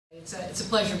It's a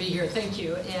pleasure to be here. Thank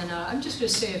you. And I'm just going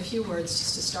to say a few words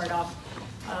just to start off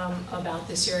about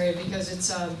this area, because it's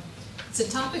a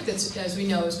topic that's, as we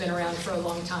know, has been around for a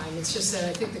long time. It's just that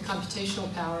I think the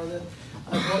computational power of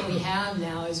what we have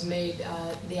now has made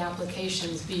the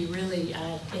applications be really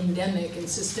endemic and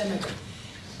systemic.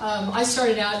 I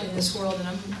started out in this world, and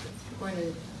I'm going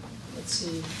to, let's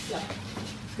see,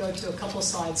 go to a couple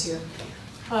slides here.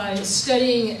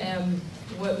 Studying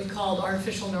what we called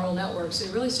artificial neural networks.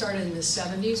 It really started in the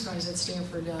 70s when I was at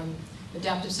Stanford,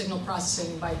 adaptive signal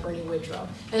processing by Bernie Woodrow.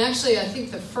 And actually, I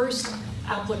think the first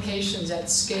applications at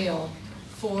scale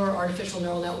for artificial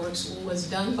neural networks was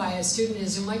done by a student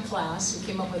who's in my class who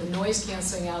came up with a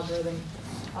noise-canceling algorithm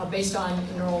based on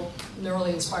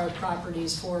neurally inspired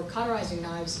properties for cauterizing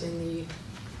knives in the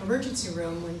emergency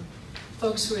room when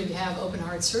folks would have open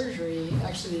heart surgery.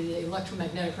 Actually, the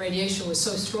electromagnetic radiation was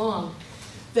so strong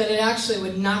that it actually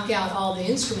would knock out all the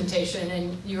instrumentation,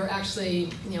 and you were actually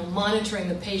monitoring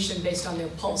the patient based on their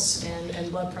pulse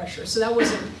and blood pressure. So that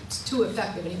wasn't too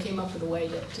effective, and he came up with a way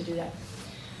to do that.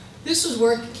 This was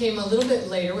work came a little bit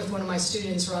later with one of my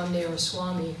students, Ramdev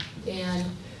Swami, and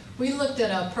we looked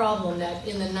at a problem that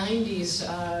in the 90s,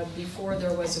 before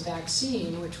there was a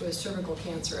vaccine, which was cervical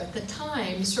cancer. At the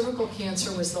time, cervical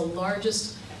cancer was the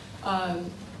largest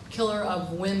killer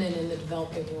of women in the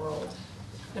developing world.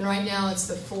 And right now, it's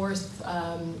the fourth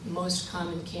most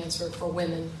common cancer for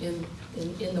women in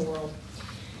the world.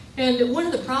 And one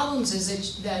of the problems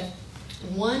is that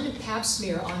one pap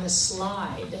smear on a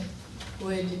slide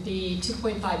would be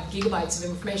 2.5 gigabytes of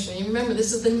information. And remember,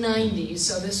 this is the 90s,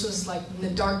 so this was like in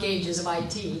the dark ages of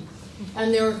IT.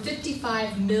 And there were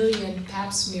 55 million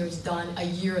pap smears done a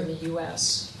year in the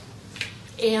US.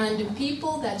 And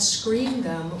people that screened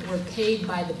them were paid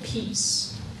by the piece.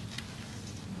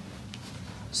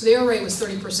 So the error rate was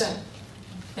 30%.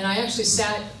 And I actually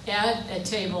sat at a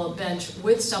table, a bench,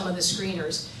 with some of the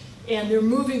screeners. And they're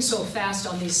moving so fast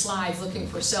on these slides looking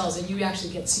for cells that you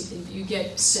actually get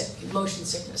sick, motion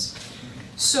sickness.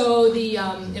 So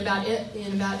in about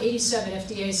 87,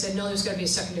 FDA said, no, there's got to be a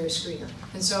secondary screener.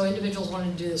 And so individuals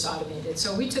wanted to do this automated.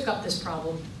 So we took up this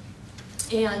problem.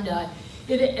 And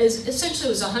essentially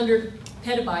it was 100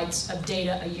 petabytes of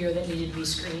data a year that needed to be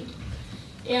screened.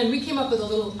 And we came up with a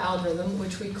little algorithm,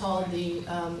 which we called the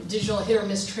digital hit or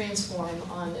miss transform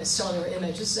on a cellular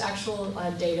image. This is actual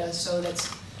data, so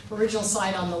that's original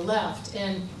slide on the left.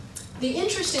 And the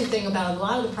interesting thing about a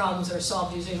lot of the problems that are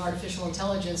solved using artificial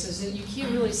intelligence is that you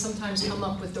can't really sometimes come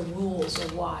up with the rules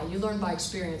or why. You learn by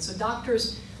experience. So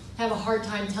doctors have a hard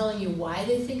time telling you why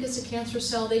they think it's a cancer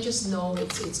cell. They just know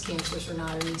it's cancerous or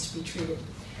not, or needs to be treated.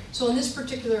 So in this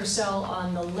particular cell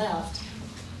on the left,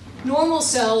 normal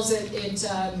cells,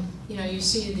 you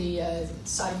see the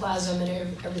cytoplasm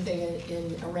and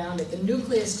everything around it. The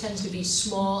nucleus tends to be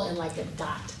small and like a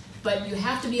dot. But you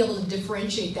have to be able to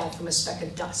differentiate that from a speck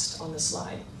of dust on the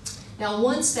slide. Now,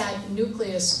 once that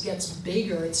nucleus gets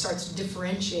bigger, it starts to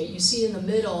differentiate. You see in the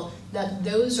middle that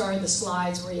those are the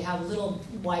slides where you have little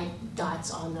white dots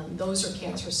on them. Those are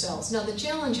cancer cells. Now, the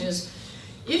challenge is,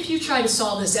 if you try to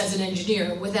solve this as an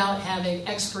engineer without having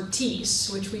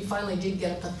expertise, which we finally did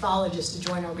get a pathologist to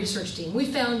join our research team, we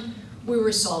found we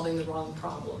were solving the wrong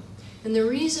problem. And the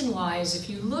reason why is if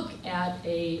you look at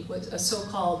a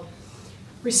so-called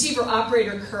receiver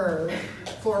operator curve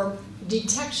for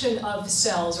detection of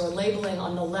cells or labeling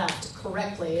on the left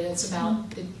correctly, and it's about,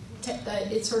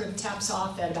 it sort of taps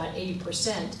off at about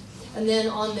 80%. And then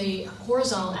on the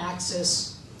horizontal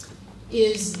axis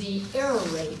is the error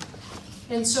rate.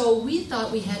 And so we thought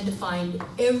we had to find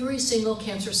every single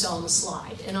cancer cell on the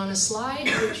slide. And on a slide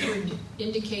which would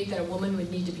indicate that a woman would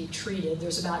need to be treated,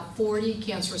 there's about 40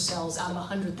 cancer cells out of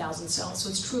 100,000 cells. So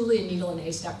it's truly a needle in a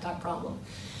haystack type problem.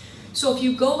 So if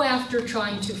you go after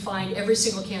trying to find every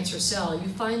single cancer cell, you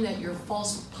find that your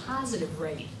false positive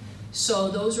rate, so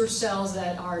those are cells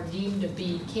that are deemed to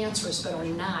be cancerous but are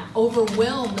not,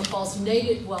 overwhelm the false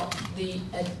negative, the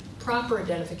proper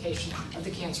identification of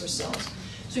the cancer cells.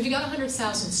 So if you got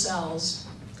 100,000 cells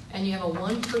and you have a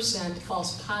 1%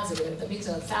 false positive, that means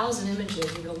 1,000 images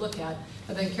you're going to look at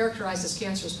have been characterized as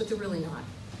cancerous, but they're really not.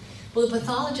 Well, the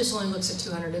pathologist only looks at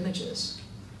 200 images.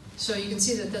 So you can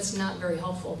see that that's not very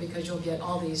helpful because you'll get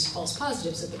all these false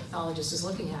positives that the pathologist is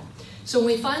looking at. So when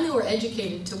we finally were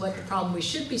educated to what the problem we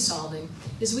should be solving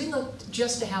is we looked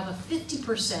just to have a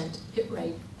 50% hit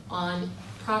rate on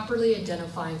properly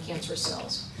identifying cancer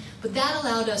cells. But that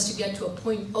allowed us to get to a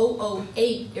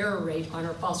 0.008 error rate on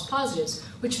our false positives,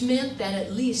 which meant that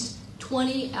at least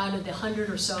 20 out of the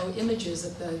 100 or so images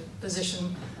that the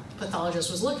physician pathologist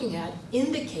was looking at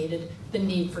indicated the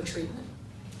need for treatment.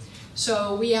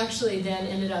 So we actually then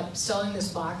ended up selling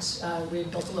this box. We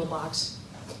had built a little box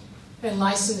and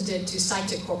licensed it to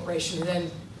Cytic Corporation, who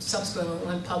then subsequently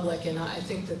went public, and I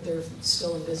think that they're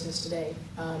still in business today.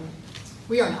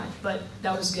 We are not, but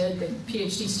that was good. The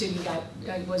PhD student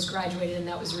was graduated, and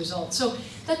that was the result. So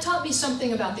that taught me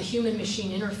something about the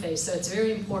human-machine interface, that it's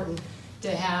very important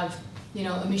to have, you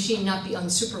know, a machine not be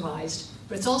unsupervised,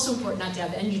 but it's also important not to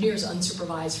have engineers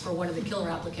unsupervised for one of the killer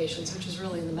applications, which is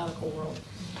really in the medical world.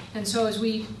 And so as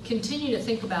we continue to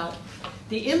think about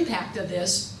the impact of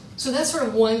this, so that's sort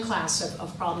of one class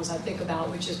of problems I think about,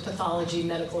 which is pathology,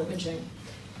 medical imaging.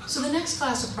 So the next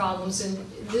class of problems, and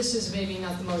this is maybe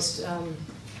not the most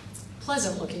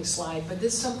pleasant looking slide, but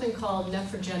this is something called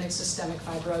nephrogenic systemic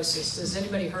fibrosis. Has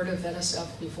anybody heard of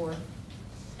NSF before?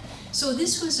 So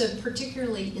this was a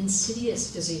particularly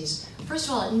insidious disease. First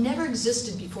of all, it never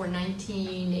existed before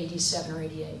 1987 or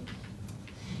 88.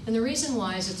 And the reason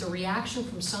why is it's a reaction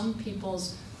from some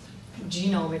people's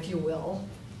genome, if you will,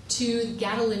 to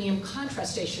gadolinium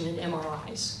contrastation in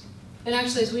MRIs. And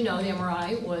actually, as we know, the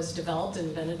MRI was developed and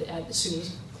invented at SUNY.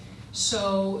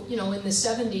 So, you know, in the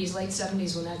 70s, late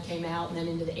 70s when that came out, and then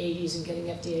into the 80s and getting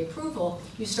FDA approval,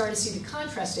 you started to see the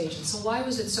contrast agent. So why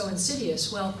was it so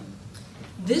insidious? Well,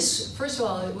 this, first of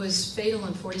all, it was fatal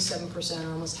in 47%,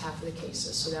 or almost half of the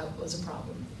cases, so that was a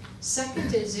problem.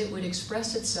 Second is it would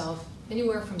express itself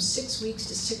anywhere from 6 weeks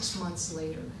to 6 months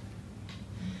later.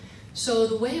 So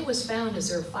the way it was found is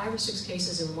there were 5 or 6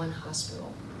 cases in one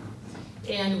hospital.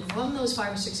 And from those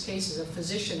 5 or 6 cases, a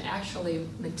physician actually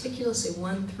meticulously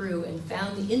went through and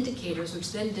found the indicators,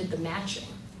 which then did the matching.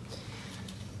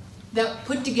 That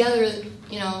put together,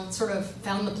 you know, sort of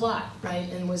found the plot, right,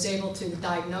 and was able to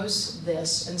diagnose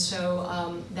this. And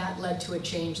so that led to a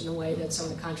change in the way that some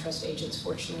of the contrast agents,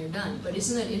 fortunately, are done. But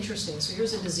isn't that interesting? So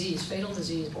here's a disease, fatal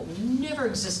disease, but never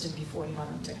existed before in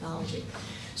modern technology.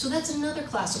 So that's another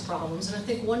class of problems. And I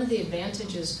think one of the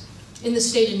advantages in the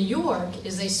state of New York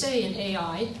is they say in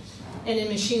AI and in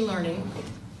machine learning,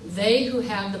 they who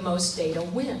have the most data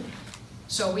win.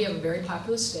 So we have a very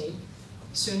populous state.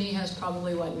 SUNY has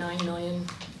probably, what, 9 million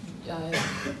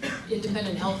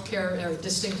independent healthcare or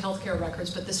distinct healthcare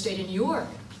records, but the state of New York,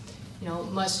 you know,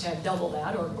 must have double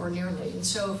that or nearly. And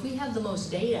so if we have the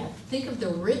most data, think of the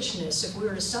richness if we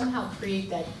were to somehow create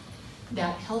that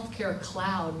healthcare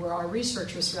cloud where our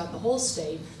researchers throughout the whole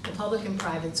state, the public and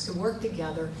privates, could work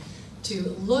together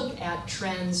to look at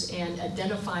trends and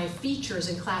identify features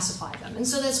and classify them. And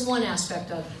so that's one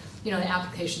aspect of, you know, the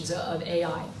applications of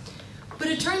AI. But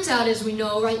it turns out, as we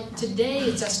know, right, today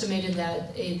it's estimated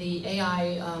that the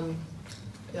AI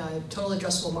total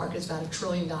addressable market is about $1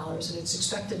 trillion, and it's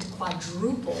expected to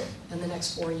quadruple in the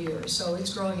next 4 years. So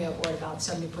it's growing at, what, about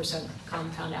 70%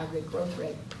 compound aggregate growth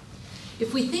rate.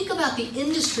 If we think about the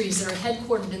industries that are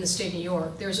headquartered in the state of New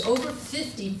York, there's over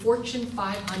 50 Fortune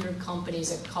 500 companies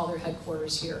that call their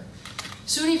headquarters here.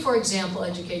 SUNY, for example,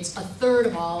 educates 1/3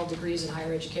 of all degrees in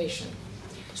higher education.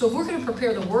 So if we're going to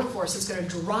prepare the workforce that's going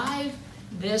to drive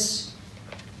this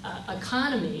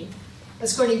economy,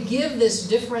 that's going to give this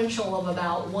differential of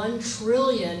about $1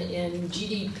 trillion in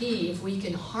GDP, if we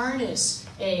can harness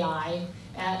AI,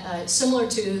 similar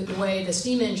to the way the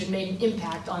steam engine made an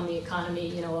impact on the economy,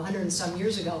 you know, 100 and some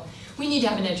years ago, we need to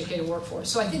have an educated workforce.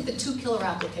 So I think the 2 killer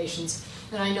applications,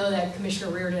 and I know that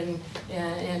Commissioner Reardon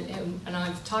and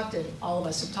I've talked to, all of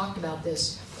us have talked about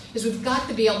this, is we've got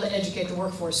to be able to educate the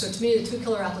workforce. So to me, the 2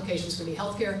 killer applications would be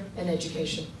healthcare and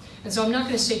education. And so I'm not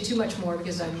going to say too much more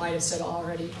because I might have said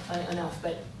already enough,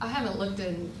 but I haven't looked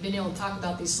and been able to talk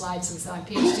about these slides since my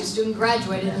PhD student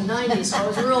graduated in the 90s, so it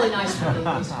was really nice for me.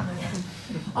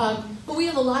 But we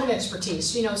have a lot of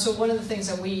expertise, you know, so one of the things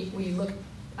that we look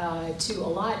to a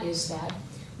lot is that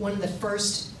one of the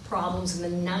first problems in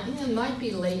the, it might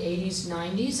be late 80s,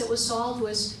 90s that was solved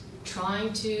was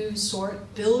trying to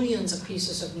sort billions of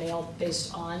pieces of mail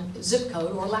based on zip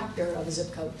code or lack thereof a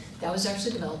zip code. That was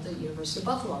actually developed at the University of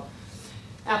Buffalo.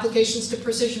 Applications to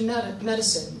precision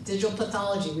medicine, digital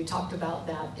pathology, we talked about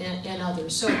that, and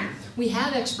others. So we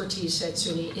have expertise at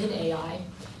SUNY in AI,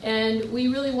 and we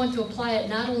really want to apply it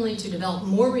not only to develop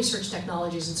more research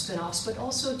technologies and spin-offs, but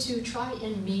also to try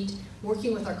and meet,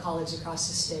 working with our colleagues across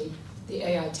the state, the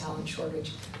AI talent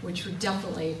shortage, which we're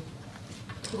definitely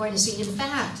going to see. In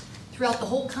fact, throughout the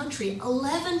whole country,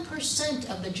 11%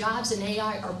 of the jobs in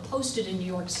AI are posted in New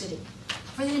York City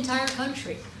for the entire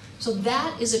country. So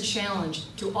that is a challenge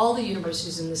to all the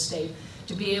universities in the state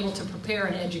to be able to prepare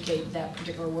and educate that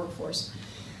particular workforce.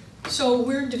 So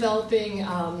we're developing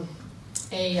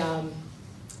a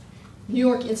New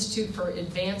York Institute for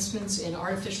Advancements in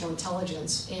Artificial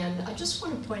Intelligence. And I just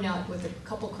want to point out with a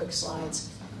couple quick slides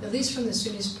at least from the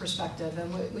SUNY's perspective,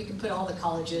 and we can put all the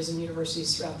colleges and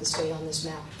universities throughout the state on this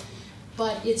map,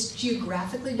 but it's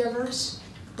geographically diverse,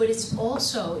 but it's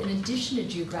also, in addition to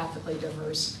geographically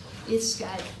diverse, it's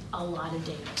got a lot of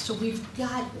data. So we've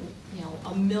got,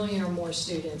 1 million or more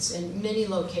students in many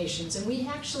locations, and we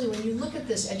actually, when you look at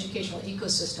this educational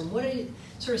ecosystem, what I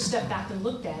sort of stepped back and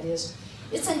looked at is,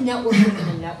 it's a network within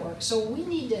a network. So we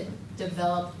need to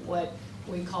develop what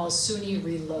we call SUNY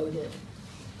Reloaded,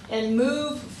 and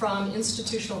move from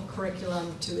institutional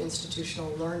curriculum to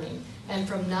institutional learning, and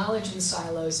from knowledge in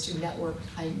silos to a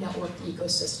networked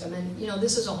ecosystem. And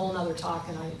this is a whole nother talk,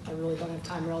 and I really don't have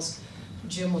time, or else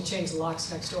Jim will change the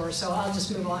locks next door. So I'll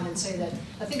just move on and say that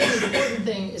I think the important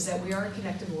thing is that we are a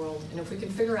connected world, and if we can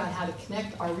figure out how to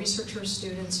connect our researchers,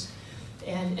 students,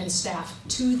 and staff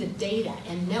to the data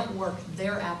and network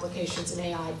their applications in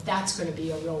AI, that's going to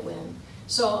be a real win.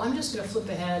 So I'm just going to flip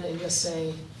ahead and just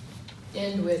say,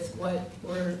 end with what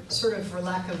we're sort of, for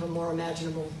lack of a more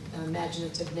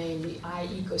imaginative name, the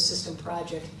iEcosystem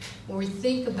Project, where we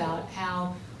think about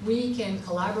how we can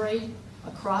collaborate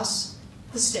across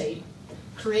the state,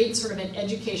 create sort of an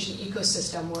education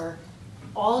ecosystem where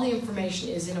all the information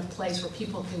is in a place where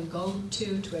people can go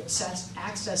to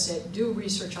access it, do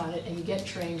research on it, and get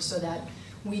trained, so that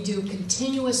we do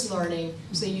continuous learning,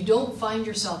 so that you don't find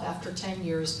yourself after 10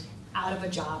 years out of a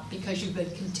job, because you've been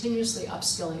continuously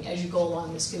upskilling as you go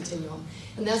along this continuum.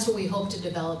 And that's what we hope to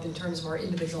develop in terms of our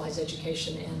individualized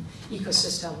education and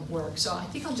ecosystem work. So I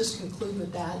think I'll just conclude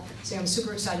with that. So I'm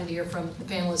super excited to hear from the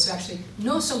panelists who actually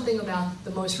know something about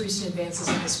the most recent advances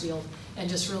in this field, and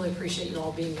just really appreciate you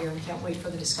all being here and can't wait for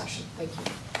the discussion. Thank you.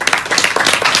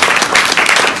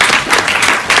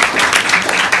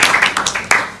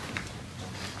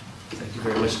 Thank you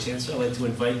very much, Chancellor. I'd like to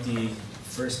invite the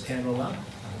first panel up.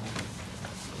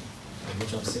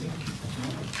 Which I'm sitting.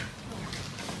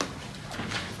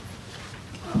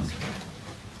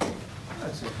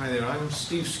 Hi there, I'm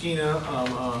Steve Skeena.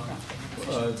 I'm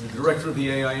the director of the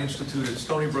AI Institute at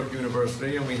Stony Brook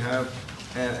University, and we have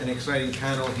an exciting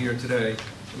panel here today.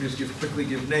 Let me just quickly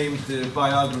give names. The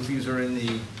biographies are in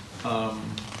the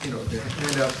the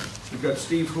handout. We've got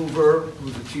Steve Hoover,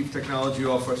 who's the Chief Technology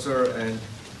Officer and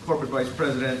Corporate Vice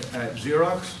President at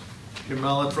Xerox. Jim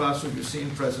Malatras, who you've seen,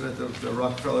 President of the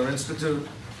Rockefeller Institute.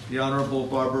 The Honorable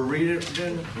Barbara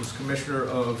Reardon, who's Commissioner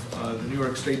of the New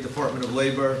York State Department of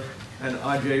Labor. And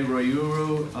Ajay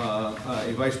Rayuru, a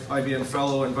IBM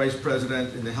Fellow and Vice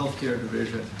President in the Healthcare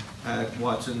Division at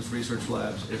Watson's Research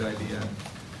Labs at IBM.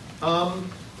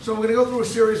 So we're going to go through a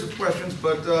series of questions,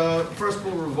 but first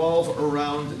we'll revolve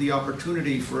around the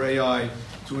opportunity for AI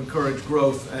to encourage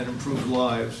growth and improve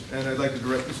lives. And I'd like to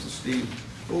direct this to Steve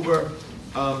Hoover.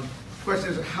 The question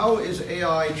is, how is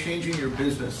AI changing your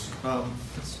business,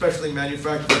 especially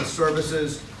manufacturing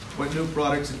services? What new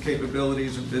products and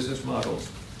capabilities and business models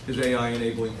is AI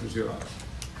enabling for Xerox?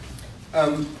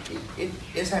 It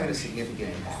is having a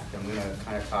significant impact. I'm going to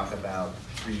kind of talk about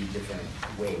 3 different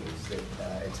ways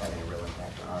that it's having a real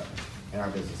impact in our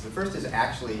business. The first is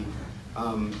actually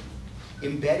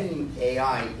embedding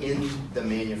AI in the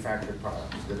manufactured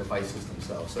products, the devices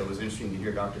themselves. So it was interesting to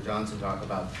hear Dr. Johnson talk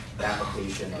about the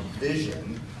application of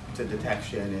vision to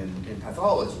detection in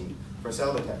pathology for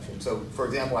cell detection. So for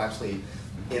example, actually,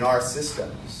 in our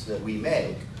systems that we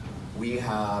make, we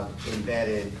have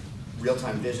embedded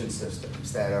real-time vision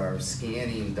systems that are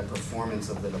scanning the performance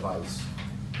of the device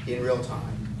in real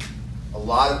time. A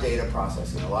lot of data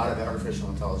processing, a lot of artificial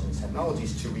intelligence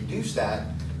technologies to reduce that,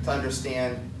 to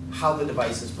understand how the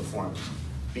device is performing.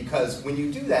 Because when you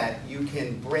do that, you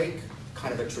can break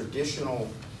kind of a traditional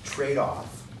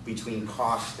trade-off between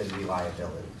cost and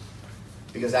reliability.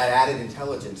 Because that added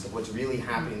intelligence of what's really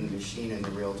happening in the machine in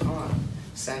the real time,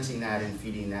 sensing that and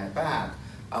feeding that back,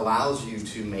 allows you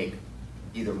to make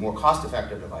either more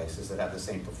cost-effective devices that have the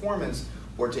same performance,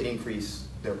 or to increase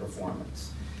their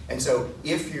performance. And so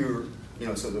if you're,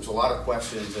 so there's a lot of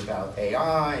questions about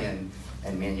AI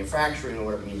and manufacturing and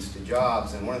what it means to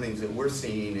jobs. And one of the things that we're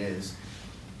seeing is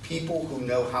people who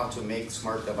know how to make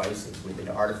smart devices with the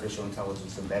artificial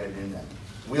intelligence embedded in them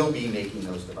will be making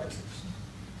those devices.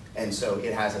 And so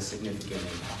it has a significant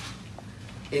impact.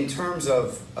 In terms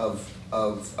of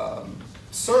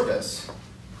service,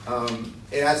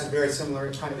 it has a very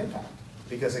similar kind of impact.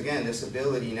 Because again, this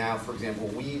ability now, for example,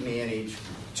 we manage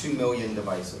 2 million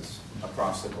devices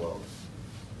across the globe.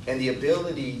 And the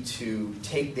ability to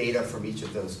take data from each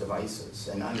of those devices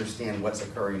and understand what's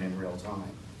occurring in real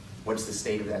time. What's the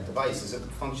state of that device? Is it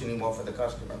functioning well for the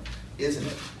customer? Isn't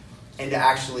it? And to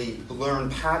actually learn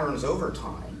patterns over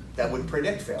time that would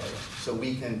predict failure. So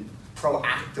we can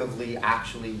proactively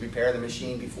actually repair the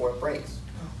machine before it breaks.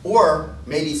 Or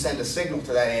maybe send a signal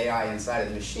to that AI inside of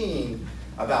the machine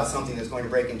about something that's going to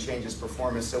break and change its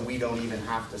performance so we don't even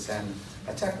have to send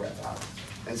a tech rep out.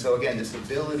 And so again, this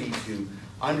ability to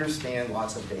understand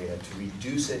lots of data, to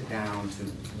reduce it down to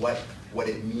what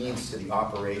it means to the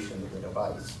operation of the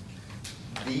device.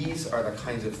 These are the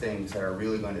kinds of things that are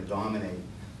really going to dominate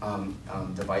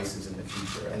devices in the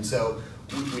future. And so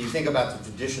when you think about the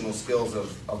traditional skills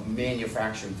of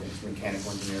manufacturing things,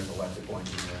 mechanical engineers, electrical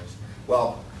engineers,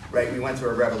 well, right, we went through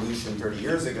a revolution 30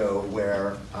 years ago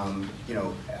where, you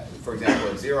know, for example,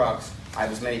 at Xerox, I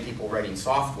have as many people writing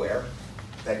software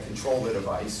that control the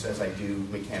device as I do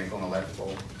mechanical and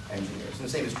electrical engineers. And the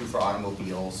same is true for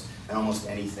automobiles and almost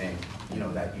anything, you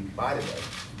know, that you buy today.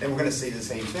 Then we're going to see the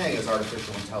same thing as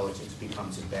artificial intelligence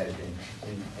becomes embedded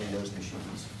in those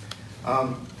machines.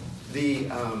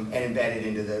 And embedded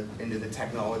into the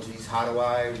technologies. How do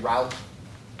I route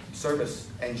service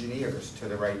engineers to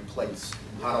the right place?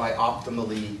 How do I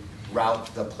optimally route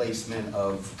the placement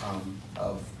of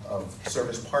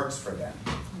service parts for them?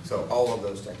 So all of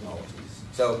those technologies.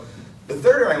 So the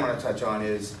third area I want to touch on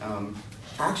is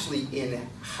actually in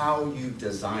how you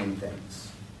design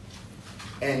things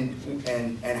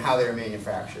and how they're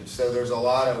manufactured. So there's a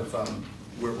lot of,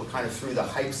 we're kind of through the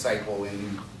hype cycle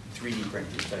in 3D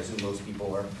printing. So I assume most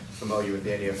people are familiar with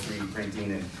the idea of 3D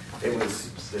printing, and it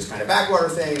was this kind of backwater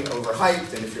thing,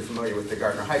 overhyped, and if you're familiar with the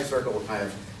Gartner hype circle, we're kind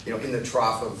of, you know, in the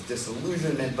trough of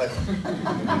disillusionment, but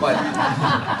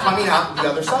coming out the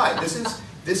other side.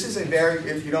 This is a very,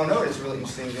 if you don't know it, it's really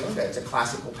interesting to look at. It's a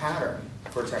classical pattern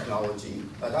for technology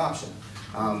adoption.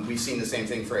 We've seen the same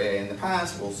thing for AI in the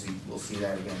past. We'll see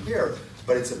that again here,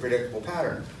 but it's a predictable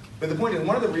pattern. But the point is,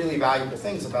 one of the really valuable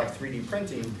things about 3D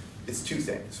printing is two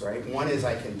things, right? One is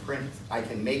I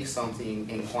can make something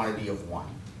in quantity of one.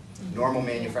 Normal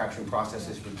manufacturing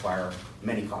processes require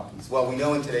many copies. Well, we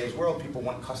know in today's world people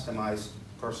want customized,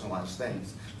 personalized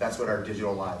things. That's what our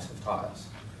digital lives have taught us.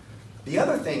 The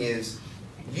other thing is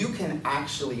you can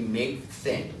actually make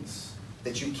things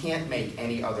that you can't make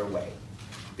any other way.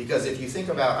 Because if you think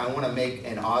about, I want to make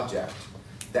an object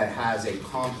that has a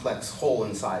complex hole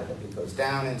inside of it. It goes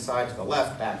down inside to the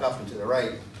left, back up and to the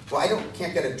right. Well, I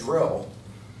can't get a drill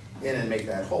in and make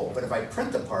that hole. But if I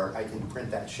print the part, I can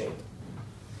print that shape.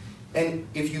 And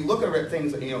if you look at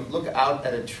things, you know, look out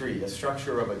at a tree, a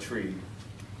structure of a tree,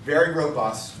 very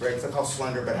robust, right? Look how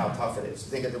slender, but how tough it is.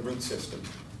 Think of the root system.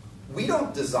 We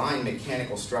don't design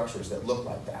mechanical structures that look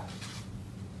like that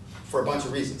for a bunch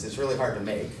of reasons. It's really hard to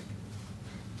make,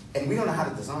 and we don't know how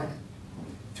to design it.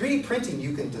 3D printing,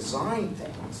 you can design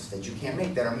things that you can't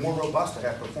make that are more robust, that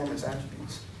have performance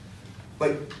attributes.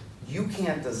 But you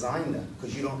can't design them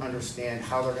because you don't understand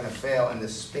how they're going to fail in the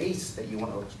space that you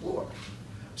want to explore.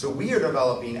 So we are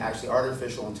developing actually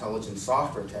artificial intelligence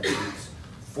software techniques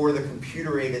for the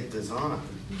computer-aided design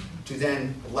to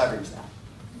then leverage that.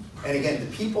 And again,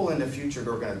 the people in the future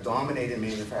who are going to dominate in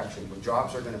manufacturing, where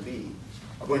jobs are going to be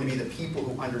the people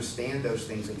who understand those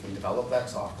things and can develop that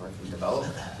software, can develop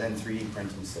then 3D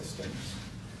printing systems,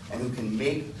 and who can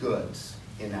make goods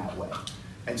in that way.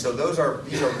 And so these are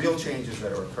real changes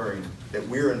that are occurring that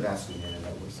we're investing in and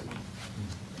that we're seeing.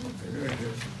 Okay, very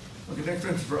good. Okay, next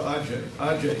one is for Ajay.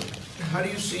 Ajay, how do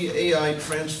you see AI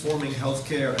transforming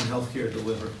healthcare and healthcare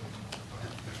delivery?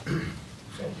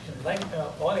 So, like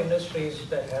all industries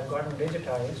that have gotten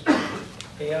digitized,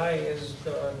 AI is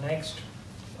the next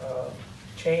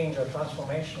change or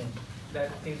transformation that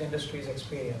these industries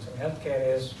experience. And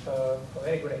healthcare is a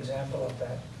very good example of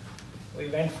that. We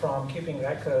went from keeping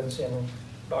records in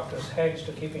doctors' heads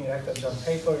to keeping records on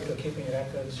paper to keeping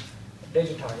records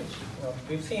digitized. You know,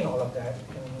 we've seen all of that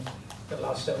in the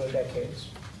last several decades.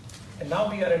 And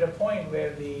now we are at a point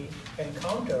where the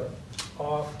encounter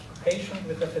of a patient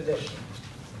with a physician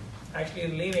actually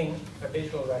leaving a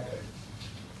digital record.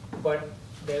 But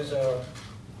there's a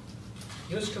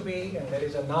used to be and there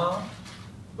is a now,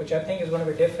 which I think is going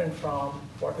to be different from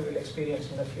what we will experience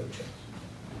in the future.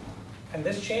 And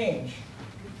this change,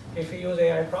 if we use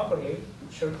AI properly,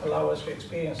 should allow us to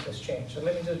experience this change. So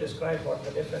let me just describe what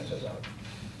the differences are.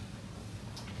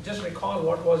 Just recall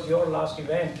what was your last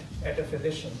event at a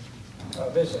physician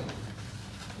visit.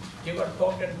 You got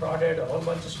poked and prodded, a whole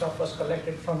bunch of stuff was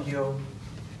collected from you,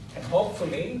 and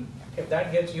hopefully, if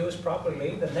that gets used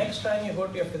properly, the next time you go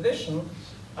to your physician,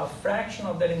 a fraction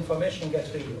of that information gets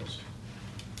reused.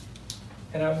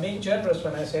 And I'm being generous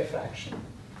when I say fraction.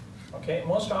 Okay?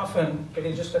 Most often, it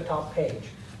is just the top page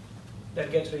that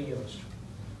gets reused.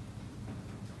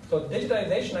 So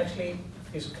digitalization actually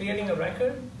is creating a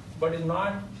record, but is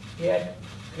not yet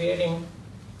creating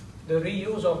the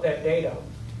reuse of that data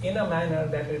in a manner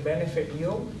that will benefit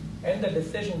you and the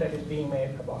decision that is being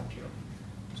made about you.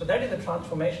 So that is the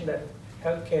transformation that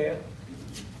healthcare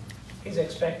is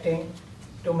expecting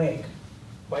to make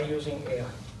by using AI.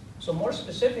 So more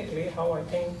specifically, how I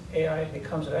think AI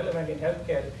becomes relevant in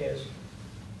healthcare is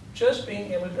just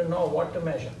being able to know what to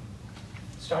measure.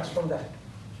 Starts from that.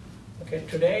 Okay,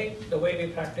 today, the way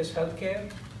we practice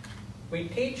healthcare, we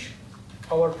teach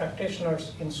our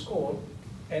practitioners in school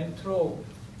and through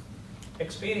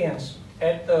experience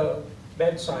at the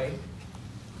bedside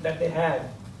that they had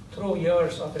through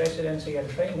years of residency and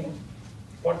training,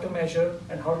 what to measure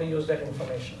and how to use that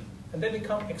information. And they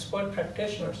become expert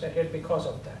practitioners at it because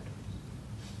of that.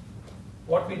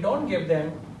 What we don't give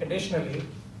them additionally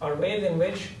are ways in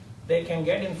which they can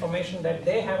get information that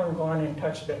they haven't gone and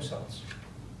touched themselves.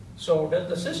 So does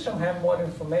the system have more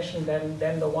information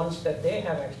than the ones that they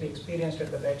have actually experienced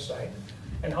at the bedside?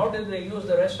 And how do they use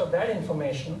the rest of that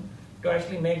information to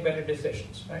actually make better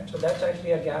decisions, right? So that's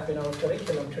actually a gap in our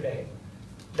curriculum today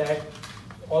that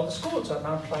all the schools are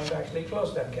now trying to actually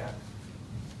close that gap.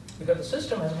 Because the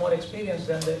system has more experience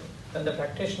than the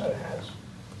practitioner has.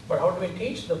 But how do we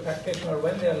teach the practitioner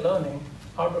when they're learning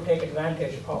how to take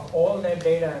advantage of all that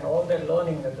data and all that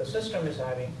learning that the system is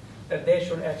having that they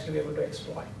should actually be able to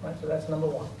exploit, right? So that's number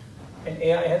one. And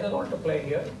AI has a role to play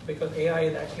here because AI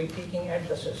is actually peeking at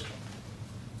the system.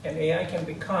 And AI can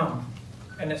become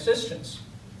an assistance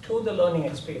to the learning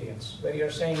experience where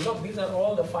you're saying, look, these are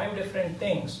all the 5 different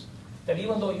things that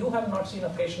even though you have not seen a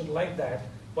patient like that,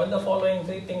 when the following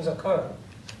 3 things occur,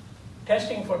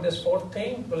 testing for this 4th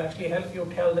thing will actually help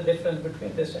you tell the difference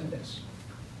between this and this.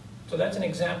 So that's an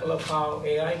example of how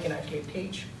AI can actually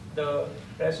teach the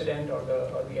resident or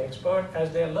the expert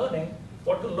as they're learning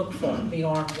what to look for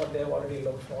beyond what they've already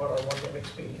looked for or what they've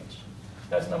experienced.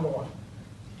 That's number one.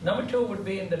 Number 2 would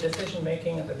be in the decision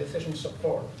making and the decision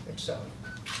support itself,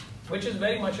 which is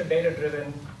very much a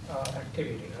data-driven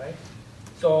activity, right?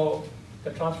 So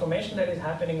the transformation that is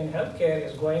happening in healthcare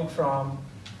is going from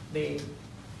the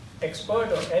expert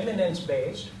or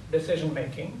eminence-based decision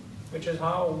making, which is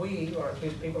how we, or at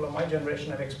least people of my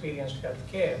generation, have experienced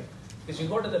healthcare, is you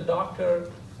go to the doctor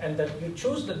and that you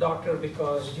choose the doctor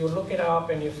because you look it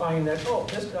up and you find that, oh,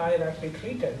 this guy had actually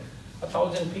treated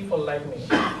 1,000 people like me.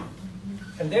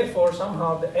 And therefore,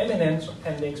 somehow the eminence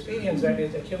and the experience that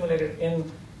is accumulated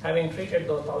in having treated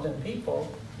those 1,000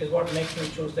 people is what makes me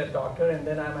choose that doctor, and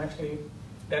then I'm actually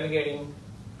delegating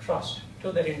trust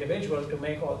to that individual to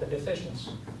make all the decisions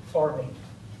for me.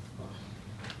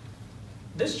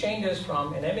 This changes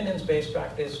from an eminence-based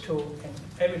practice to an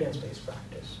evidence-based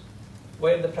practice,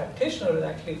 where the practitioner is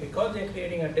actually, because they're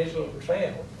creating a digital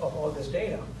trail of all this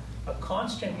data, are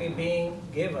constantly being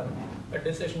given a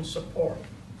decision support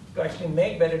to actually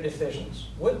make better decisions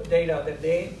with data that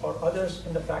they or others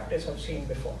in the practice have seen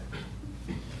before.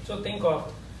 So think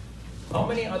of how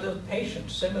many other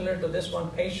patients similar to this one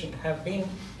patient have been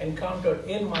encountered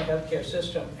in my healthcare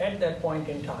system at that point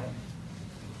in time,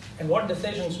 and what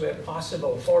decisions were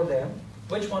possible for them,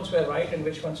 which ones were right and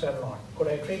which ones were not. Could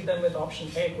I treat them with option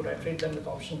A? Could I treat them with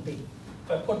option B?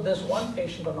 If I put this one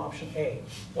patient on option A,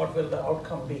 what will the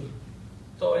outcome be?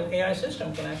 So an AI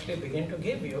system can actually begin to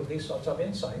give you these sorts of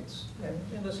insights.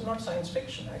 And this is not science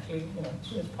fiction, actually,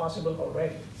 it's possible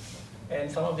already. And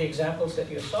some of the examples that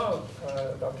you saw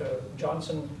Dr.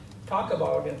 Johnson talk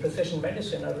about in precision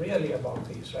medicine are really about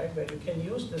these, right? Where you can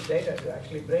use this data to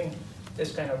actually bring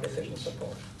this kind of decision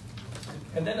support.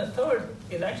 And then a third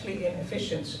is actually in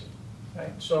efficiency,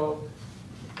 right? So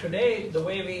today, the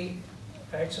way we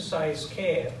exercise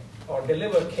care or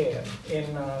deliver care in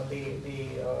the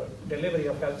delivery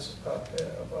of health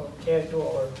care to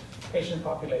our patient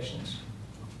populations,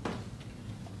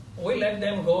 we let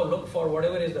them go look for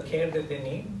whatever is the care that they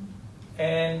need.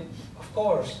 And of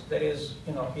course, there is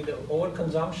either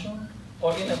overconsumption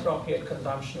or inappropriate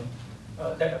consumption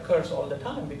that occurs all the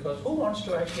time, because who wants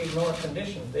to actually ignore a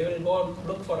condition? They will go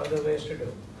look for other ways to do.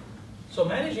 So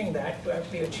managing that to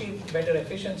actually achieve better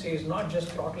efficiency is not just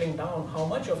throttling down how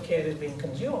much of care is being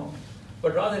consumed,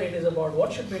 but rather it is about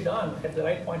what should be done at the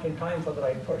right point in time for the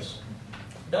right person.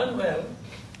 Done well,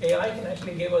 AI can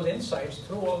actually give us insights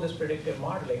through all this predictive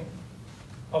modeling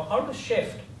of how to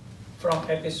shift from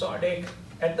episodic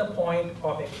at the point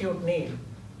of acute need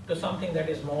to something that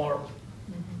is more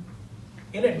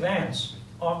in advance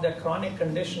of that chronic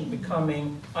condition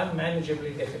becoming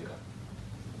unmanageably difficult.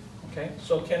 Okay,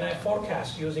 so can I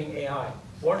forecast using AI?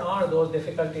 What are those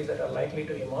difficulties that are likely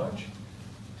to emerge?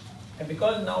 And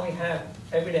because now we have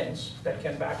evidence that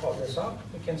can back all this up,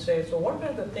 we can say, so what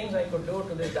are the things I could do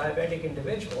to this diabetic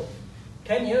individual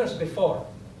 10 years before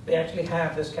they actually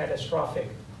have this catastrophic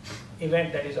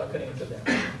event that is occurring to them?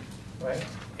 right?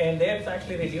 And they're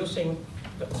actually reducing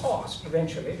the cost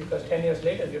eventually, because 10 years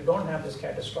later, you don't have this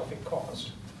catastrophic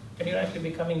cost. And you're actually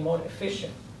becoming more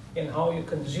efficient in how you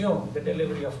consume the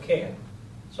delivery of care.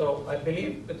 So I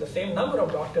believe with the same number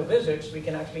of doctor visits, we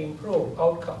can actually improve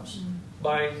outcomes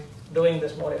by doing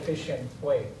this more efficient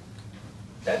way.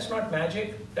 That's not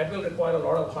magic. That will require a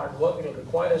lot of hard work. It will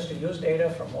require us to use data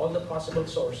from all the possible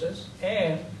sources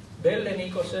and build an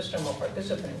ecosystem of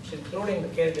participants, including the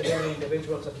care delivery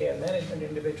individuals, the care management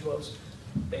individuals,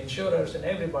 the insurers, and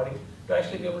everybody, to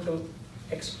actually be able to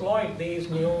exploit these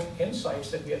new insights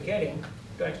that we are getting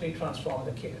to actually transform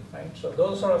the care, right? So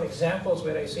those sort of examples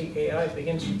where I see AI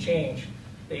begins to change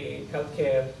the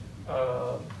healthcare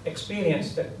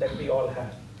experience that we all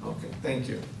have. Okay, thank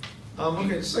you.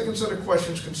 Okay, the second set of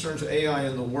questions concerns AI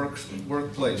in the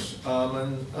workplace.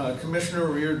 Commissioner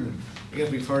Reardon,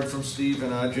 again, we've heard from Steve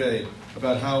and Ajay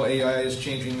about how AI is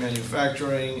changing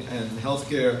manufacturing and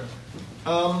healthcare.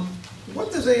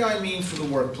 What does AI mean for the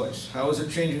workplace? How is it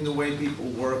changing the way people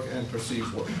work and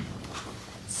perceive work?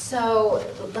 So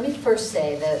let me first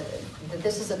say that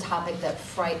this is a topic that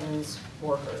frightens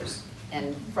workers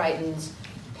and frightens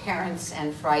parents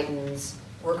and frightens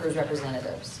workers'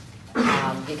 representatives.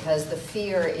 Because the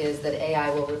fear is that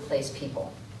AI will replace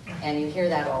people, and you hear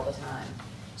that all the time.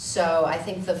 So I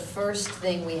think the first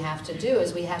thing we have to do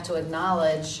is we have to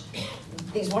acknowledge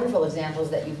these wonderful examples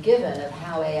that you've given of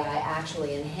how AI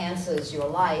actually enhances your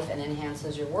life and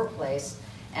enhances your workplace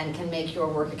and can make your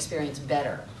work experience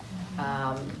better.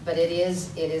 But it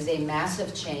is a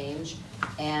massive change,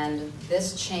 and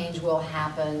this change will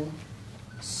happen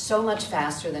so much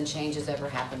faster than change has ever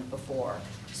happened before.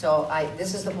 So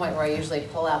this is the point where I usually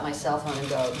pull out my cell phone and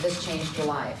go, this changed your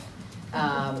life.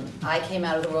 I came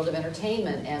out of the world of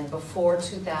entertainment, and before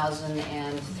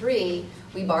 2003,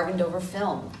 we bargained over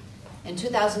film. In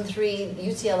 2003,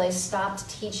 UCLA stopped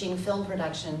teaching film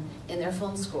production in their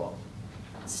film school.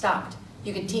 Stopped.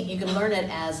 You could learn it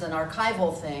as an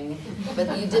archival thing,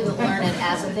 but you didn't learn it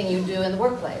as a thing you do in the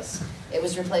workplace. It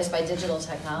was replaced by digital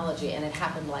technology, and it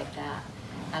happened like that.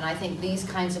 And I think these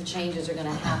kinds of changes are going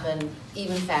to happen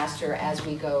even faster as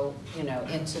we go,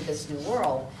 into this new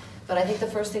world. But I think the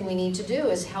first thing we need to do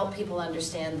is help people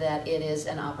understand that it is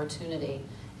an opportunity,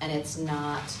 and it's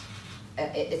not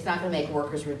going to make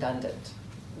workers redundant.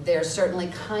 There's certainly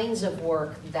kinds of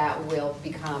work that will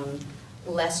become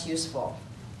less useful.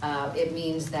 It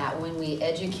means that when we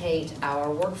educate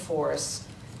our workforce,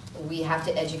 we have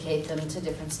to educate them to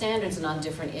different standards and on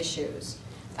different issues.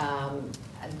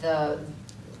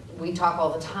 We talk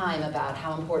all the time about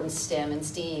how important STEM and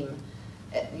STEAM,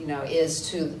 is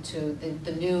to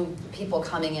the new people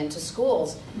coming into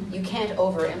schools. You can't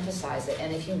overemphasize it.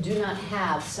 And if you do not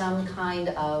have some kind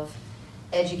of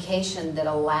education that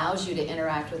allows you to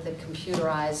interact with the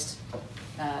computerized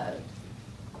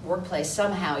workplace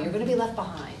somehow, you're going to be left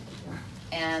behind.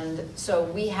 And so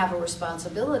we have a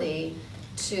responsibility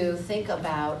to think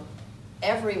about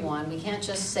everyone. We can't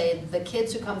just say the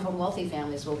kids who come from wealthy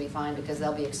families will be fine because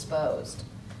they'll be exposed,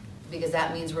 because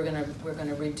that means we're going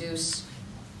to reduce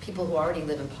people who already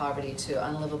live in poverty to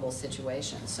unlivable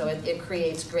situations. So it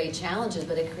creates great challenges,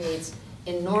 but it creates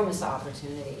enormous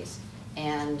opportunities.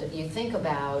 And you think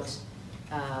about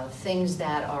things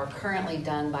that are currently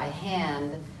done by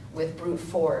hand with brute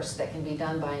force that can be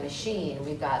done by a machine.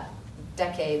 We've got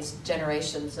decades,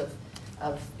 generations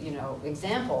of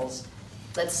examples.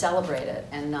 Let's celebrate it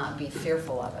and not be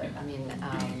fearful of it. I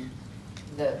mean,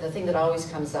 the thing that always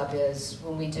comes up is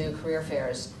when we do career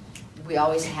fairs, we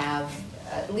always have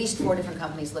at least 4 different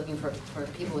companies looking for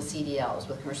people with CDLs,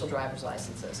 with commercial driver's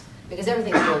licenses, because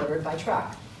everything's delivered by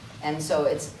truck. And so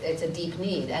it's a deep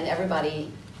need. And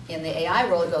everybody in the AI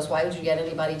world goes, why would you get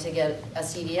anybody to get a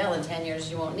CDL? In 10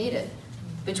 years, you won't need it.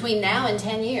 Between now and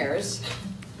 10 years,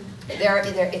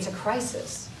 it's a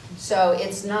crisis. So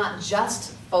it's not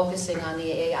just focusing on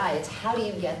the AI, it's how do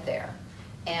you get there?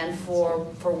 And for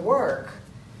work,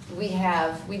 we do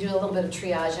a little bit of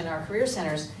triage in our career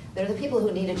centers. They're the people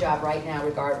who need a job right now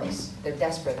regardless. They're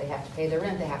desperate, they have to pay their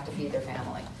rent, they have to feed their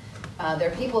family.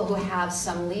 There are people who have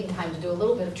some lead time to do a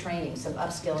little bit of training, some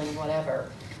upskilling, whatever.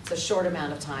 It's a short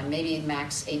amount of time, maybe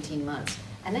max 18 months.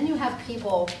 And then you have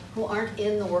people who aren't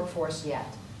in the workforce yet,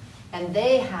 and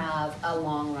they have a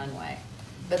long runway.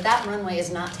 But that runway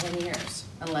is not 10 years,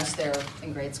 unless they're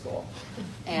in grade school.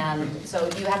 And so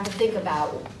you have to think about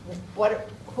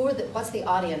what's the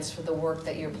audience for the work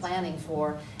that you're planning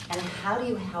for, and how do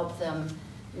you help them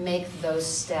make those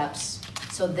steps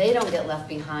so they don't get left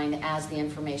behind as the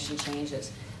information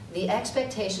changes. The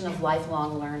expectation of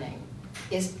lifelong learning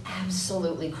is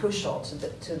absolutely crucial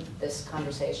to this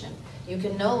conversation. You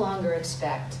can no longer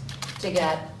expect to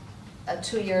get a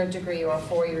 2-year degree or a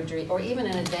 4-year degree, or even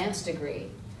an advanced degree,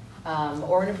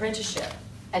 or an apprenticeship,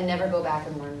 and never go back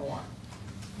and learn more.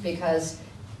 Because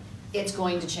it's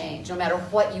going to change. No matter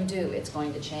what you do, it's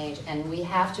going to change. And we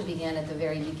have to begin at the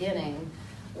very beginning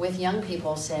with young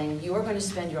people saying, you are going to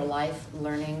spend your life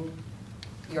learning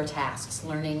your tasks,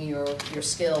 learning your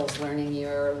skills, learning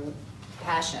your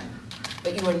passion,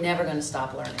 but you are never going to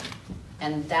stop learning.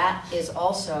 And that is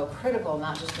also critical,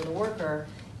 not just for the worker,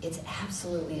 it's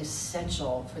absolutely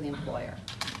essential for the employer.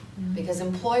 Because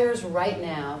employers right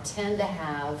now tend to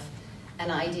have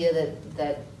an idea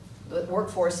that the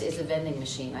workforce is a vending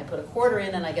machine. I put a quarter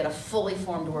in and I get a fully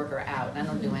formed worker out, and I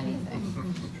don't do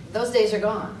anything. Those days are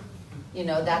gone. You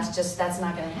know, that's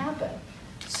not going to happen.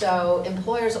 So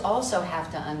employers also have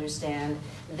to understand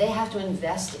they have to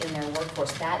invest in their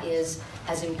workforce. That is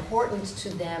as important to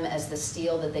them as the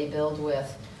steel that they build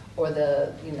with, or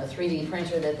the 3D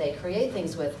printer that they create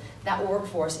things with. That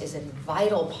workforce is a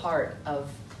vital part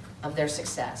of their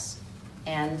success.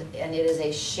 And it is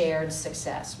a shared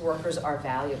success. Workers are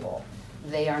valuable.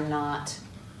 They are not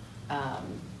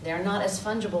as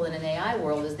fungible in an AI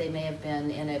world as they may have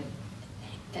been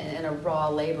in a raw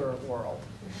labor world.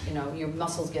 You know, your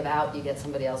muscles give out, you get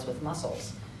somebody else with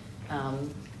muscles.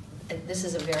 This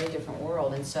is a very different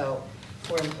world, and so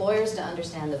for employers to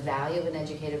understand the value of an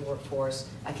educated workforce,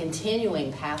 a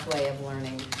continuing pathway of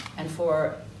learning, and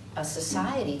for a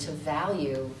society to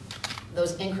value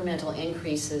those incremental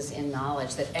increases in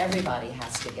knowledge that everybody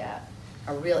has to get,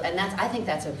 and I think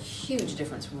that's a huge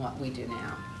difference from what we do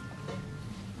now.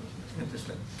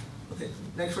 Interesting. Okay,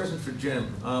 next question for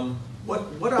Jim.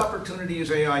 What opportunity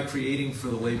is AI creating for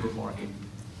the labor market?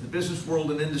 The business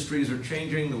world and industries are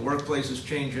changing, the workplace is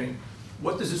changing.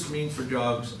 What does this mean for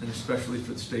jobs, and especially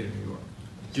for the state of New York?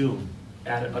 Doom.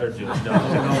 Utter doom. No.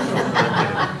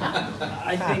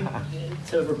 I think,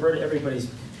 to revert to everybody's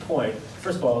point,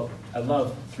 first of all, I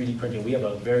love 3D printing. We have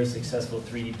a very successful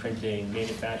 3D printing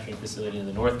manufacturing facility in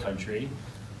the North Country,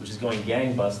 which is going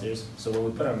gangbusters. So when we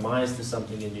put our minds to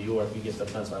something in New York, we get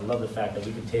stuff done. So I love the fact that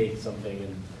we can take something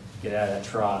and get out of that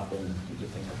trough and do good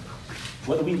things.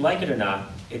 Whether we like it or not,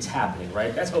 it's happening,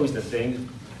 right? That's always the thing.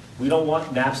 We don't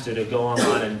want Napster to go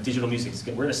online and digital music.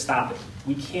 We're going to stop it.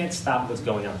 We can't stop what's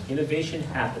going on. Innovation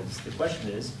happens. The question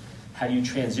is, how do you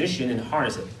transition and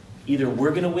harness it? Either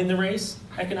we're going to win the race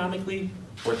economically,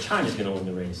 or China's going to win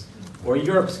the race, or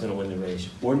Europe's going to win the race,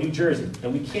 or New Jersey.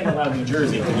 And we can't allow New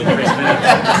Jersey to win the race.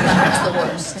 That's the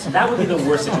worst. That would be the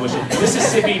worst situation.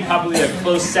 Mississippi, probably a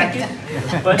close second,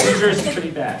 but New Jersey's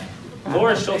pretty bad.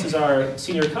 Laura Schultz is our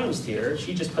senior economist here.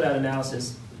 She just put out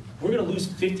analysis. We're going to lose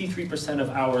 53% of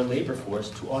our labor force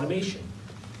to automation.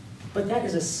 But that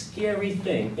is a scary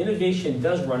thing. Innovation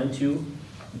does run into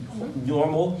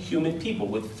normal human people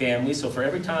with families. So for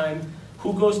every time,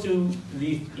 who goes through who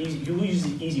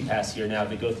uses the Easy Pass here now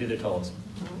to go through their tolls?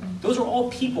 Those are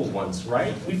all people once,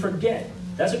 right? We forget.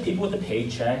 Those are people with a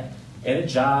paycheck and a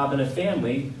job and a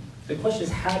family. The question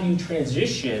is, how do you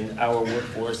transition our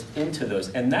workforce into those?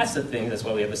 And that's the thing, that's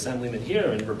why we have Assemblyman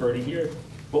here and Roberta here,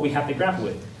 what we have to grapple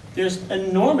with. There's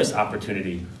enormous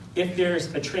opportunity. If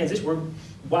there's a transition,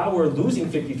 while we're losing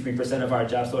 53% of our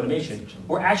jobs to automation,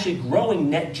 we're actually growing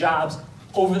net jobs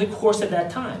over the course of that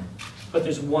time. But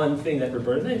there's one thing that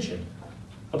Roberta mentioned.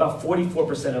 About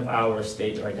 44% of our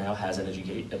state right now has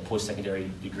a post-secondary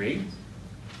degree.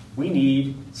 We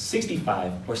need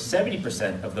 65 or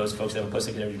 70% of those folks that have a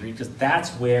post-secondary degree, because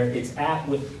that's where it's at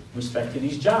with respect to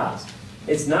these jobs.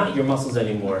 It's not your muscles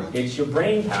anymore, it's your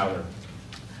brain power.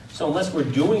 So unless we're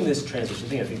doing this transition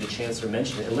thing, I think the Chancellor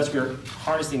mentioned it, unless we're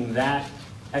harnessing that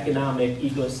economic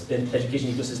and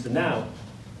education ecosystem now,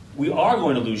 we are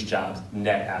going to lose jobs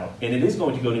net out, and it is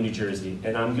going to go to New Jersey.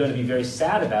 And I'm going to be very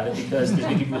sad about it, because there's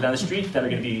going to be people down the street that are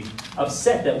going to be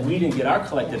upset that we didn't get our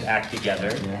collective act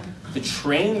together to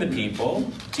train the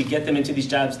people to get them into these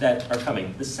jobs that are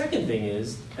coming. The second thing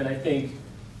is, and I think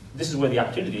this is where the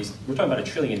opportunity is, we're talking about $1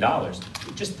 trillion.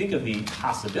 Just think of the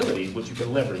possibilities which you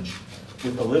can leverage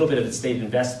with a little bit of the state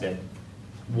investment.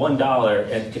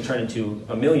 $1 and can turn into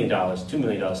 $1 million, $2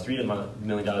 million, $3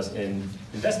 million in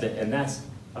investment, and that's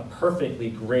a perfectly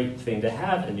great thing to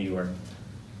have in New York.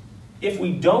 If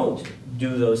we don't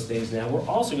do those things now, we're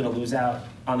also going to lose out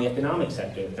on the economic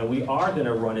sector, and we are going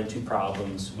to run into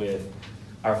problems with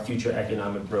our future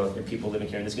economic growth and people living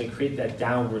here, and it's going to create that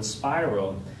downward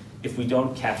spiral if we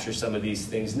don't capture some of these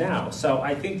things now. So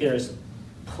I think there's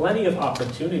plenty of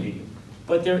opportunity,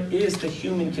 but there is the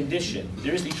human condition.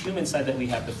 There's the human side that we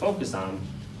have to focus on,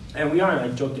 and we aren't, I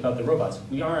joked about the robots,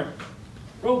 we aren't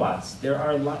robots. There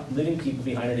are living people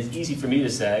behind it. It's easy for me to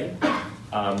say,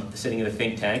 sitting in a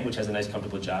think tank, which has a nice,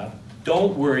 comfortable job.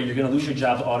 don't worry, you're going to lose your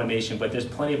job to automation, but there's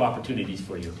plenty of opportunities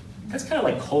for you. That's kind of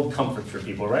like cold comfort for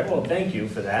people, right? Well, thank you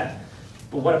for that,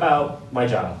 but what about my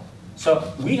job?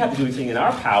 So we have to do everything in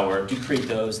our power to create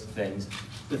those things.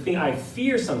 The thing I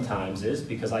fear sometimes is,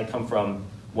 because I come from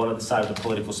one of the sides of the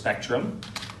political spectrum,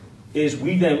 is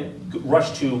we then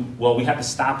rush to, well, we have to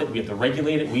stop it, we have to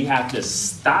regulate it, we have to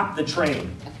stop the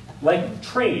train. Like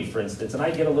trade, for instance, and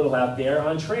I get a little out there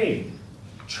on trade.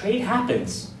 Trade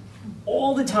happens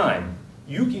all the time.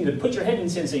 You can either put your head in the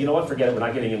sand and say, you know what, forget it, we're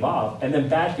not getting involved, and then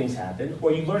bad things happen,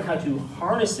 or you learn how to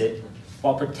harness it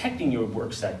while protecting your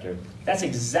work sector. That's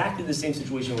exactly the same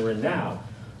situation we're in now.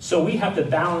 So we have to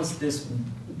balance this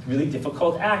really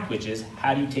difficult act, which is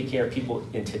how do you take care of people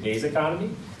in today's economy,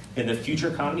 in the future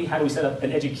economy? How do we set up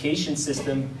an education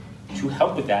system to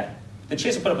help with that? The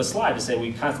chance to put up a slide to say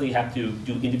we constantly have to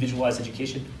do individualized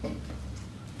education,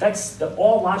 that's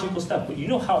all logical stuff. But you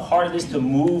know how hard it is to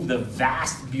move the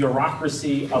vast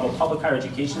bureaucracy of a public higher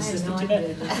education system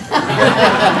today?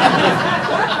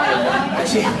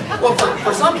 Well,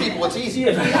 for some people, it's easy.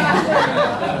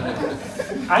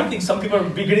 I think some people are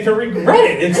beginning to regret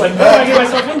it. It's like, what do I get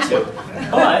myself into?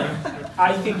 But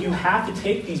I think you have to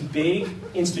take these big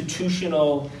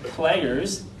institutional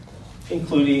players,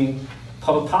 including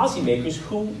public policymakers,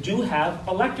 who do have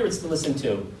electorates to listen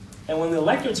to. And when the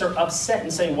electorates are upset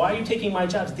and saying, why are you taking my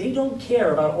jobs? They don't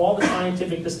care about all the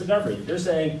scientific discovery. They're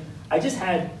saying, I just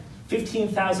had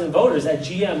 15,000 voters at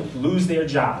GM lose their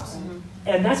jobs.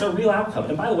 And that's a real outcome.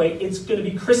 And by the way, it's going to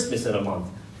be Christmas in a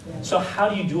month. So how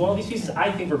do you do all these pieces?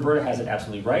 I think Roberta has it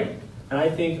absolutely right. And I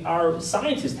think our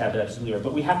scientists have it absolutely right.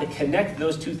 But we have to connect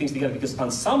those two things together because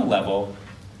on some level,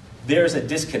 there's a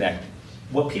disconnect.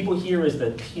 What people hear is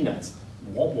the peanuts.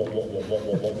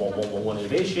 One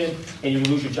innovation, and you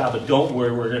lose your job, but don't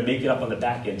worry, we're going to make it up on the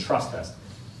back end, trust us.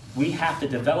 We have to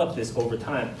develop this over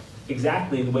time,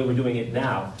 exactly the way we're doing it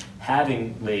now,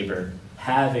 having labor,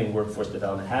 having workforce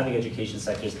development, having education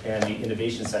sectors, and the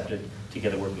innovation sector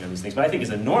together working on these things. But I think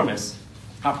it's an enormous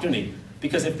opportunity,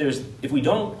 because if we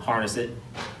don't harness it,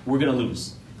 we're going to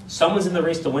lose. Someone's in the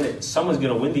race to win it. Someone's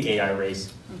going to win the AI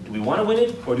race. Do we want to win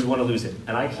it, or do we want to lose it?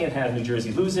 And I can't have New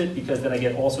Jersey lose it, because then I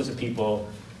get all sorts of people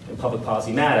in public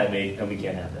policy mad at me, and we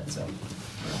can't have that. So,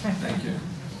 thank you.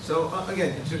 So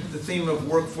again, to the theme of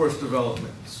workforce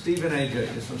development, Steve and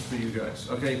AJ, this one's for you guys.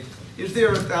 Okay, is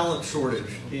there a talent shortage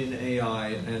in AI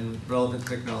and relevant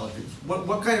technologies?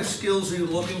 What kind of skills are you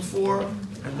looking for,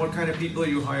 and what kind of people are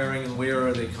you hiring, and where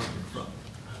are they coming from?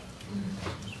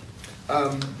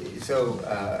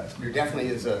 There definitely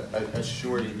is a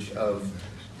shortage of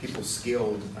people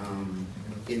skilled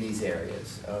in these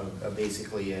areas,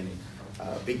 basically in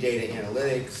big data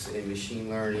analytics, in machine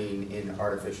learning, in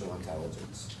artificial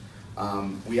intelligence.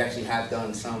 We actually have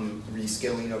done some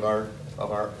reskilling of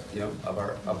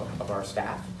our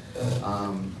staff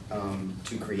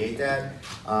to create that.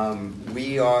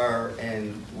 We are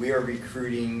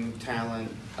recruiting talent.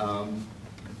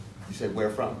 You said where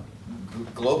from?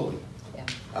 Globally.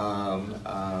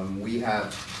 We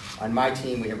have, on my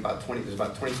team, we have there's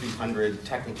about 2,300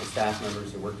 technical staff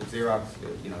members who work at Xerox,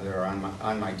 that are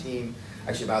on my team.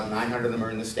 Actually, about 900 of them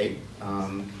are in the state.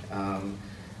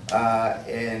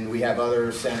 And we have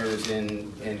other centers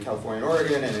in California and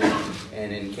Oregon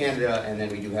and in Canada, and then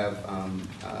we do have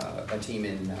a team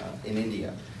in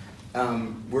India.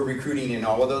 We're recruiting in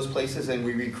all of those places, and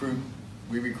we recruit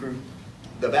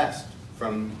the best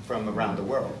from around the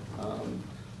world.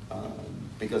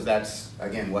 Because that's,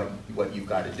 again, what you've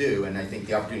got to do. And I think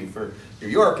the opportunity for New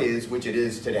York is, which it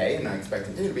is today, and I expect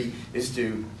it to be, is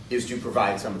to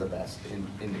provide some of the best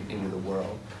into the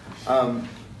world. I'm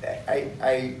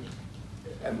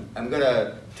going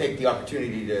to take the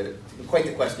opportunity to, quite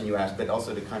the question you asked, but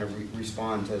also to kind of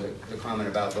respond to the comment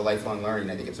about the lifelong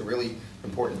learning. I think it's a really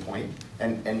important point,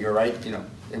 and you're right,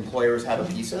 employers have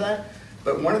a piece of that.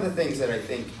 But one of the things that I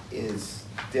think is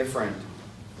different,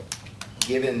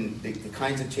 given the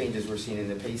kinds of changes we're seeing in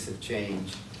the pace of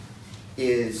change,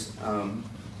 is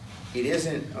it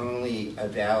isn't only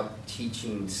about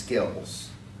teaching skills,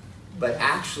 but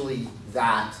actually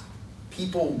that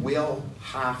people will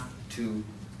have to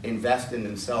invest in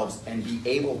themselves and be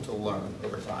able to learn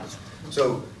over time.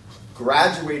 So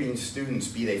graduating students,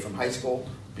 be they from high school,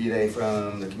 be they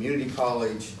from the community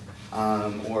college,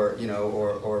 or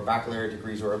baccalaureate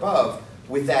degrees or above,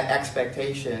 with that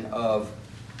expectation of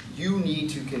you need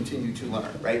to continue to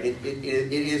learn, right? It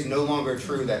is no longer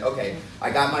true that, okay, I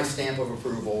got my stamp of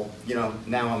approval,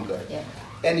 now I'm good. Yeah.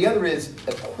 And the other is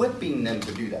equipping them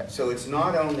to do that. So it's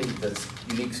not only the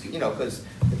unique skill, because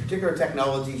the particular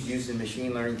technologies used in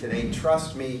machine learning today,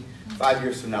 trust me, 5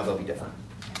 years from now they'll be different.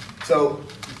 So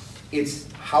it's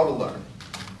how to learn,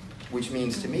 which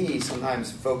means to me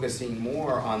sometimes focusing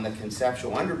more on the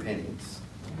conceptual underpinnings,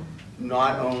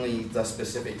 not only the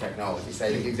specific technology. So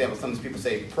I think, example, some people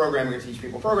say programming, we teach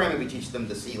people programming, we teach them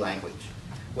the C language.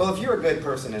 Well, if you're a good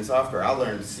person in software, I'll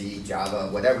learn C, Java,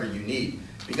 whatever you need,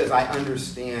 because I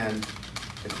understand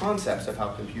the concepts of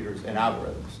how computers and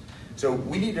algorithms. So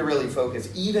we need to really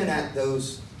focus even at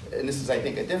those, and this is, I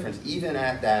think, a difference, even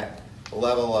at that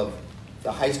level of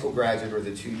the high school graduate or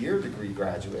the 2-year degree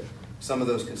graduate, some of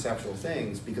those conceptual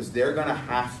things, because they're going to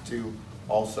have to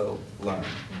also learn.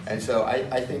 And so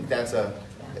I think that's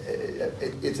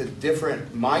it's a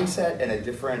different mindset and a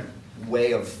different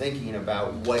way of thinking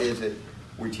about what is it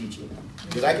we're teaching them.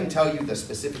 Because I can tell you the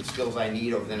specific skills I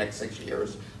need over the next 6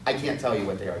 years. I can't tell you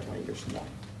what they are 20 years from now.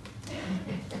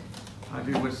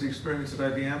 Ivy, what's the experience at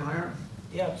IBM, Hire?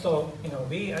 Yeah, so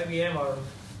we, IBM, are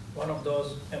one of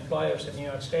those employers in New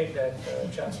York State that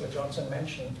Chancellor Johnson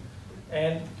mentioned.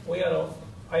 And we are,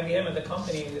 IBM as a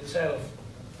company itself,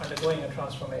 undergoing a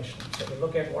transformation. So we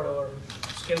look at what our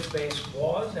skills base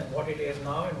was and what it is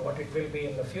now and what it will be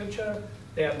in the future.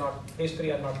 They are not, these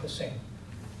three are not the same.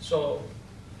 So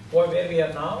where we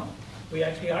are now, we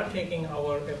actually are taking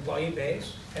our employee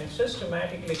base and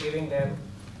systematically giving them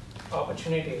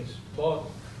opportunities,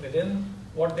 both within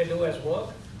what they do as work,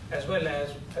 as well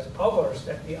as hours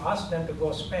that we ask them to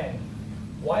go spend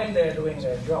while they're doing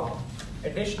their job,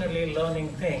 additionally learning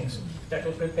things that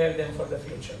will prepare them for the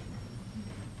future.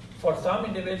 For some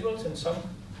individuals in some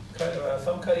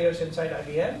careers inside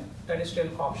IBM, that is still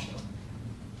optional.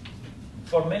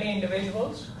 For many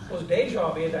individuals whose day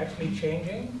job is actually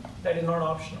changing, that is not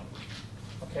optional.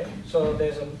 Okay, so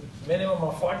there's a minimum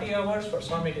of 40 hours, for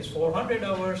some it is 400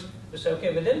 hours. You say,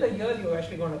 okay, within the year you're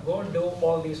actually going to go do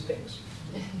all these things.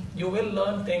 You will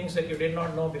learn things that you did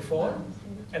not know before,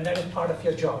 and that is part of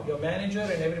your job. Your manager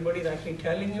and everybody is actually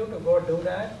telling you to go do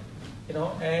that,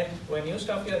 and when you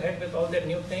stuff your head with all the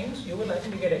new things, you will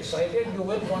actually get excited, you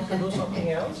will want to do something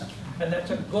else, and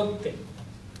that's a good thing.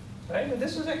 Right? And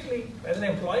this is actually, as an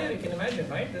employer, you can imagine,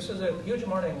 right? This is a huge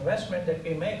amount of investment that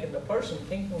we make in the person,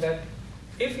 thinking that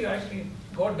if you actually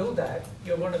go do that,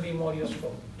 you're going to be more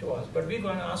useful to us. But we're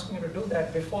going to ask you to do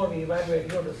that before we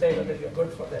evaluate you to say whether you're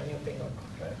good for that new thing or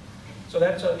not. Right? So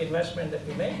that's an investment that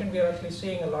we make, and we are actually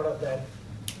seeing a lot of that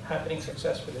happening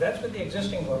successfully. That's with the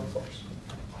existing workforce.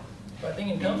 But I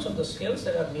think in terms of the skills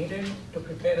that are needed to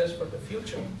prepare us for the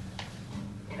future,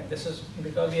 and this is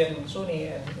because we are in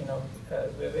SUNY, and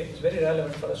it's very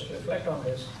relevant for us to reflect on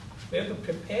this. We have to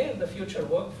prepare the future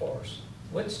workforce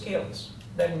with skills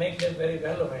that make them very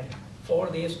relevant for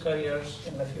these careers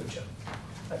in the future.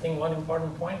 I think one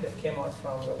important point that came out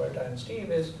from Roberta and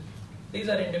Steve is these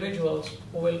are individuals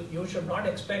who you should not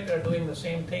expect are doing the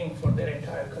same thing for their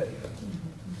entire career.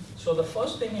 So the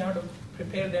first thing you have to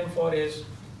prepare them for is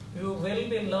you will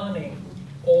be learning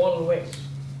always.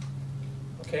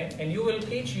 Okay? And you will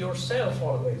teach yourself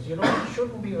always. You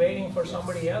shouldn't be waiting for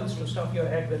somebody else to stuff your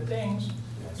head with things.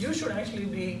 You should actually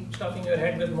be stuffing your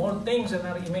head with more things that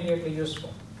are immediately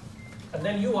useful. And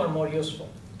then you are more useful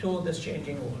to this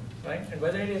changing world, right? And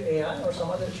whether it is AI or some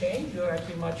other change, you're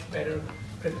actually much better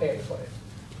prepared for it.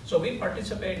 So we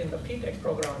participate in the PTech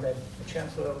program that the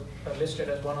Chancellor listed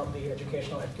as one of the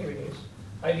educational activities.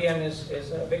 IBM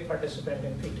is a big participant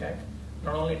in PTech.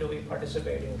 Not only do we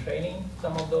participate in training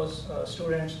some of those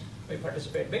students, we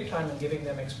participate big time in giving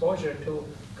them exposure to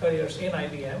careers in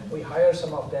IBM. We hire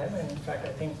some of them, and in fact,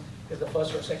 I think it's the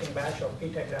first or second batch of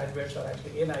PTech graduates are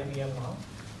actually in IBM now,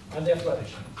 and they're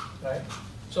flourishing, right?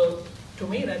 So to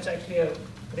me, that's actually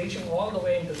reaching all the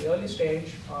way into the early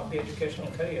stage of the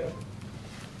educational career,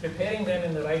 preparing them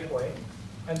in the right way,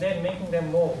 and then making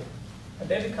them move. And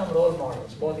they become role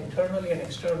models, both internally and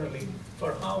externally,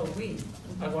 for how we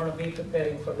are going to be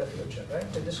preparing for the future, right?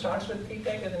 So this starts with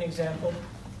PTech as an example,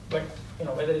 but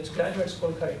whether it's graduate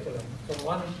school curriculum. So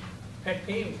one pet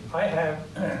peeve I have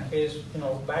is,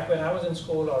 back when I was in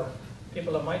school, or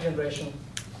people of my generation,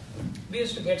 we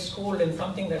used to get schooled in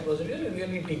something that was really,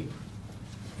 really deep.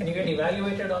 And you get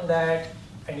evaluated on that,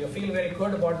 and you feel very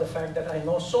good about the fact that I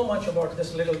know so much about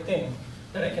this little thing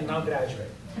that I can now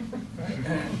graduate.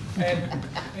 Right?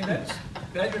 And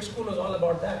graduate school is all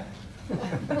about that.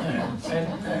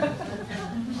 And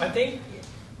I think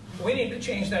we need to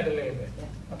change that a little bit.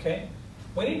 Okay?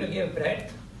 We need to give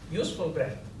breadth, useful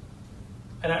breadth.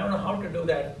 And I don't know how to do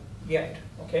that yet.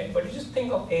 Okay? But you just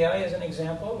think of AI as an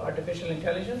example, artificial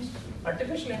intelligence.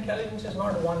 Artificial intelligence is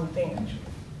not one thing, actually.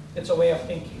 It's a way of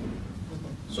thinking.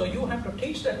 So you have to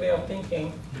teach that way of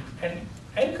thinking and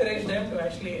encourage them to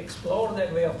actually explore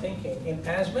that way of thinking in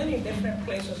as many different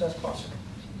places as possible.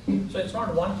 So it's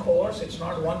not one course, it's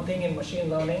not one thing in machine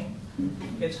learning,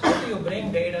 It's how do you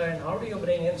bring data and how do you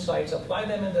bring insights, apply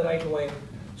them in the right way,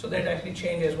 so that it actually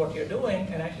changes what you're doing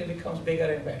and actually becomes bigger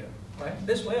and better, right?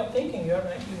 This way of thinking, you have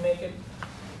to actually make it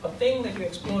a thing that you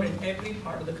explore in every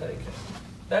part of the curriculum.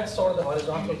 That's sort of the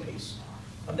horizontal piece.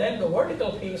 And then the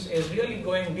vertical piece is really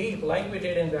going deep, like we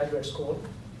did in graduate school.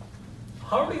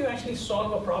 How do you actually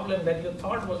solve a problem that you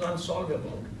thought was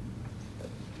unsolvable?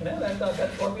 You know,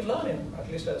 that's what we learn in,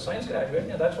 at least as a science graduate, you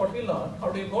know, that's what we learn. How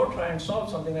do you go try and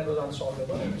solve something that was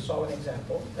unsolvable? And we saw an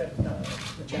example that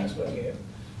the chancellor gave.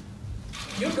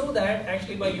 You do that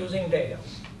actually by using data.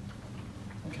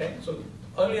 Okay, so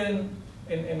earlier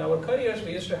in our careers,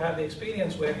 we used to have the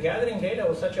experience where gathering data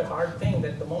was such a hard thing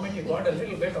that the moment you got a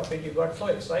little bit of it, you got so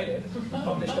excited,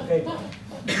 published a paper.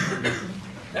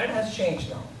 That has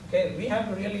changed now. Okay, we have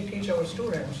to really teach our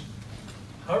students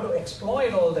how to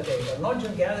exploit all the data, not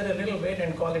just gather a little bit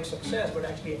and call it success, but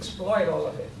actually exploit all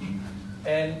of it.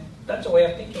 And that's a way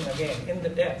of thinking, again, in the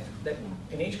depth, that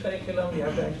in each curriculum, you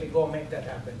have to actually go make that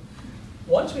happen.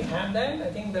 Once we have that,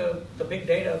 I think the big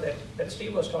data that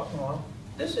Steve was talking about,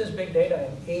 this is big data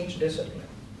in each discipline,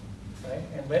 right?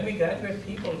 And when we graduate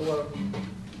people who are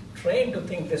trained to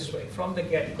think this way from the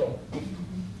get-go,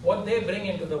 what they bring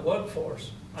into the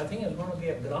workforce, I think is going to be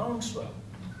a groundswell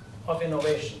of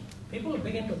innovation. People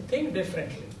begin to think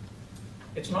differently.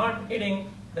 It's not hitting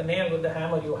the nail with the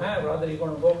hammer you have, rather you're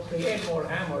going to go create more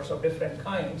hammers of different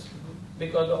kinds,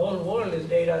 because the whole world is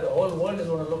data, the whole world is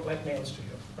going to look like nails to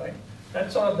you, right?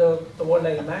 That's sort of the world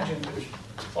I imagine.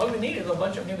 All we need is a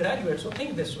bunch of new graduates who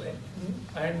think this way,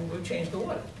 and we'll change the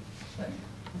world, right?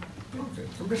 Okay,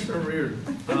 Commissioner Reardon.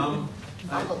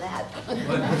 All of that.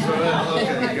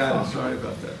 Okay, got it. Sorry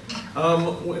about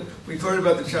that. We've heard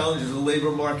about the challenges of the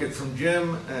labor market from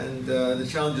Jim and the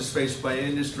challenges faced by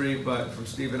industry, but from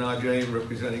Steve and Ajay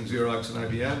representing Xerox and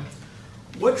IBM.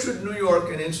 What should New York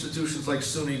and institutions like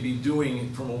SUNY be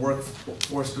doing from a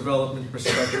workforce development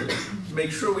perspective to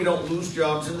make sure we don't lose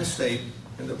jobs in the state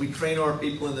and that we train our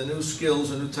people in the new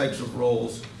skills and new types of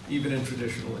roles, even in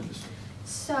traditional industry?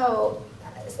 So,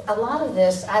 a lot of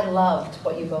this, I loved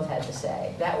what you both had to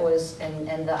say. That was,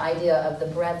 and the idea of the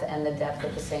breadth and the depth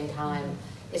at the same time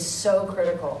is so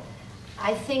critical.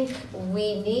 I think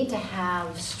we need to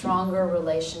have stronger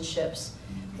relationships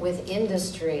with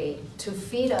industry to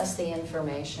feed us the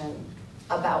information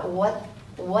about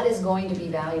what is going to be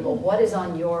valuable, what is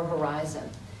on your horizon,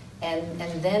 and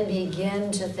then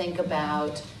begin to think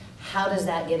about how does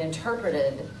that get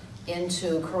interpreted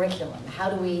into curriculum.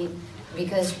 How do we,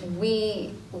 because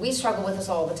we struggle with this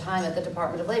all the time at the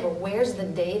Department of Labor. Where's the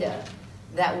data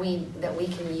that we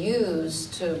can use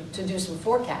to do some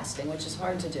forecasting, which is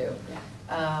hard to do,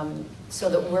 so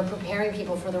that we're preparing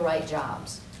people for the right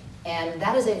jobs. And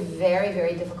that is a very,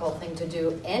 very difficult thing to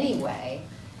do anyway,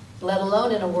 let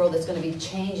alone in a world that's going to be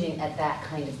changing at that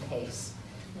kind of pace.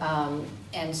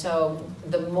 And so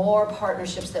the more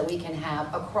partnerships that we can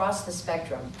have across the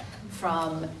spectrum,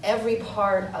 from every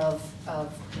part of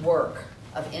work,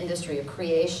 of industry, of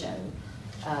creation,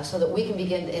 so that we can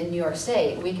begin, in New York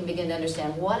State, we can begin to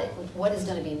understand what is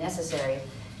going to be necessary.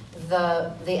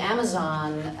 The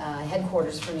Amazon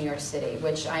headquarters for New York City,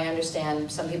 which I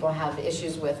understand some people have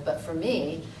issues with, but for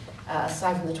me,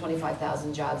 aside from the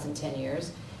 25,000 jobs in 10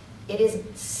 years, it is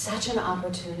such an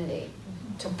opportunity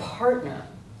to partner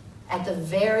at the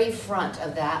very front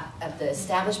of that, at the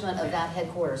establishment of that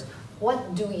headquarters.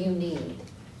 What do you need?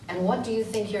 And what do you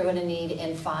think you're going to need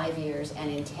in 5 years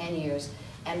and in 10 years?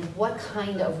 And what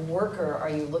kind of worker are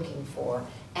you looking for?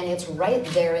 And it's right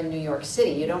there in New York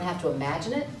City. You don't have to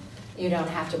imagine it. You don't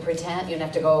have to pretend. You don't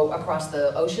have to go across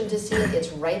the ocean to see it. It's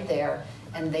right there,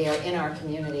 and they are in our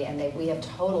community, and we have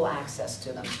total access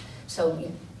to them.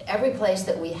 So every place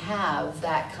that we have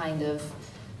that kind of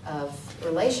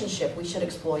relationship, we should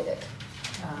exploit it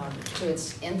to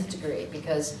its nth degree,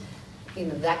 because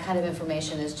that kind of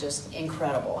information is just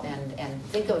incredible. And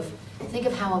think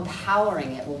of how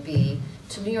empowering it will be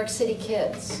to New York City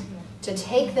kids to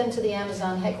take them to the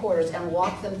Amazon headquarters and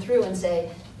walk them through and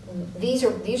say, these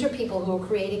are people who are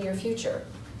creating your future,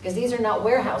 because these are not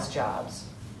warehouse jobs.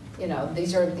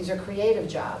 These are creative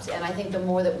jobs. And I think the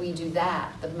more that we do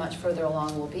that, the much further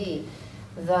along we'll be.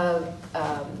 The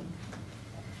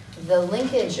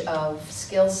linkage of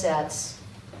skill sets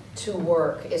to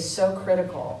work is so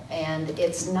critical, and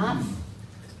it's not.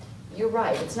 You're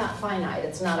right. It's not finite.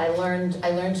 It's not. I learned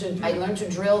to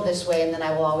drill this way, and then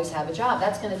I will always have a job.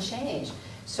 That's going to change.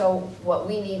 So what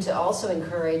we need to also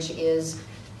encourage is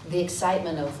the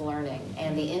excitement of learning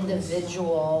and the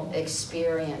individual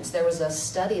experience. There was a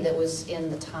study that was in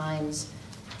the Times,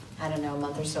 I don't know, a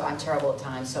month or so. I'm terrible at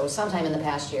times, so sometime in the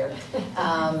past year,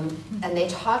 and they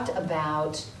talked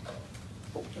about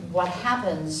what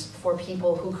happens for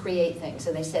people who create things.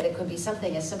 And they said it could be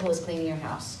something as simple as cleaning your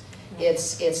house.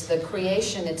 It's the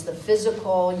creation, it's the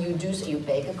physical, you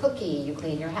bake a cookie, you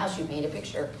clean your house, you paint a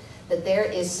picture. That there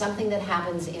is something that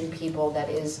happens in people that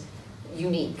is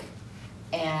unique.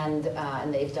 And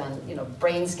they've done, you know,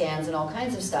 brain scans and all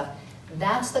kinds of stuff.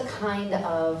 That's the kind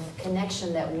of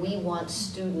connection that we want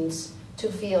students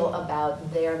to feel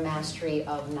about their mastery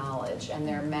of knowledge and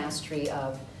their mastery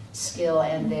of skill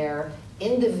and their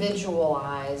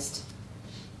individualized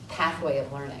pathway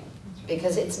of learning.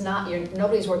 Because it's not,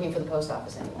 nobody's working for the post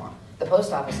office anymore. The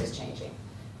post office is changing.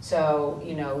 So,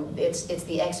 you know, it's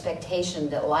the expectation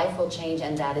that life will change,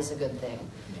 and that is a good thing.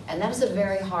 And that is a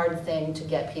very hard thing to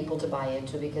get people to buy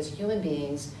into, because human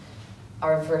beings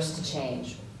are averse to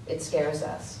change. It scares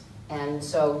us. And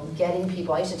so getting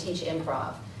people, I used to teach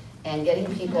improv, and getting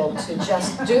people to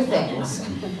just do things.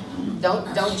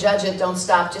 Don't judge it, don't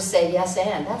stop, just say yes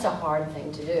and. That's a hard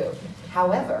thing to do.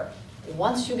 However,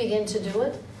 once you begin to do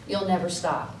it, you'll never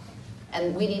stop.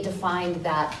 And we need to find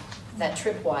that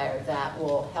tripwire that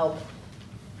will help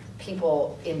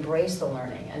people embrace the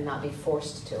learning and not be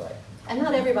forced to it. And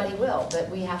not everybody will, but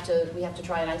we have to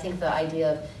try. And I think the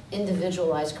idea of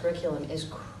individualized curriculum is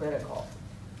critical.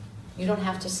 You don't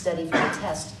have to study for a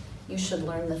test. You should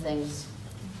learn the things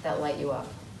that light you up.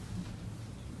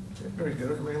 Okay, very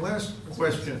good. Okay, my last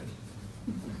question.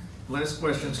 Last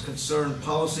questions concern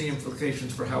policy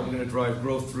implications for how we're going to drive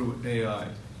growth through AI.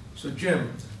 So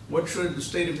Jim, what should the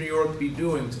state of New York be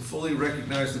doing to fully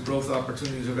recognize the growth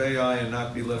opportunities of AI and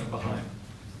not be left behind?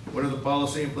 What are the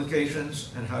policy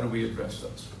implications, and how do we address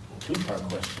those? Two-part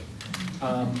question.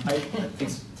 I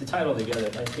think to tie it all together,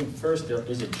 I think first there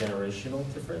is a generational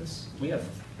difference. We have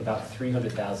about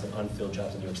 300,000 unfilled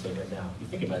jobs in New York State right now. You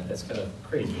think about it, that's kind of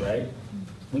crazy, right?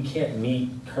 We can't meet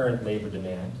current labor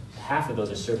demand. Half of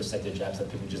those are service sector jobs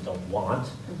that people just don't want,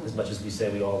 as much as we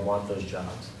say we all want those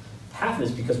jobs. Half of it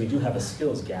is because we do have a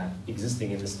skills gap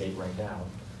existing in the state right now.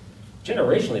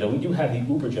 Generationally, though, we do have the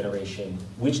Uber generation,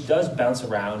 which does bounce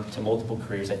around to multiple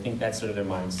careers. I think that's sort of their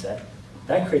mindset.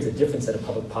 That creates a different set of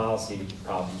public policy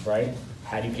problems, right?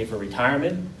 How do you pay for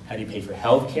retirement? How do you pay for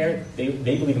health care? They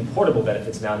believe in portable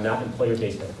benefits now, not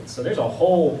employer-based benefits. So there's a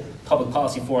whole public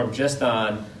policy forum just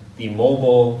on the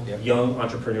mobile, young,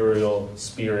 entrepreneurial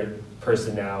spirit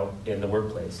person now in the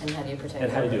workplace. And how do you protect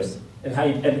And how do you do workers? it?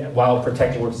 And while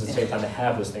protecting workers at the same time to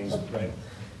have those things, right?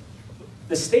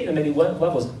 The state on many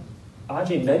levels,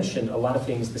 Ajay mentioned a lot of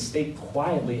things the state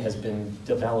quietly has been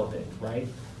developing, right?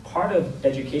 Part of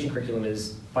education curriculum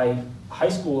is by high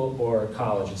school or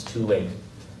college, it's too late.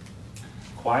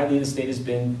 Quietly, the state has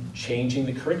been changing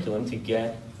the curriculum to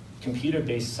get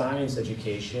computer-based science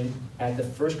education at the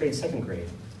first grade, second grade.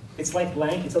 It's like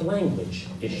it's a language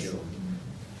issue.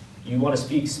 You want to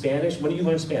speak Spanish? When do you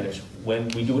learn Spanish? When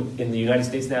we do it in the United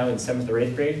States now in 7th or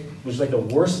 8th grade, which is like the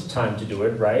worst time to do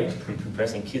it, right?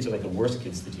 Pre-pubescent kids are like the worst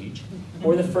kids to teach.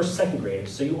 Or the first, second grade.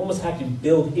 So you almost have to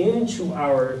build into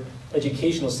our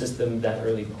educational system that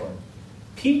early part.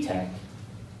 P-Tech,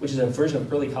 which is a version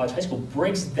of early college, high school,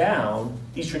 breaks down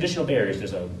these traditional barriers.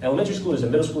 There's an elementary school, there's a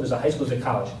middle school, there's a high school, there's a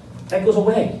college. That goes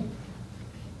away.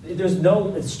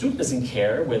 The student doesn't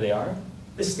care where they are.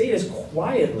 The state has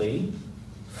quietly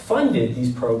funded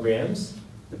these programs.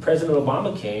 President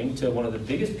Obama came to one of the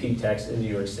biggest P-Techs in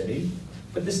New York City,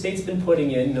 but the state's been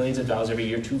putting in millions of dollars every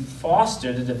year to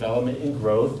foster the development and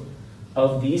growth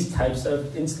of these types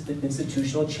of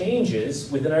institutional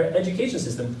changes within our education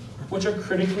system, which are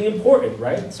critically important,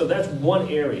 right? So that's one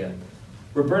area.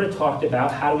 Roberta talked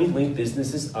about how do we link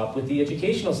businesses up with the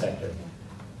educational sector.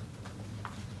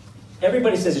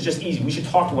 Everybody says it's just easy, we should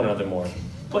talk to one another more.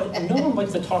 But no one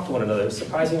likes to talk to one another,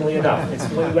 surprisingly enough. It's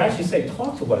when you actually say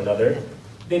talk to one another,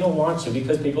 they don't want to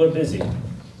because people are busy.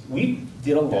 We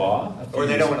did a law. Or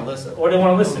they don't want to listen. Or they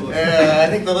want to listen. I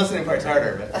think the listening part's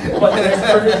harder. But there's a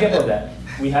perfect example of that.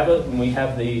 We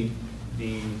have the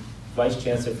vice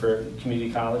chancellor for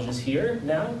community colleges here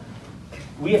now.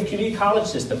 We have community college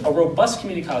system, a robust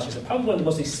community college system, probably one of the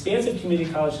most expansive community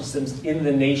college systems in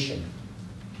the nation.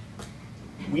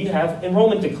 We have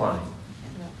enrollment decline.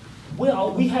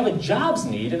 Well, we have a jobs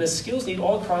need and a skills need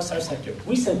all across our sector.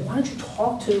 We said, why don't you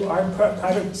talk to our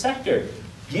private sector?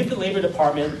 Give the Labor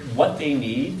Department what they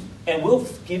need, and we'll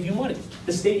give you money.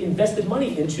 The state invested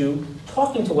money into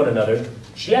talking to one another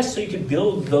just so you could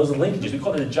build those linkages. We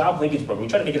call it a job linkage program. We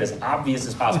try to make it as obvious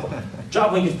as possible.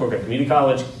 Job linkage program, community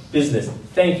college, business.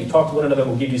 Thank you, talk to one another,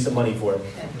 we'll give you some money for it.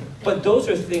 But those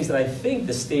are things that I think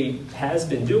the state has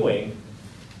been doing.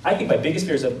 I think my biggest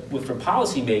fear for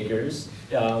policymakers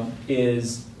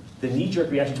is the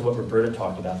knee-jerk reaction to what Roberta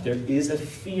talked about. There is a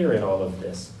fear in all of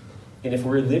this. And if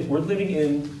we're living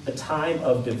in a time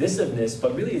of divisiveness,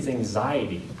 but really it's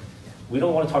anxiety. We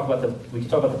don't want to talk about we can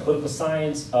talk about the political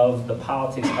science of the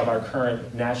politics of our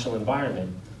current national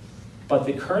environment. But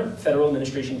the current federal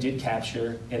administration did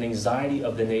capture an anxiety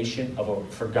of the nation of a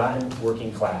forgotten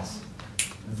working class.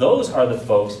 Those are the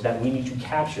folks that we need to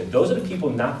capture. Those are the people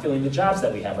not filling the jobs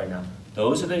that we have right now.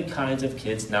 Those are the kinds of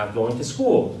kids not going to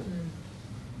school.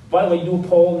 By the way, you do a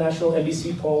poll, national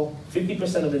NBC poll,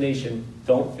 50% of the nation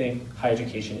don't think higher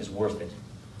education is worth it.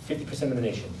 50% of the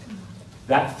nation.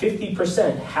 That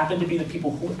 50% happen to be the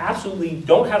people who absolutely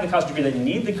don't have the college degree, that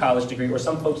need the college degree, or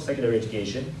some folks secondary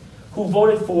education, who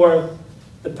voted for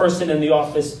the person in the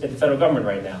office at the federal government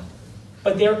right now.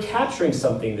 But they're capturing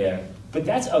something there. But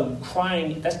that's a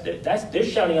crying, they're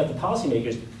shouting at the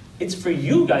policymakers, it's for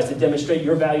you guys to demonstrate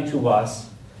your value to us,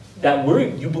 that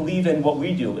you believe in what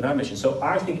we do in our mission. So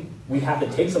I think we have to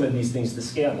take some of these things to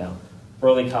scale now.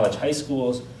 Early college high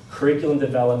schools, curriculum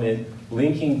development,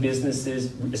 linking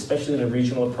businesses, especially in a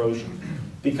regional approach,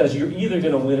 because you're either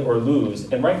going to win or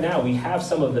lose. And right now we have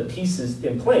some of the pieces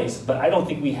in place, but I don't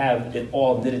think we have it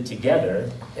all knitted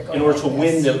together in order to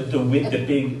win the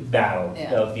big battle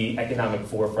of the economic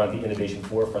forefront, the innovation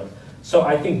forefront. So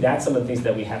I think that's some of the things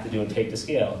that we have to do and take to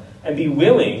scale. And be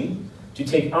willing to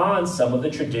take on some of the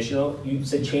traditional, you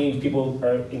said change, people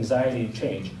are anxiety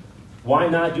change. Why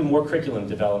not do more curriculum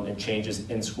development changes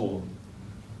in school?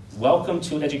 Welcome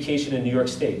to education in New York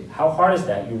State. How hard is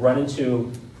that? You run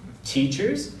into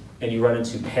teachers and you run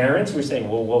into parents who are saying,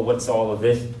 well, what's all of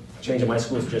this? Changing my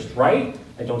school is just right,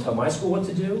 and don't tell my school what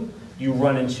to do. You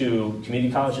run into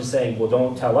community colleges saying, well,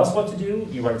 don't tell us what to do.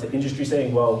 You run into industry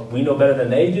saying, well, we know better than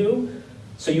they do.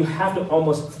 So you have to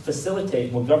almost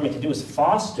facilitate, what government can do is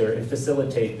foster and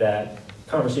facilitate that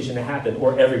conversation to happen,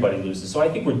 or everybody loses. So I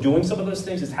think we're doing some of those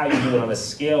things. It's how you do it on a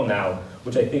scale now,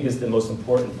 which I think is the most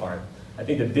important part. I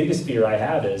think the biggest fear I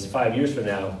have is 5 years from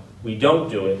now, we don't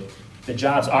do it, the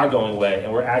jobs are going away,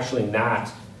 and we're actually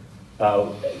not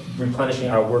replenishing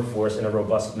our workforce in a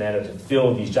robust manner to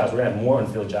fill these jobs. We're going to have more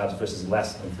unfilled jobs versus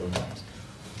less unfilled jobs.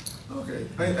 Okay.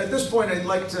 At this point, I'd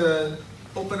like to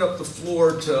open up the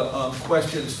floor to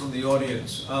questions from the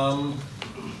audience.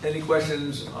 Any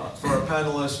questions for our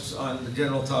panelists on the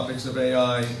general topics of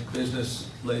AI, business,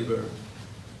 labor,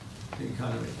 the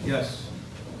economy? Yes.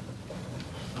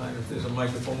 And if there's a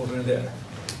microphone over there.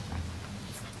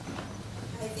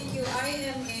 Hi, thank you.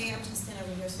 I'm just going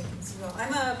over here so I can see well.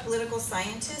 I'm a political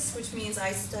scientist, which means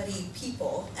I study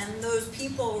people, and those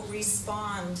people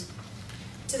respond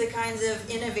to the kinds of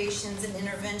innovations and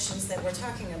interventions that we're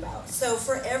talking about. So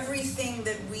for everything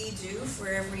that we do, for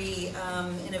every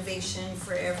innovation,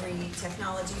 for every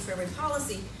technology, for every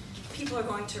policy, people are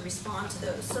going to respond to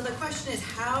those. So the question is,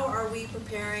 how are we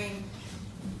preparing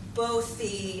both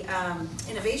the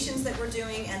innovations that we're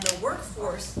doing and the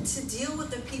workforce to deal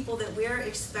with the people that we're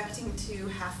expecting to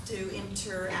have to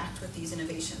interact with these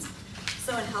innovations?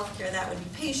 So in healthcare, that would be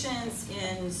patients.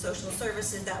 In social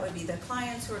services, that would be the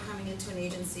clients who are coming into an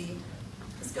agency.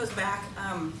 This goes back,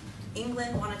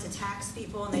 England wanted to tax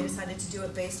people, and they decided to do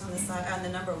it based on the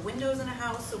number of windows in a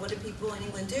house. So what did people in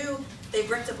England do? They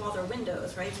bricked up all their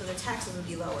windows, right? So their taxes would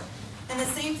be lower. And the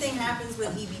same thing happens with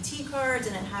EBT cards,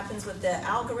 and it happens with the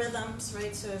algorithms,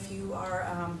 right? So if you are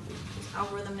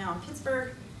algorithm now in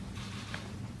Pittsburgh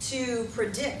to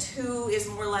predict who is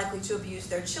more likely to abuse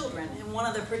their children. And one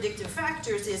of the predictive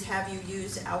factors is, have you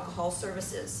used alcohol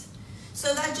services?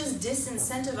 So that just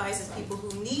disincentivizes people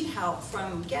who need help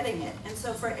from getting it. And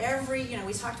so for every,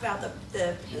 we talked about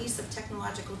the pace of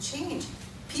technological change.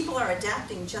 People are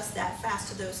adapting just that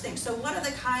fast to those things. So what are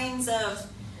the kinds of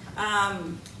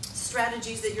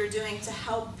strategies that you're doing to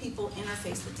help people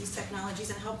interface with these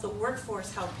technologies and help the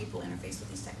workforce help people interface with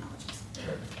these technologies?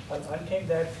 I'll take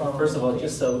that from... First of all,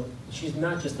 just so, she's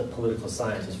not just a political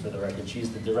scientist, for the record.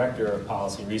 She's the director of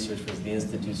policy research for the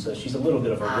Institute, so she's a little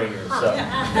bit of a ringer. So.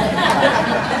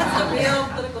 That's a real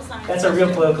political science That's a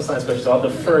real political science question, so I'll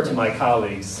defer to my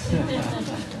colleagues.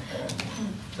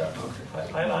 So,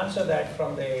 I'll answer that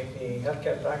from the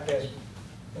healthcare practice,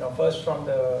 first from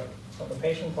the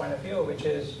patient point of view, which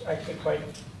is actually quite,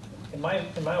 in my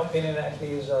opinion,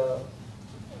 actually is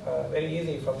very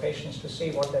easy for patients to see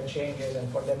what that change is and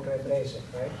for them to embrace it,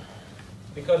 right?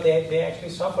 Because they actually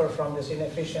suffer from this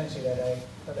inefficiency that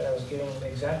I was giving the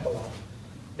example of.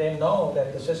 They know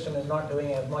that the system is not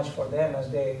doing as much for them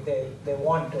as they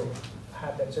want to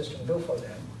have that system do for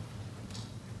them.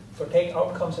 So take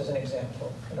outcomes as an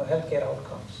example, healthcare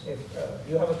outcomes. If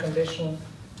you have a condition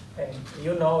and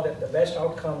you know that the best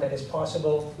outcome that is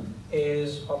possible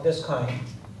is of this kind,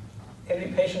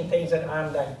 every patient thinks that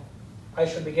I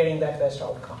should be getting that best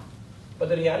outcome. But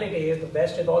the reality is the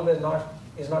best is always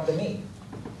not the mean.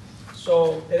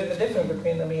 So there is a difference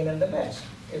between the mean and the best.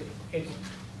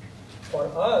 For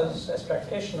us as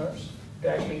practitioners to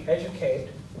actually educate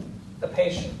the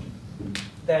patient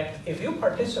that if you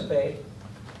participate,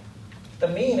 the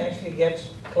mean actually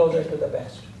gets closer to the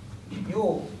best.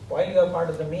 While you are part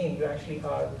of the mean, you actually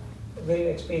will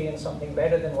experience something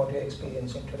better than what you're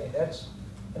experiencing today. That's,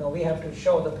 we have to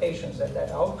show the patients that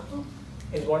outcome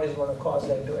is what is going to cause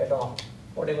them to adopt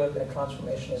whatever the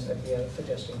transformation is that we are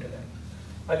suggesting to them.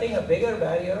 I think a bigger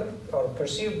barrier or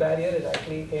perceived barrier is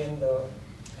actually in the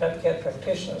healthcare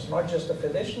practitioners, not just the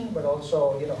physician, but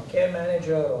also care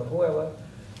manager or whoever.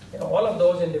 All of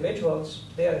those individuals,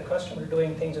 they are accustomed to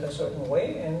doing things in a certain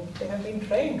way, and they have been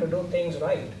trained to do things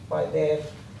right by their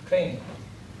training.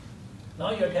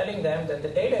 Now you're telling them that the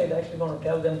data is actually going to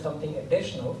tell them something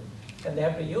additional, and they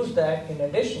have to use that in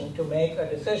addition to make a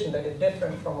decision that is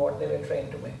different from what they were trained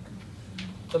to make.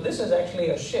 So this is actually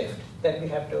a shift that we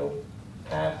have to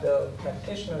have the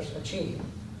practitioners achieve.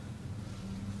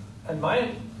 And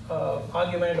my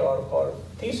argument or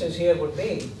thesis here would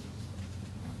be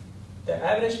the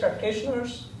average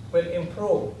practitioners will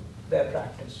improve their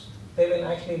practice. They will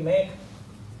actually make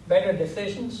better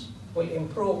decisions, will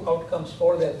improve outcomes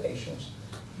for their patients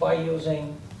by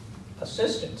using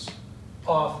assistance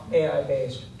of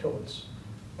AI-based tools.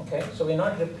 Okay, so we're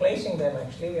not replacing them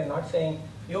actually. We're not saying,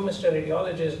 you, Mr.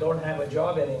 Radiologist, don't have a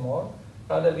job anymore.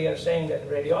 Rather, we are saying that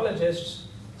radiologists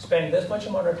spend this much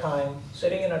amount of time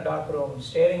sitting in a dark room,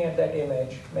 staring at that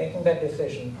image, making that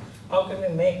decision. How can we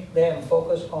make them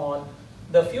focus on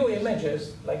the few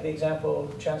images, like the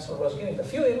example Chancellor was giving, the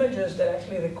few images that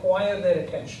actually require their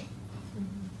attention?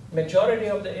 Majority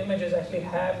of the images actually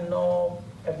have no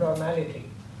abnormality.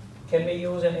 Can we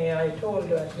use an AI tool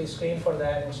to actually screen for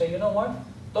that and say, you know what,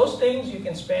 those things you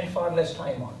can spend far less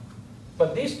time on.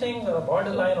 But these things are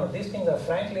borderline or these things are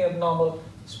frankly abnormal,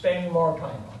 spend more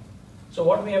time on. So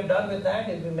what we have done with that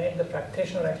is we made the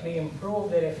practitioner actually improve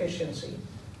their efficiency,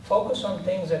 focus on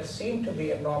things that seem to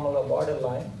be abnormal or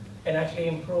borderline, and actually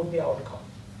improve the outcome,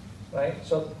 right?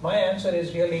 So my answer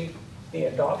is really the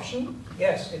adoption.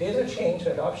 Yes, it is a change,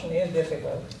 adoption is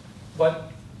difficult,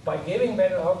 but by giving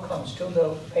better outcomes to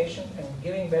the patient and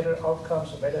giving better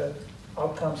outcomes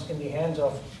in the hands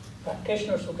of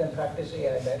practitioners who can practice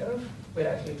AI better, we're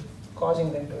actually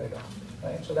causing them to adopt,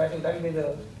 right? So that will be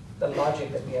the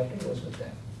logic that we have to use with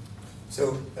them.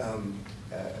 So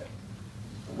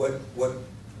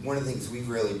one of the things we've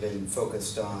really been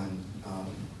focused on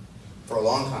for a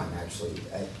long time actually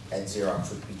at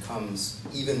Xerox, which becomes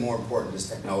even more important as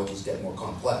technologies get more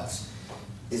complex,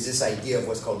 is this idea of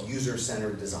what's called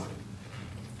user-centered design.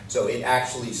 So it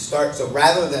actually starts, so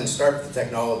rather than start with the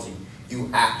technology, you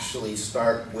actually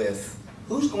start with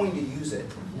who's going to use it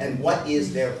and what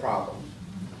is their problem.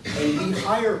 And we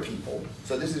hire people,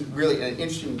 so this is really an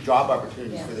interesting job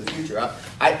opportunity for the future.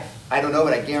 I don't know,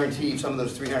 but I guarantee you some of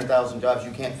those 300,000 jobs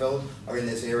you can't fill are in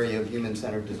this area of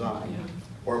human-centered design,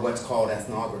 or what's called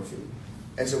ethnography.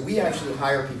 And so we actually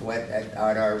hire people at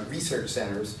our research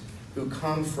centers who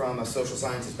come from a social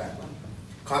sciences background,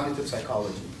 cognitive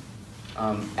psychology,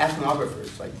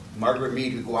 ethnographers like Margaret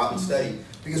Mead who go out and study,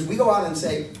 because we go out and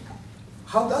say,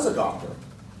 how does a doctor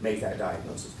make that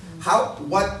diagnosis? How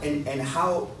not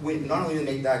only do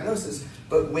they make diagnosis,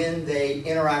 but when they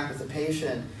interact with the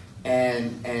patient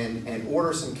and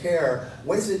order some care,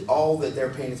 what is it all that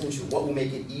they're paying attention to? What will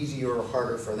make it easier or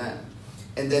harder for them?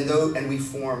 And then we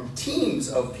form teams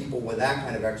of people with that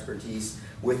kind of expertise,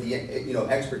 with the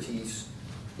expertise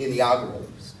in the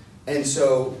algorithms. And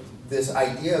so this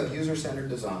idea of user-centered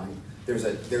design, there's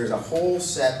a whole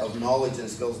set of knowledge and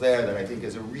skills there that I think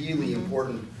is a really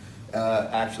important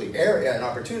actually area and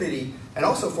opportunity. And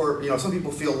also for some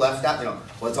people feel left out.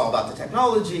 Well, it's all about the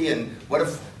technology, and what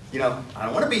if I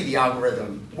don't want to be the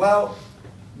algorithm? Well,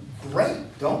 great,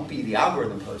 don't be the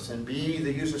algorithm person. Be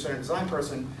the user-centered design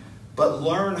person. But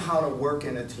learn how to work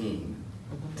in a team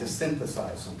to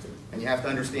synthesize something. And you have to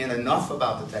understand enough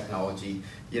about the technology,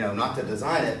 not to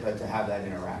design it, but to have that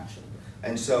interaction.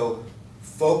 And so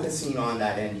focusing on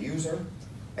that end user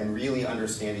and really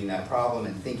understanding that problem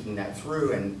and thinking that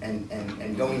through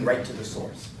and going right to the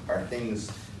source are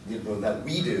things that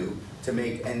we do to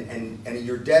make, and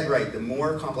you're dead right, the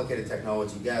more complicated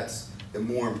technology gets, the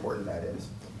more important that is.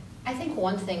 I think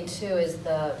one thing too is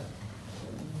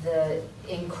the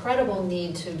incredible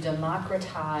need to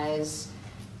democratize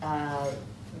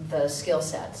the skill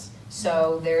sets.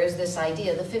 So there is this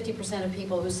idea, the 50% of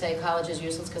people who say college is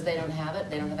useless because they don't have it,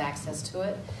 they don't have access to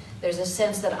it. There's a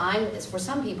sense that for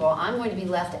some people, I'm going to be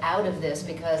left out of this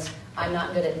because I'm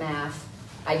not good at math,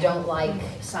 I don't like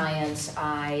science,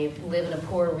 I live in a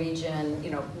poor region,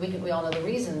 you know, we all know the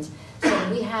reasons. So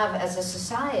we have, as a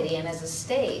society and as a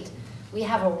state, we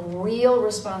have a real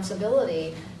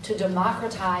responsibility to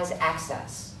democratize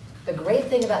access. The great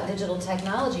thing about digital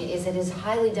technology is it is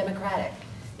highly democratic.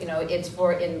 You know, it's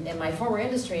in my former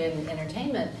industry in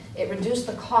entertainment, it reduced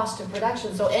the cost of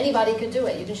production so anybody could do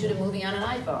it. You can shoot a movie on an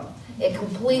iPhone. It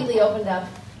completely opened up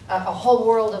a whole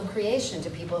world of creation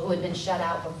to people who had been shut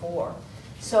out before.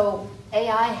 So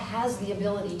AI has the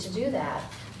ability to do that,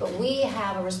 but we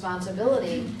have a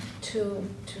responsibility to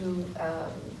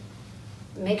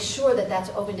make sure that that's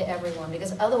open to everyone,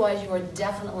 because otherwise you are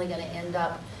definitely going to end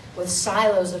up with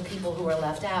silos of people who are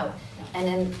left out.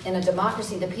 And in a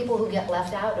democracy, the people who get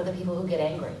left out are the people who get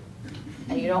angry.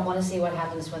 And you don't want to see what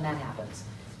happens when that happens.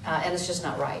 And it's just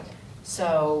not right.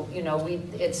 So, you know,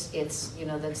 it's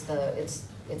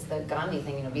the Gandhi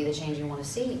thing, you know, be the change you want to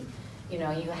see. You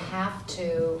know, you have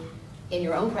to, in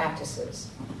your own practices,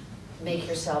 make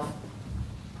yourself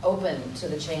open to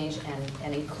the change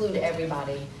and include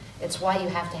everybody. It's why you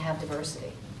have to have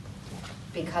diversity,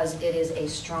 because it is a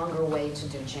stronger way to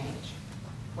do change.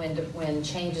 When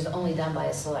change is only done by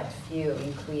a select few,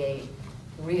 you create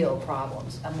real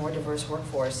problems. A more diverse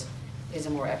workforce is a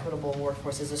more equitable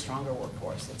workforce, is a stronger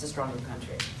workforce. It's a stronger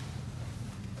country.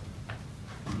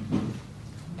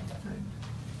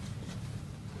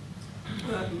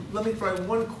 Let me try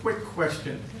one quick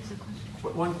question.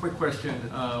 One quick question.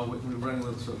 We're running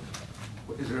with some.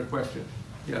 Is there a question?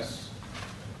 Yes.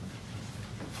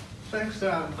 Thanks.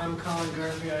 I'm Colin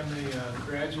Garvey. I'm a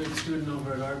graduate student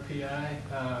over at RPI,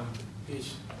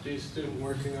 PhD student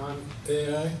working on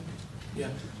AI. Yeah.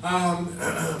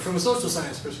 From a social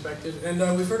science perspective, and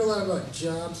we've heard a lot about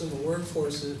jobs in the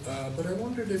workforce, but I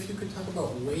wondered if you could talk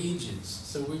about wages.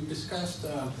 So we've discussed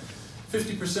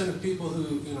 50% of people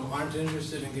who aren't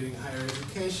interested in getting higher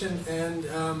education, and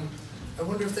I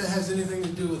wonder if that has anything to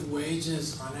do with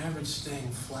wages on average staying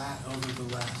flat over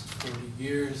the last 40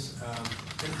 years,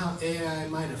 and how AI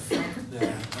might affect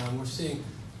that. We're seeing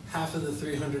half of the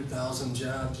 300,000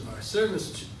 jobs are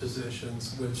service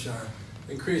positions, which are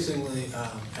increasingly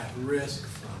at risk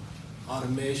from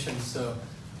automation. So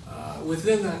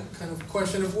within that kind of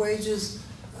question of wages,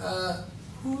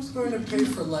 who's going to pay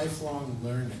for lifelong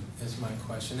learning is my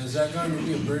question. Is that going to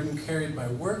be a burden carried by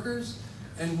workers?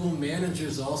 And will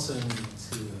managers also need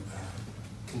to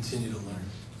continue to learn?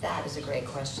 That is a great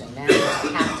question. Managers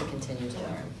have to continue to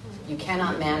learn. You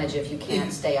cannot manage if you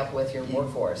can't stay up with your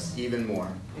workforce. Even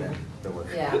more than the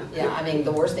workforce. Yeah. I mean,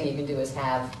 the worst thing you can do is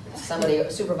have somebody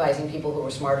supervising people who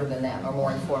are smarter than them or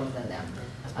more informed than them.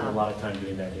 I spend a lot of time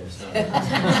doing that here. So. The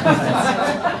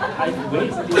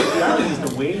reality is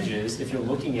the wages, if you're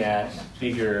looking at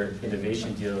bigger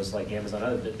innovation deals like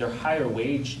Amazon, they're higher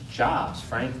wage jobs,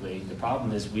 frankly. The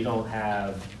problem is we don't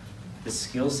have the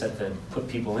skill set to put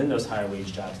people in those higher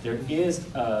wage jobs. There is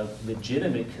a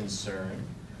legitimate concern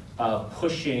of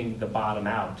pushing the bottom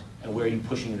out, and where are you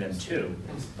pushing them to,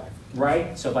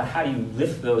 right? So, but how do you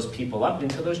lift those people up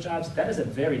into those jobs? That is a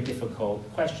very difficult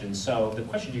question. So the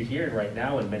question you're hearing right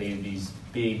now in many of these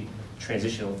big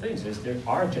transitional things is there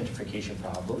are gentrification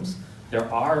problems. There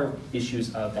are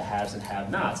issues of the haves and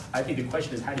have-nots. I think the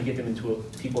question is how do you get them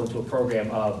people into a program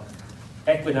of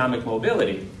economic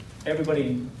mobility?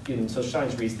 Everybody in social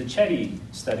science reads the Chetty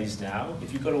studies now.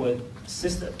 If you go to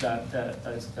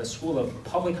a school of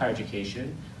public higher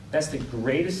education, that's the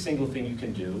greatest single thing you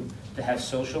can do to have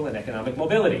social and economic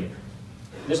mobility.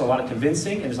 There's a lot of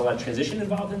convincing and there's a lot of transition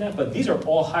involved in that, but these are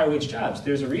all higher wage jobs.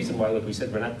 There's a reason why, like we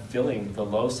said, we're not filling the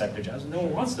low sector jobs. No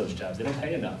one wants those jobs. They don't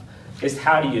pay enough. It's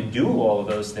how do you do all of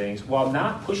those things while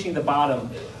not pushing the bottom,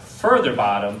 further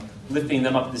bottom, lifting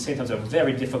them up at the same time. It's a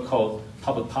very difficult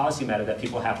public policy matter that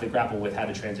people have to grapple with how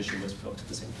to transition those folks at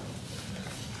the same time.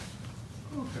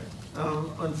 Okay.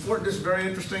 This is very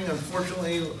interesting.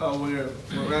 Unfortunately, we're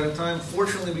out of time.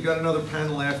 Fortunately, we got another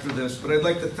panel after this, but I'd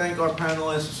like to thank our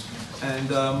panelists, and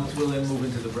we'll then move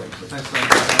into the break. So thanks very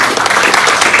much.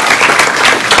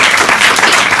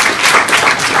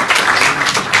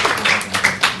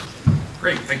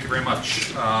 Great, thank you very much.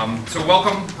 So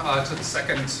welcome to the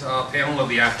second panel of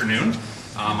the afternoon.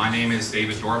 My name is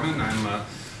David Dorman. I'm a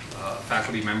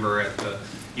faculty member at the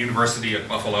University of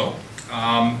Buffalo.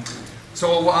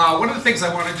 So one of the things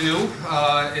I want to do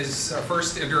is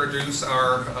first introduce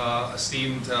our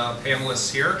esteemed panelists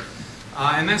here,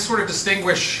 and then sort of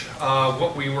distinguish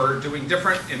what we were doing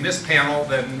different in this panel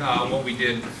than what we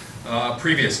did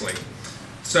previously.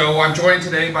 So I'm joined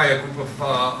today by a group of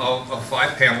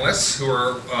 5 panelists who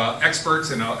are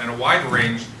experts in a wide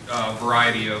range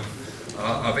variety of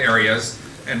areas.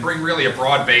 and bring really a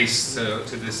broad base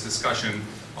to this discussion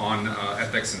on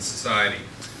ethics in society.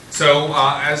 So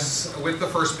as with the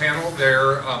first panel,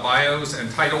 their bios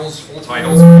and titles, full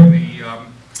titles,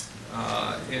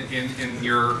 in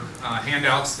your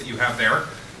handouts that you have there.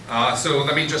 So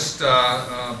let me just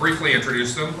briefly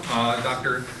introduce them.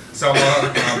 Dr. Selma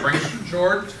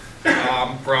Brinkjord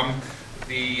from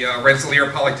the Rensselaer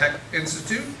Polytechnic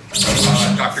Institute.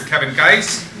 Dr. Kevin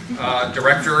Geis,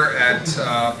 Director at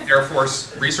Air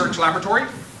Force Research Laboratory.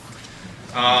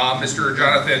 Mr.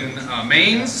 Jonathan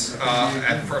Maines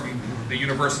from the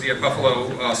University of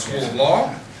Buffalo School of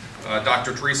Law.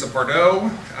 Dr. Teresa Pardo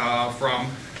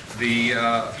from the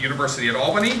University at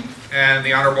Albany. And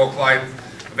the Honorable Clyde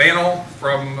Vanel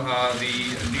from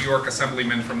the New York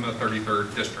Assemblyman from the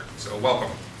 33rd District. So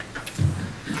welcome.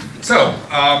 So,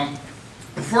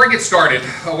 before I get started,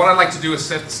 what I'd like to do is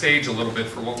set the stage a little bit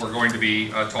for what we're going to be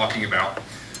talking about.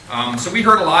 So we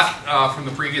heard a lot from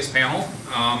the previous panel,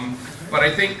 but I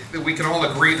think that we can all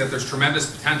agree that there's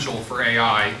tremendous potential for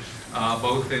AI,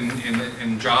 both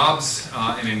in jobs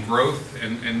and in growth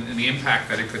and the impact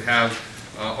that it could have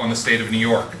on the state of New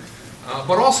York.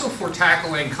 But also for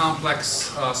tackling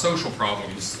complex social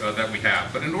problems that we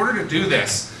have. But in order to do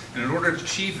this, and in order to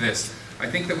achieve this, I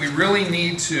think that we really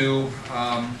need to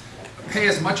pay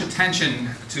as much attention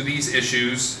to these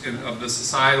issues of the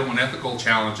societal and ethical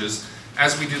challenges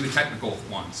as we do the technical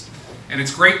ones. And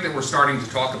it's great that we're starting to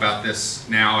talk about this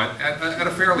now at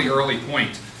a fairly early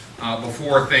point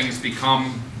before things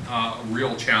become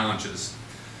real challenges.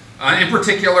 In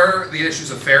particular, the issues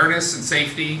of fairness and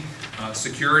safety,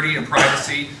 security and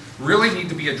privacy really need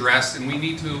to be addressed, and we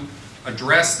need to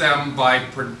address them by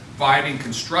providing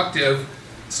constructive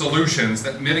solutions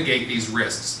that mitigate these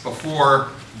risks before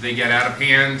they get out of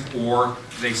hand or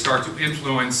they start to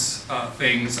influence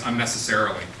things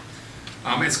unnecessarily.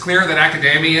 It's clear that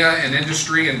academia and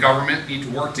industry and government need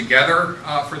to work together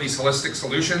for these holistic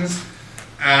solutions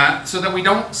so that we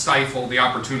don't stifle the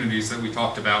opportunities that we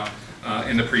talked about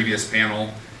in the previous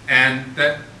panel, and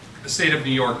that the state of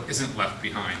New York isn't left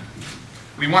behind.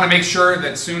 We want to make sure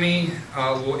that SUNY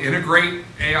will integrate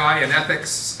AI and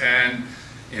ethics and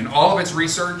in all of its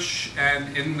research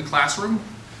and in the classroom.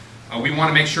 We want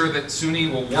to make sure that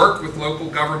SUNY will work with local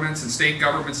governments and state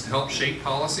governments to help shape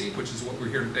policy, which is what we're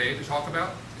here today to talk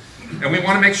about. And we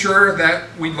want to make sure that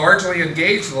we largely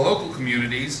engage the local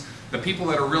communities, the people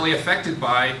that are really affected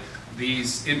by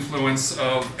these influence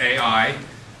of AI,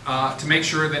 to make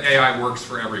sure that AI works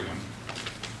for everyone.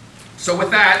 So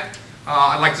with that,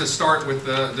 I'd like to start with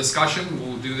the discussion.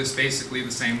 We'll do this basically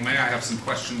the same way. I have some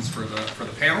questions for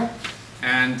the panel,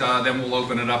 and then we'll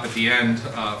open it up at the end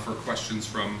for questions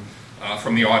from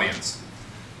the audience.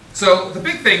 So the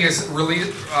big thing is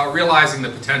really realizing the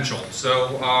potential.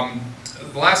 So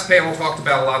the last panel talked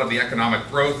about a lot of the economic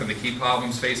growth and the key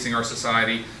problems facing our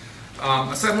society.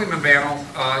 Assemblyman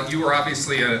Vanel, you are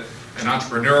obviously an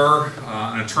entrepreneur,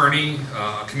 an attorney,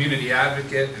 a community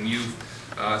advocate, and you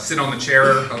sit on the chair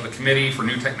of the Committee for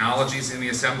New Technologies in the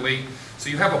Assembly. So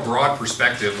you have a broad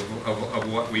perspective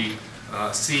of what we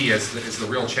see as the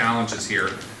real challenges here.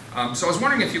 So I was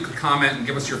wondering if you could comment and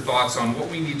give us your thoughts on what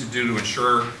we need to do to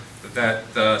ensure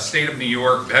that the state of New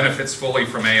York benefits fully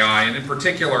from AI, and in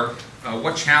particular,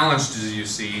 what challenges do you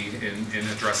see in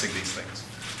addressing these things?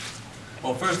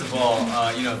 Well, first of all,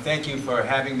 thank you for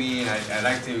having me, and I'd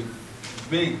like to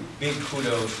big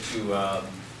kudos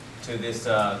to this,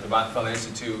 the Rockefeller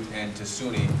Institute and to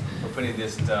SUNY for putting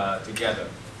this together.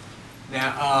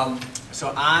 Now,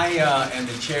 so I am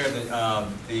the chair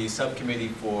of the subcommittee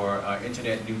for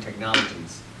Internet and New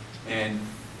Technologies, and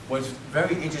what's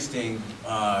very interesting,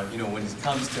 when it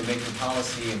comes to making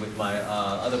policy and with my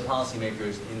other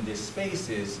policymakers in this space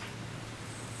is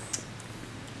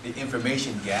the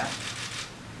information gap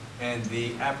and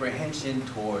the apprehension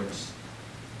towards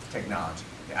technology,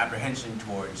 the apprehension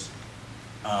towards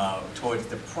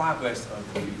the progress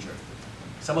of the future.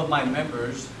 Some of my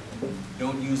members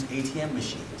don't use ATM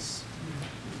machines.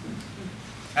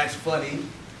 That's funny,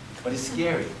 but it's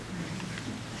scary.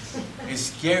 It's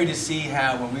scary to see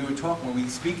how when we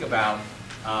speak about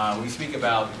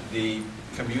the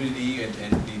community and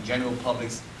the general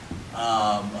public's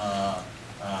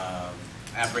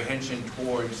apprehension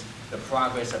towards the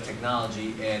progress of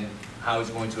technology and how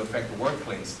it's going to affect the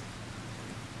workplace.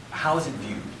 How is it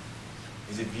viewed?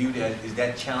 Is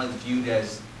that challenge viewed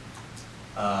as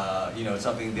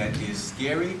something that is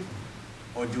scary,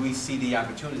 or do we see the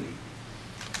opportunity?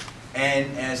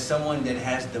 And as someone that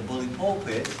has the bully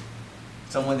pulpit,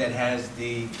 someone that has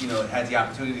the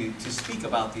opportunity to speak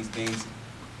about these things,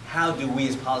 how do we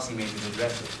as policymakers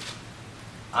address it?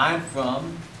 I'm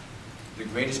from the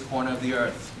greatest corner of the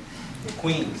earth,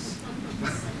 Queens.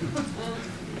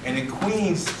 And in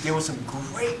Queens, there was some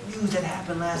great news that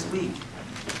happened last week.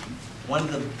 One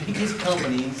of the biggest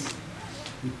companies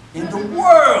in the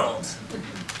world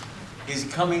is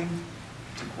coming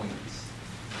to Queens.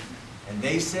 And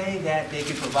they say that they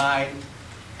can provide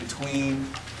between,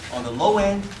 on the low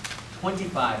end,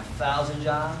 25,000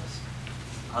 jobs,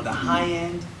 on the high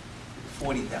end,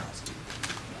 40,000.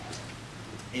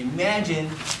 Imagine,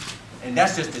 and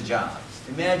that's just the jobs,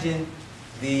 imagine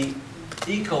the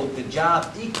job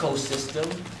ecosystem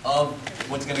of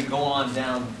what's going to go on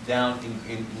down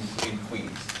in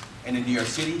Queens and in New York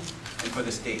City and for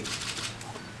the state.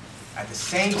 At the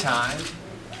same time,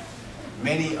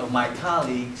 many of my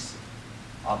colleagues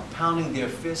are pounding their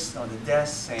fists on the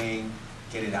desk saying,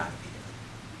 get it out of here.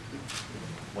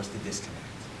 What's the disconnect?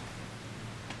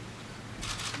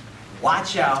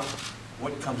 Watch out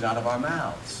what comes out of our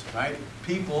mouths, right?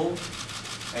 People,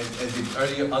 as the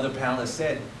earlier other panelists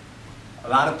said, a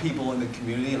lot of people in the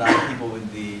community, a lot of people in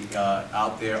the,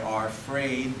 out there are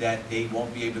afraid that they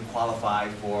won't be able to qualify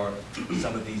for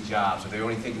some of these jobs, or they're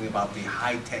only thinking about the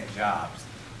high-tech jobs.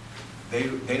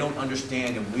 They don't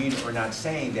understand, and we are not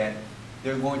saying that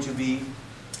there are going to be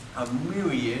a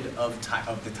myriad of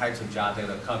the types of jobs that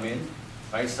will come in,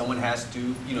 right? Someone has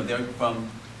to, you know, they're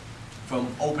from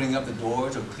opening up the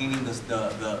doors or cleaning the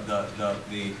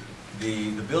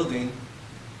building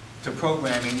to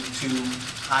programming to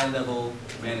high-level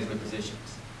management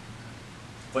positions.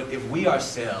 But if we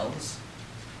ourselves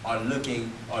are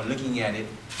looking at it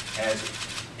as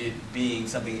it being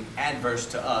something adverse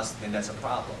to us, then that's a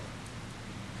problem.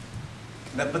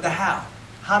 But the how?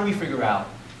 How do we figure out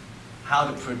how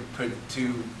to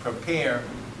prepare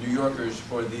New Yorkers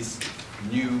for this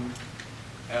new,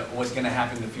 what's going to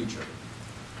happen in the future?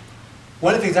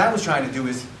 One of the things I was trying to do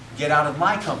is get out of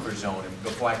my comfort zone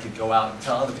before I could go out and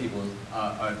tell other people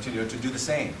to do the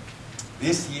same.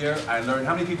 This year, I learned,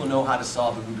 how many people know how to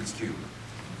solve the Rubik's Cube?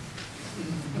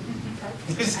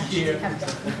 This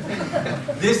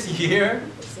year,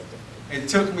 it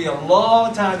took me a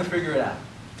long time to figure it out.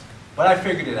 But I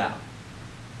figured it out.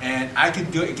 And I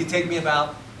could do it, it could take me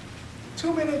about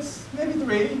 2 minutes, maybe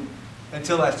 3,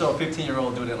 until I saw a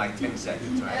 15-year-old doing it in like 10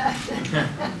 seconds, right?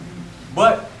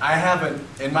 But I have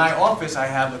in my office, I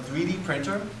have a 3D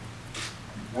printer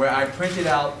where I printed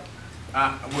out,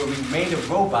 where we made a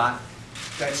robot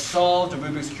that solved the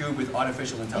Rubik's Cube with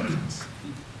artificial intelligence.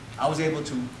 I was able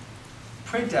to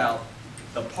print out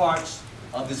the parts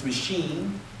of this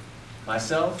machine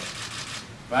myself,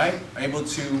 right? Able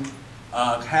to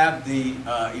have the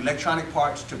electronic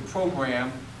parts to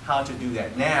program how to do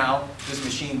that. Now, this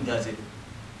machine does it.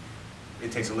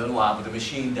 It takes a little while, but the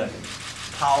machine does it.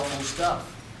 Powerful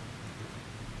stuff.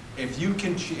 If you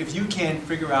can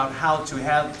figure out how to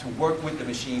work with the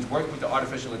machines, work with the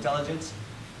artificial intelligence,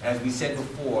 as we said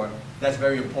before, that's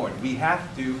very important. We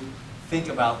have to think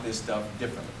about this stuff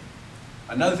differently.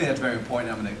 Another thing that's very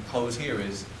important, I'm going to close here,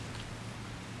 is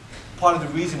part of the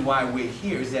reason why we're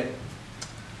here is that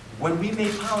when we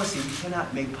make policy, we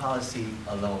cannot make policy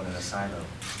alone in a silo.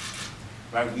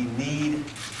 Right?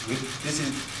 This is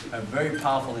a very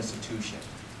powerful institution.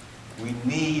 We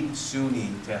need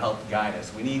SUNY to help guide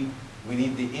us. We need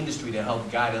the industry to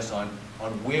help guide us on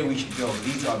where we should go.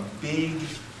 These are the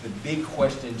big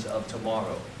questions of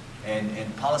tomorrow. And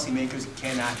policymakers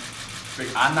cannot,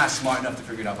 I'm not smart enough to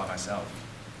figure it out by myself.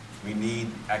 We need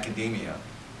academia.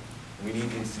 We need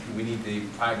the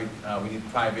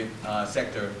private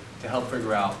sector to help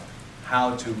figure out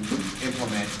how to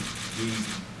implement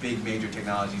these big major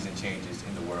technologies and changes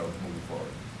in the world moving forward.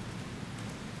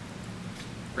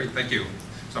 Great, thank you.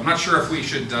 So I'm not sure if we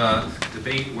should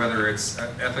debate whether it's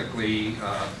ethically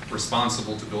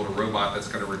responsible to build a robot that's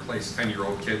going to replace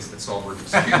 10-year-old kids that solve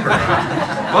Rubik's Cube or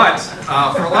not. But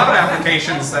for a lot of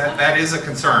applications, that is a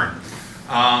concern.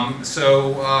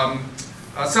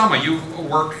 Selma, you've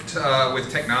worked with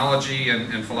technology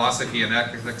and philosophy and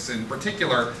ethics, in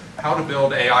particular, how to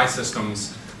build AI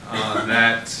systems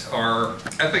that are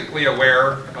ethically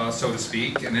aware, so to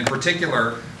speak, and in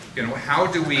particular, how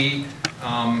do we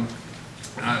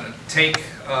take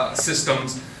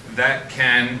systems that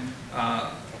can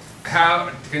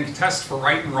test for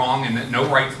right and wrong and that know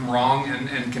right from wrong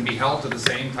and can be held to the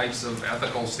same types of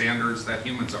ethical standards that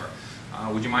humans are.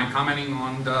 Would you mind commenting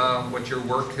on what your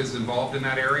work has involved in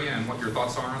that area and what your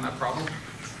thoughts are on that problem?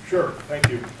 Sure, thank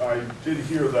you. I did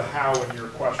hear the how in your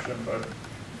question, but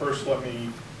first let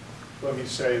me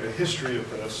say the history of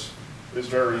this is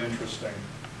very interesting.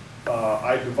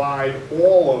 I divide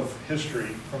all of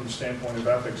history from the standpoint of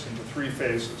ethics into 3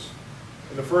 phases.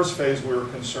 In the first phase, we were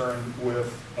concerned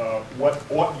with what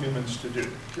ought humans to do,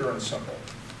 pure and simple.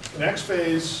 The next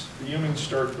phase, the humans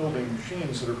start building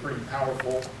machines that are pretty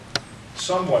powerful,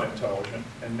 somewhat intelligent,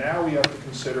 and now we have to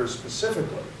consider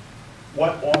specifically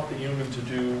what ought the human to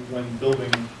do when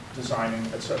building, designing,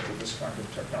 etc., this kind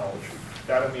of technology.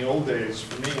 That in the old days,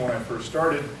 for me when I first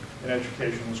started in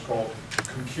education, was called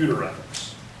computer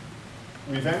ethics.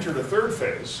 We've entered a third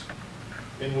phase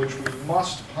in which we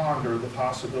must ponder the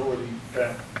possibility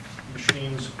that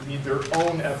machines need their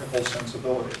own ethical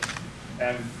sensibility.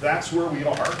 And that's where we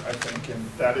are, I think, and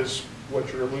that is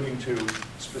what you're alluding to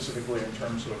specifically in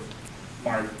terms of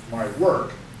my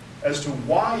work. As to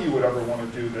why you would ever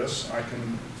want to do this, I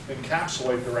can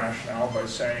encapsulate the rationale by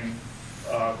saying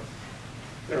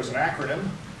there's an acronym.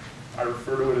 I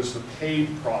refer to it as the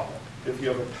paid problem. If you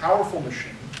have a powerful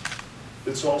machine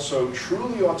that's also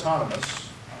truly autonomous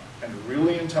and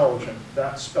really intelligent,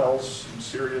 that spells some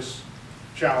serious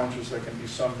challenges that can be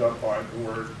summed up by the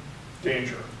word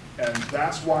danger. And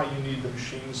that's why you need the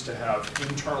machines to have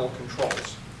internal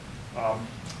controls.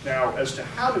 Now, as to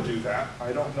how to do that,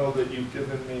 I don't know that you've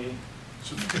given me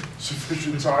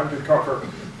sufficient time to cover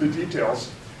the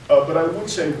details, but I would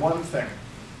say one thing.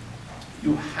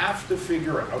 You have to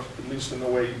figure out, at least in the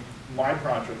way my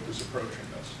project is approaching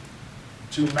this,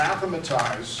 to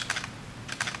mathematize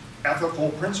ethical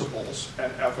principles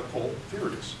and ethical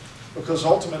theories. Because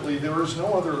ultimately, there is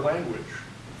no other language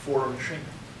for a machine.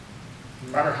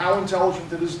 No matter how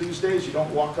intelligent it is these days, you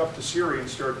don't walk up to Siri and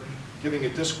start giving a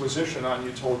disquisition on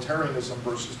utilitarianism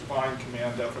versus divine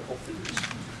command ethical theories.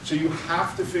 So you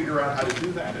have to figure out how to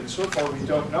do that, and so far we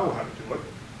don't know how to do it,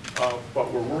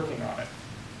 but we're working on it.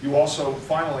 You also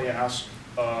finally asked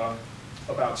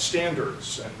about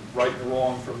standards and right and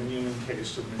wrong from the human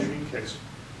case to the machine case.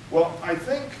 Well, I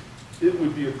think it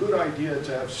would be a good idea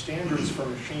to have standards for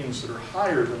machines that are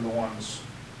higher than the ones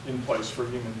in place for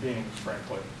human beings,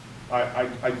 frankly.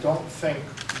 I don't think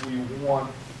we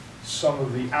want some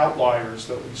of the outliers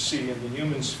that we see in the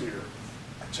human sphere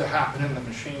to happen in the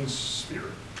machine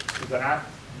sphere. That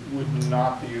would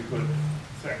not be a good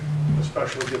thing,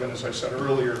 especially given, as I said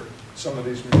earlier, some of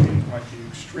these machines might be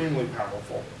extremely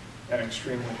powerful and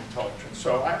extremely intelligent.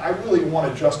 So I really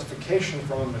want a justification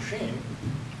from a machine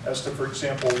as to, for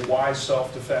example, why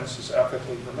self-defense is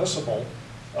ethically permissible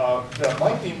that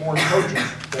might be more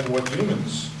cogent than what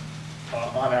humans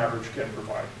on average can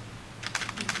provide.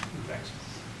 Thanks.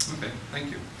 Okay, thank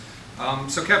you.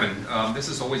 So Kevin, this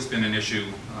has always been an issue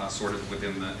sort of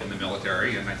within the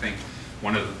military, and I think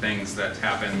one of the things that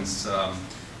happens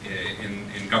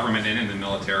in government and in the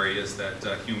military is that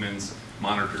humans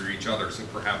monitor each other. So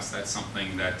perhaps that's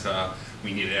something that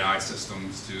we need AI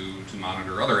systems to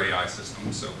monitor other AI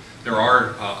systems. So there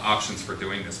are options for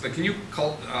doing this. But can you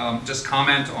just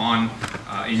comment on,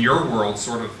 in your world,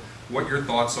 sort of what your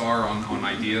thoughts are on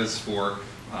ideas for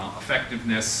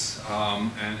effectiveness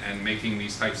and making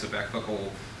these types of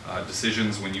ethical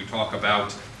decisions when you talk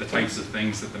about the types of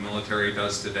things that the military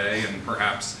does today, and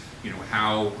perhaps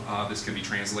how this can be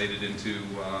translated into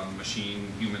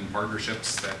machine-human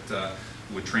partnerships that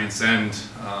would transcend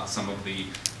some of the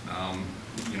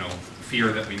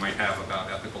fear that we might have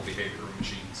about ethical behavior of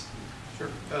machines. Sure.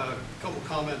 A couple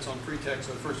comments on pretext.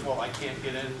 So first of all, I can't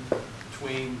get in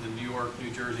between the New York,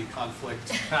 New Jersey conflict.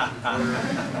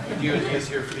 The DOD is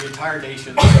here for the entire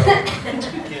nation, so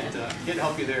can't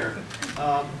help you there.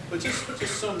 But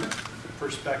just some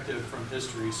perspective from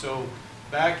history. So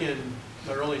back in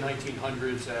the early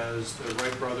 1900s, as the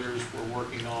Wright brothers were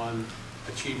working on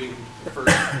achieving the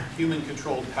first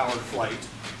human-controlled powered flight,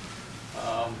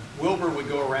 Wilbur would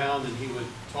go around and he would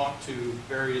talk to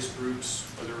various groups,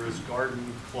 whether it was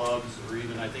garden clubs or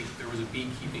even I think there was a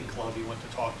beekeeping club he went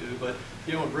to talk to, but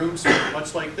groups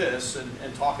much like this,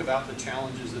 and talk about the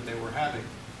challenges that they were having.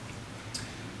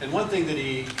 And one thing that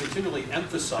he continually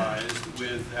emphasized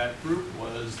with that group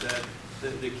was that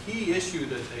the key issue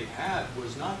that they had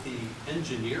was not the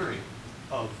engineering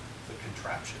of the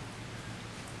contraption.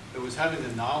 It was having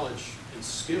the knowledge and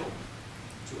skill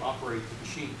to operate the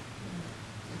machine.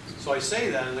 So I say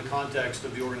that in the context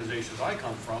of the organizations I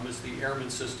come from. It's the Airman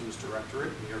Systems Directorate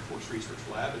and the Air Force Research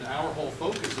Lab, and our whole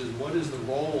focus is what is the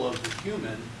role of the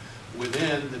human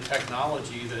within the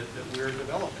technology that we're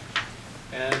developing.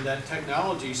 And that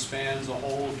technology spans a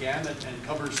whole gamut and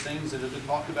covers things that have been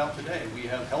talked about today. We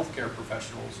have healthcare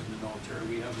professionals in the military,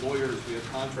 we have lawyers, we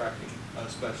have contracting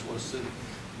specialists, and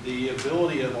the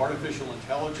ability of artificial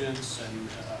intelligence and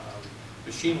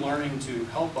machine learning to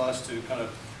help us to kind of,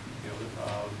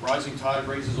 rising tide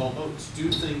raises all boats,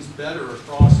 do things better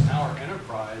across our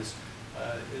enterprise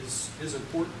is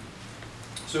important.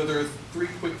 So there are three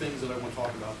quick things that I want to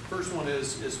talk about. The first one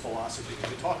is philosophy.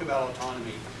 We talk about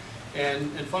autonomy, and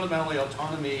fundamentally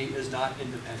autonomy is not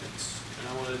independence. And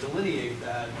I want to delineate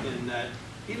that in that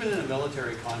even in a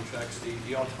military context,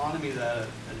 the autonomy that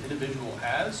an individual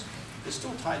has is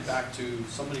still tied back to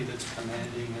somebody that's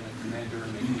commanding and a commander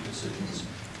and making decisions.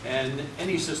 And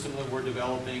any system that we're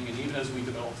developing, and even as we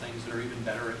develop things that are even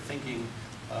better at thinking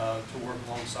to work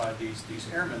alongside these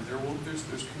airmen,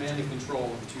 there's command and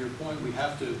control. And to your point, we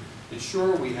have to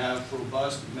ensure we have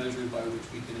robust measures by which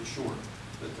we can ensure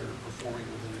that they're performing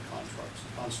within the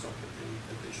construct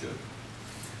that they should.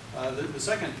 The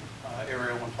second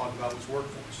area I want to talk about was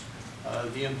workforce.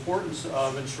 The importance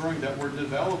of ensuring that we're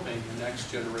developing the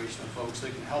next generation of folks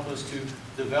that can help us to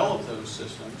develop those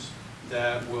systems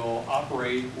that will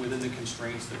operate within the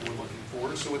constraints that we're looking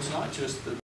for. So it's not just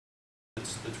the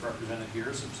that's represented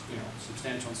here,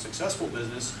 substantial and successful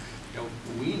business.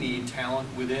 We need talent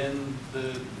within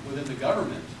the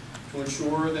government to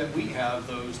ensure that we have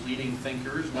those leading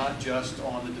thinkers, not just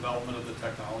on the development of the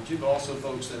technology, but also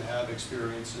folks that have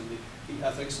experience in the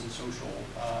ethics and social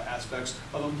aspects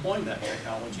of employing that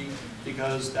technology,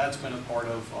 because that's been a part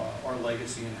of our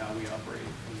legacy and how we operate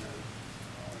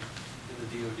in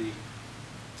the DoD.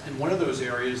 And one of those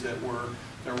areas that we're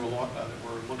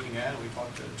looking at, and we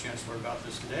talked to the Chancellor about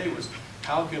this today, was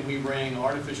how can we bring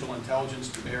artificial intelligence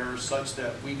to bear such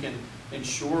that we can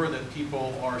ensure that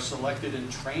people are selected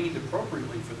and trained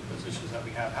appropriately for the positions that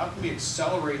we have? How can we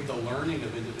accelerate the learning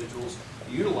of individuals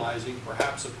utilizing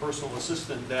perhaps a personal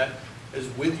assistant that is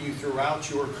with you throughout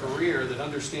your career, that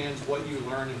understands what you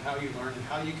learn and how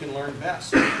you can learn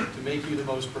best to make you the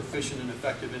most proficient and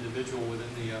effective individual within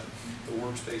the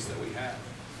workspace that we have.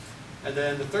 And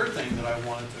then the third thing that I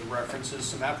wanted to reference is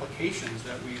some applications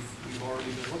that we've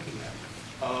already been looking at.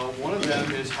 One of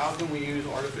them is how can we use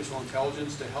artificial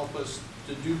intelligence to help us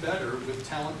to do better with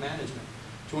talent management,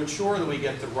 to ensure that we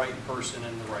get the right person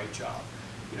in the right job.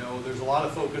 There's a lot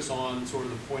of focus on sort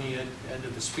of the pointy end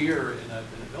of the spear in a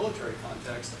military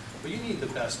context, but you need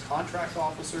the best contract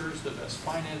officers, the best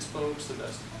finance folks, the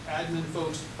best admin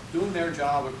folks doing their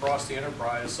job across the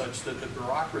enterprise such that the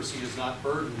bureaucracy is not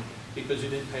burdened because you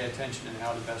didn't pay attention in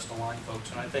how to best align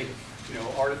folks. And I think,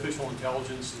 artificial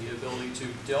intelligence and the ability to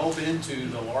delve into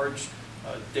the large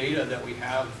data that we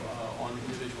have on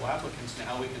individual applicants and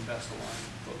how we can best align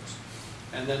folks.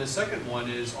 And then the second one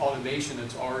is automation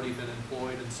that's already been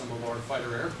employed in some of our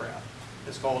fighter aircraft.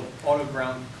 It's called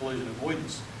auto-ground collision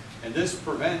avoidance. And this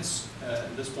prevents,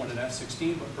 at this point an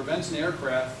F-16, but prevents an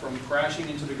aircraft from crashing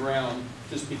into the ground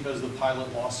just because the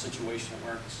pilot lost situation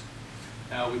awareness.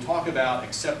 Now, we talk about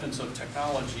acceptance of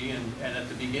technology, and at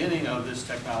the beginning of this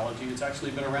technology, it's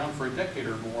actually been around for a decade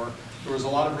or more, there was a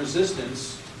lot of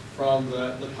resistance from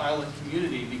the pilot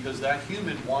community because that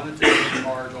human wanted to be in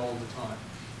charge all the time.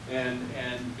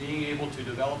 And being able to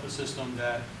develop a system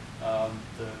that,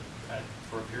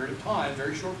 for a period of time,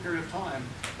 very short period of time,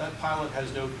 that pilot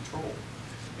has no control.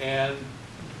 And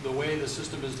the way the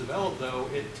system is developed, though,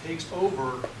 it takes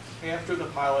over after the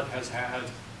pilot has had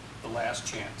the last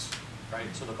chance. Right?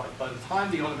 So by the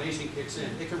time the automation kicks in,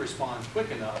 it can respond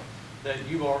quick enough that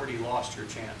you've already lost your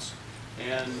chance.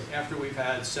 And after we've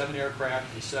had 7 aircraft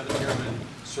and 7 airmen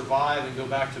survive and go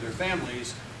back to their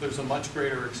families, there's a much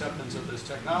greater acceptance of this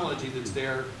technology that's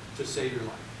there to save your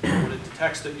life. When it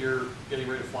detects that you're getting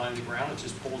ready to fly on the ground, it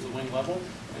just pulls the wing level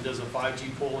and does a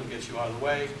 5G pull and gets you out of the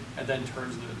way, and then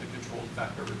turns the controls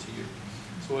back over to you.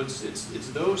 So it's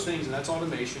those things, and that's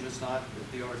automation. It's not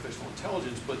the artificial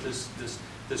intelligence, but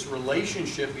this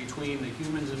relationship between the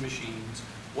humans and machines.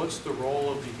 What's the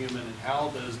role of the human, and how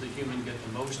does the human get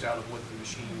the most out of what the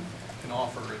machine can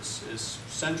offer? Is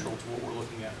central to what we're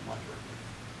looking at in my career.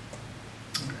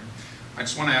 Okay. I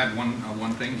just want to add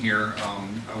one thing here.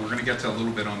 We're going to get to a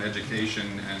little bit on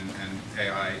education and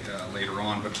AI later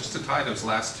on, but just to tie those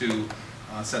last two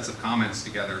sets of comments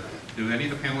together, do any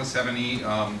of the panelists have any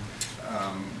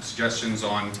suggestions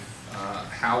on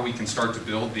how we can start to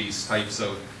build these types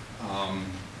of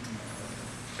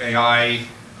AI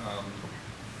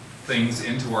things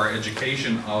into our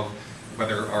education of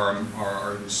whether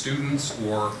our students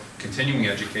or continuing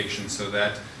education, so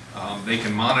that they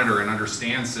can monitor and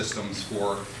understand systems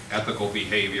for ethical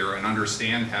behavior and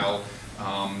understand how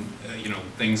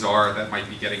things are that might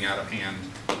be getting out of hand,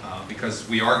 because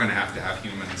we are going to have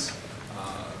humans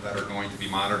that are going to be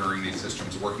monitoring these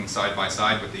systems, working side by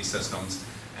side with these systems.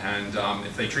 And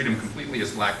if they treat them completely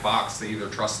as black box, they either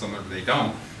trust them or they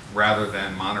don't, rather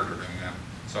than monitoring them.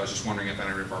 So I was just wondering if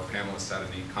any of our panelists had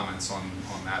any comments on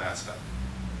that aspect.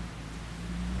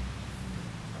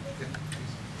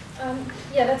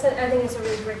 Yeah, I think it's a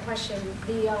really great question.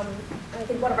 I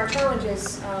think one of our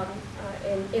challenges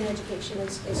in education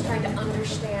is trying to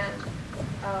understand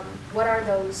what are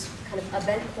those kind of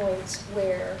event points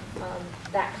where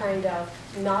that kind of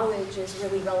knowledge is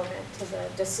really relevant to the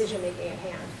decision-making at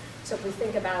hand. So if we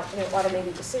think about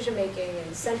automated decision-making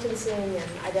and sentencing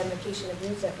and identification of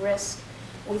youth at risk,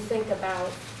 we think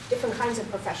about different kinds of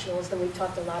professionals that we've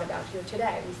talked a lot about here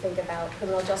today. We think about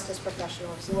criminal justice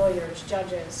professionals, lawyers,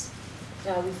 judges.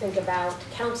 We think about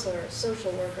counselors,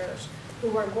 social workers,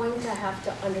 who are going to have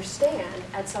to understand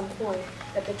at some point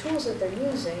that the tools that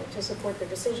they're using to support their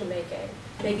decision-making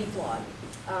may be flawed,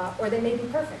 or they may be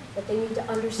perfect, but they need to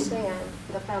understand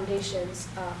the foundations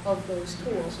of those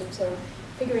tools. And so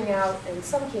figuring out, in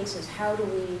some cases, how do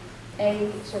we,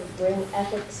 sort of bring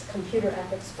ethics, computer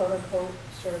ethics, quote unquote,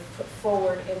 sort of put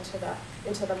forward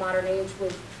into the modern age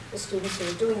with the students who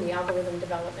are doing the algorithm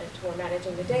development, who are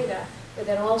managing the data, but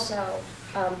then also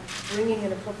bringing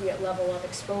an appropriate level of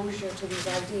exposure to these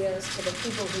ideas to the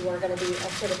people who are going to be,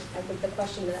 sort of, I think the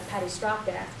question that Patty Strock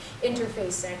asked,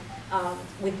 interfacing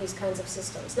with these kinds of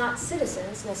systems. Not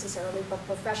citizens necessarily, but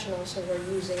professionals who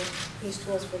are using these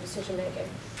tools for decision making.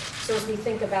 So as we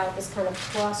think about this kind of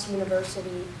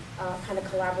cross-university kind of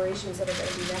collaborations that are going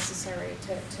to be necessary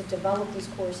to develop these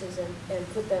courses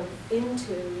and put them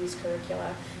into these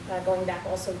curricula, going back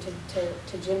also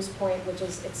to Jim's point, which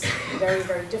is it's very,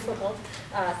 very difficult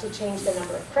to change the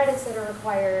number of credits that are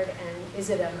required, and is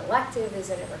it an elective, is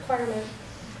it a requirement?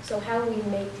 So how we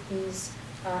make these,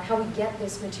 how we get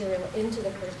this material into the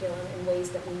curriculum in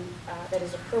ways that that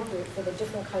is appropriate for the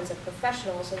different kinds of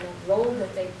professionals and the role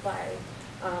that they play,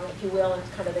 if you will, in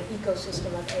kind of the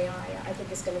ecosystem of AI, I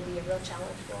think is going to be a real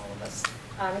challenge for all of us.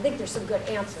 I think there's some good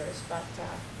answers, but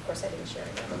of course I didn't share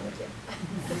any of them with you.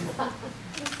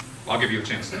 I'll give you a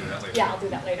chance to do that later. Yeah, I'll do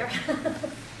that later.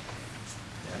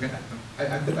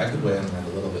 I could weigh in on that a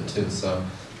little bit too. So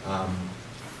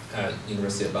at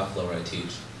University of Buffalo, where I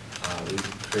teach,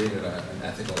 we've created an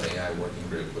ethical AI working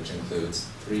group, which includes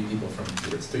three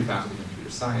faculty from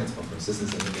computer science, one from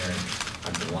systems engineering.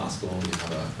 I'm from law school. We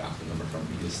have a faculty member from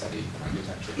media study and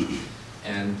architecture.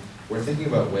 And we're thinking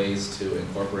about ways to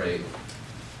incorporate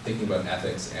thinking about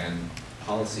ethics and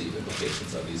policy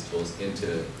implications of these tools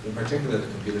into, in particular, the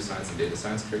computer science and data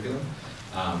science curriculum,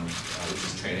 which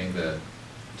is training the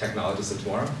technologists of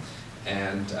tomorrow.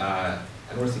 And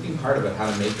we're thinking hard about how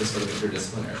to make this sort of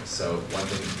interdisciplinary. So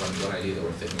one idea that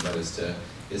we're thinking about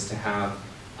is to have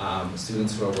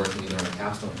students who are working either on a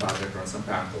capstone project or on some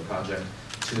practical project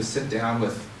to sit down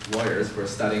with lawyers who are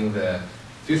studying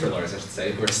future lawyers, I should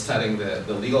say, who are studying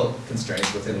the legal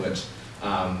constraints within which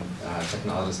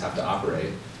technologists have to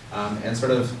operate, and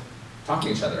sort of talking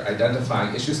to each other,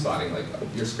 identifying issue spotting, like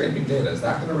you're scraping data, is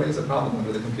that going to raise a problem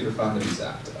under the Computer Fraud and Abuse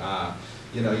Act?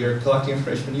 You're collecting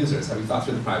information from users, have you thought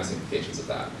through the privacy implications of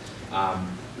that?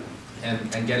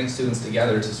 And getting students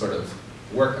together to sort of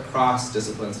work across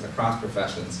disciplines and across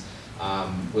professions,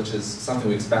 which is something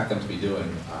we expect them to be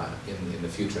doing in the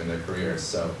future in their careers.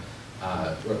 So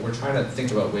we're trying to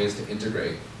think about ways to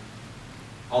integrate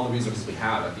all the resources we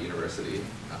have at the university,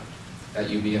 at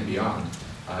UB and beyond,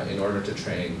 in order to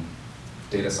train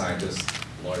data scientists,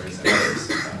 lawyers, and others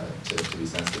to be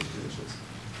sensitive to these issues.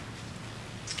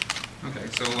 Okay,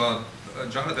 so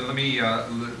Jonathan, let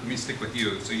me stick with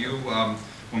you. So you,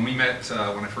 when we met,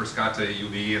 when I first got to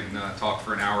UB and talked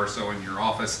for an hour or so in your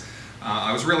office,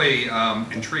 I was really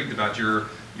intrigued about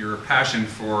your passion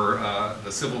for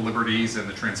the civil liberties and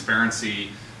the transparency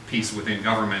piece within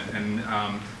government, and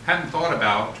hadn't thought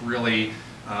about really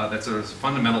that sort of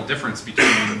fundamental difference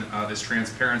between this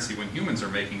transparency when humans are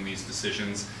making these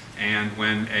decisions and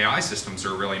when AI systems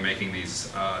are really making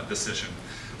these decisions.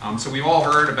 So we've all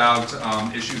heard about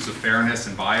issues of fairness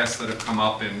and bias that have come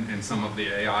up in some of the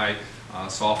AI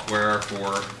software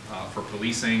for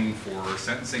policing, for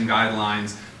sentencing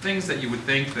guidelines, things that you would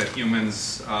think that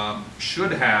humans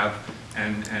should have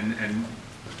and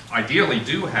ideally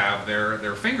do have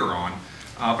their finger on.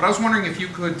 But I was wondering if you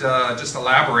could just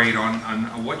elaborate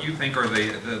on what you think are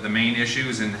the main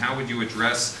issues, and how would you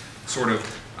address sort of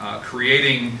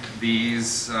creating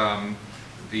these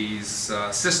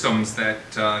systems that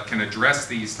can address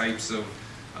these types of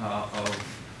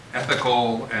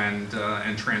ethical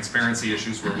and transparency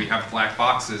issues, where we have black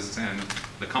boxes and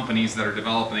the companies that are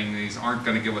developing these aren't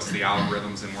going to give us the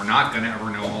algorithms, and we're not going to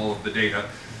ever know all of the data.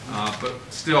 But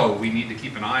still, we need to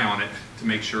keep an eye on it to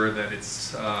make sure that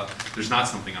it's there's not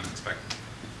something unexpected.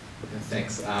 Yeah,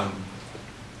 thanks.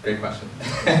 Great question.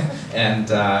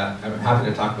 And I'm happy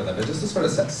to talk about that. But just to sort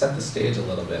of set the stage a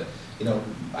little bit,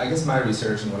 I guess my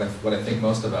research and what I think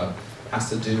most about has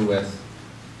to do with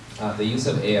the use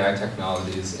of AI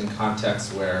technologies in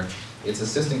contexts where it's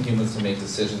assisting humans to make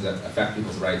decisions that affect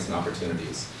people's rights and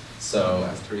opportunities. So,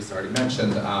 as Teresa already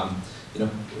mentioned,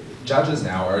 judges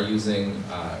now are using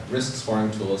risk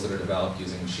scoring tools that are developed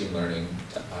using machine learning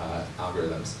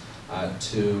algorithms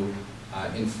to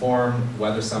inform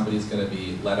whether somebody's going to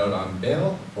be let out on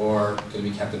bail or going to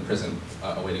be kept in prison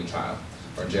awaiting trial,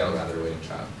 or in jail rather, awaiting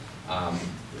trial.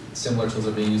 Similar tools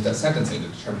are being used at sentencing to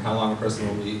determine how long a person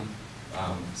will be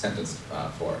sentenced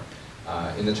for.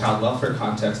 In the child welfare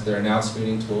context, there are now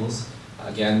screening tools,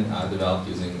 again developed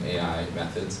using AI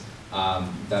methods,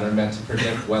 that are meant to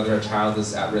predict whether a child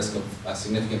is at risk of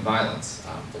significant violence,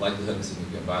 the likelihood of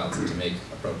significant violence, and to make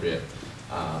appropriate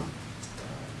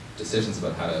decisions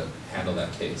about how to handle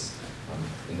that case.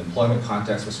 In the employment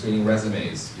context, we're screening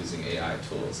resumes using AI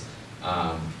tools.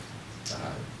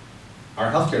 Our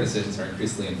healthcare decisions are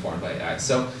increasingly informed by AI.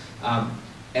 So,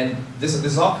 and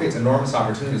this all creates enormous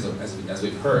opportunities, as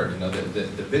we've heard.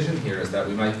 The vision here is that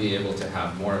we might be able to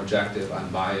have more objective,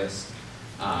 unbiased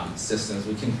systems.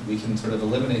 We can sort of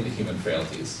eliminate the human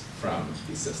frailties from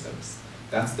these systems.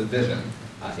 That's the vision.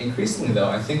 Increasingly, though,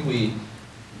 I think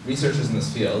researchers in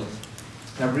this field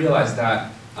have realized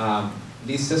that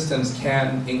these systems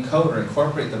can encode or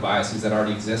incorporate the biases that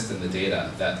already exist in the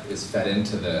data that is fed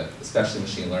into especially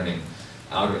machine learning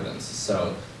algorithms.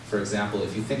 So, for example,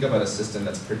 if you think about a system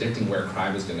that's predicting where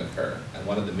crime is going to occur, and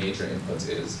one of the major inputs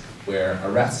is where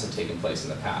arrests have taken place in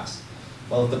the past.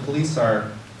 Well, if the police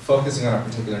are focusing on a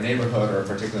particular neighborhood or a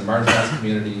particular marginalized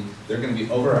community, they're going to be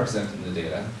overrepresented in the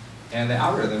data, and the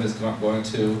algorithm is going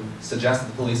to suggest that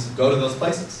the police go to those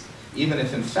places, even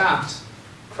if in fact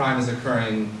crime is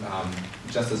occurring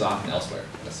just as often elsewhere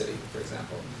in a city, for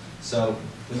example. So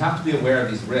we have to be aware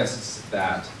of these risks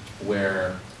that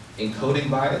we're encoding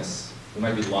bias, we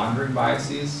might be laundering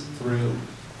biases through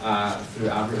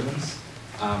algorithms,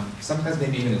 sometimes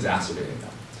maybe even exacerbating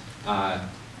them.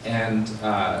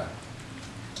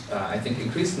 I think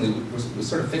increasingly we're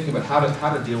sort of thinking about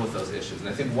how to deal with those issues. And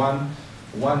I think one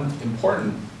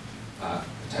important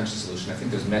potential solution, I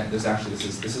think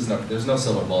there's no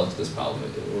silver bullet to this problem.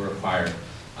 It will require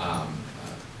a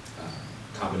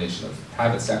combination of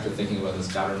private sector thinking about this,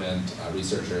 government,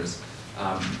 researchers.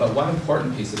 But one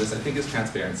important piece of this, I think, is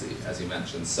transparency, as you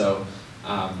mentioned. So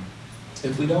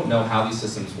if we don't know how these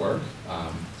systems work,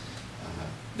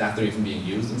 that they're even being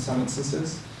used in some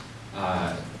instances,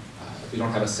 if we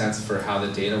don't have a sense for how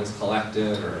the data was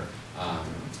collected or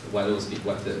what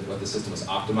the system was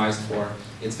optimized for,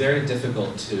 it's very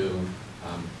difficult to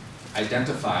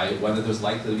identify whether there's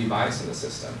likely to be bias in the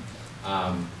system.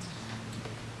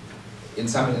 In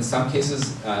some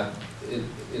cases,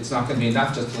 it's not going to be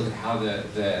enough just to look at how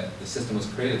the system was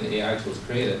created, the AI tool was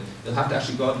created. You'll have to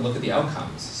actually go out and look at the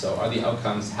outcomes. So are the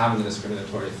outcomes having a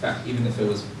discriminatory effect, even if it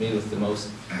was made with the most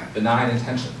benign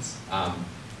intentions?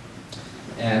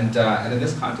 And in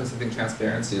this context, I think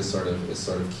transparency is sort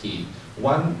of key.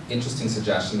 One interesting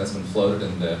suggestion that's been floated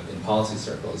in policy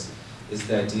circles is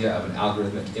the idea of an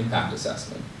algorithmic impact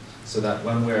assessment, so that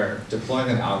when we're deploying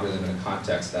an algorithm in a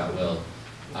context that will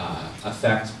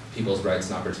affect people's rights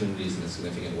and opportunities in a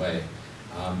significant way,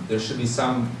 there should be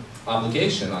some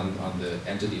obligation on the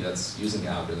entity that's using the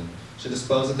algorithm to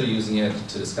disclose that they're using it,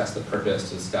 to discuss the purpose,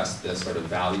 to discuss the sort of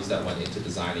values that went into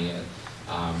designing it,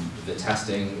 the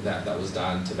testing that was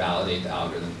done to validate the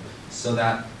algorithm, so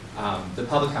that the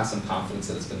public has some confidence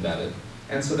that it's been vetted,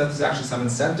 and so that there's actually some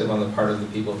incentive on the part of the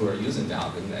people who are using the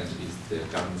algorithm, the entities, the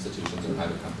government institutions, or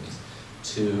private companies,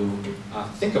 to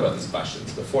think about these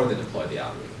questions before they deploy the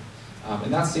algorithm.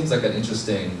 And that seems like an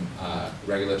interesting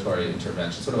regulatory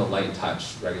intervention, sort of a light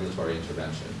touch regulatory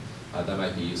intervention that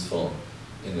might be useful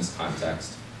in this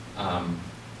context.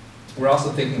 We're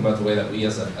also thinking about the way that we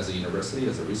as a university,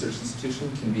 as a research institution,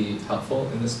 can be helpful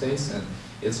in this space, and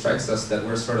it strikes us that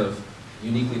we're sort of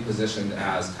uniquely positioned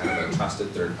as kind of a trusted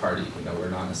third party.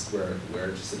 We're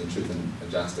interested in truth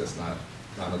and justice, not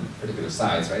on particular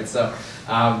sides, right? So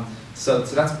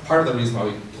that's part of the reason why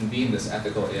we convened this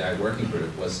ethical AI working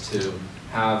group, was to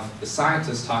have the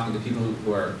scientists talking to people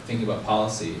who are thinking about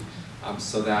policy,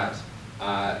 so that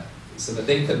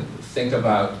they could think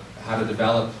about how to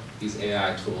develop these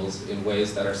AI tools in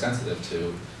ways that are sensitive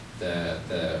to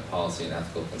the policy and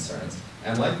ethical concerns,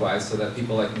 and likewise so that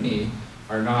people like me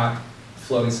are not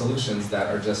floating solutions that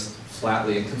are just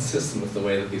flatly inconsistent with the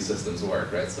way that these systems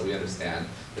work, right? So we understand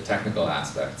the technical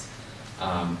aspects.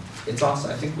 It's also,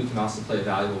 I think we can also play a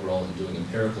valuable role in doing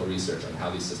empirical research on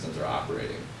how these systems are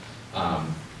operating. How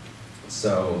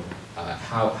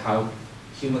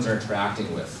humans are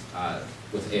interacting with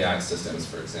AI systems,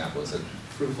 for example, is a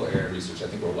fruitful area of research I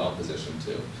think we're well positioned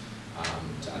to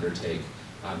undertake.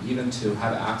 even to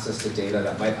have access to data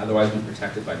that might otherwise be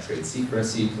protected by trade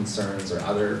secrecy concerns or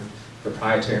other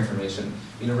proprietary information.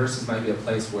 Universities might be a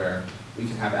place where we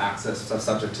can have access,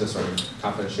 subject to sort of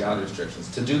confidentiality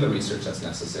restrictions, to do the research that's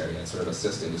necessary and sort of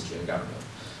assist industry and government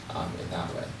in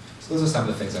that way. So those are some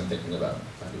of the things I'm thinking about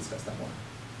when I discuss that more.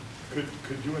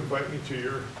 Could you invite me to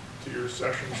your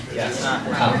sessions? Yes.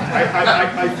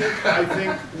 I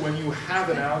think when you have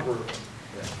an algorithm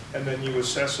and then you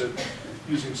assess it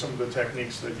using some of the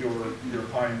techniques that you're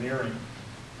pioneering,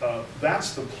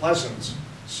 that's the pleasant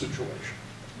situation.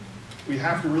 We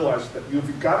have to realize that if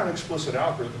you've got an explicit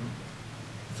algorithm,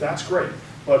 that's great.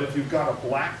 But if you've got a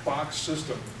black box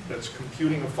system that's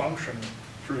computing a function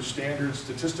through standard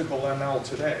statistical ML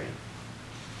today,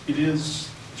 it's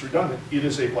redundant. It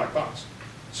is a black box.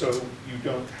 So you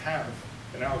don't have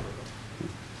an algorithm.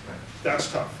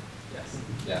 That's tough. Yes.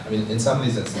 Yeah, I mean, in some of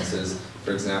these instances,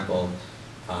 for example,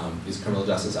 these criminal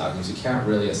justice algorithms, you can't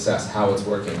really assess how it's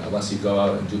working unless you go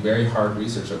out and do very hard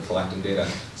research of collecting data.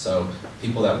 So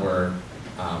people that were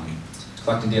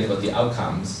collecting data about the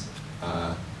outcomes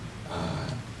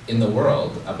in the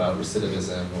world about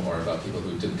recidivism or about people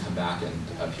who didn't come back and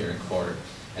appear in court.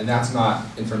 And that's not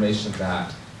information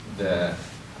that the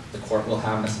court will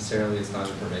have necessarily. It's not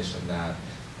information that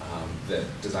the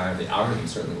designer of the algorithm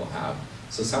certainly will have.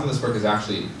 So some of this work is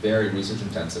actually very research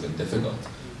intensive and difficult.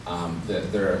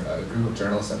 There are a group of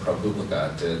journalists at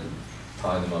ProPublica did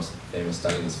probably the most famous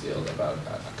study in this field about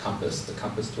a compass, the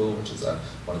compass tool, which is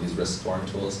one of these risk scoring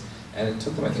tools. And it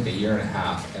took them, I think, a year and a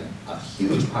half and a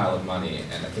huge pile of money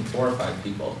and I think 4 or 5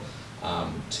 people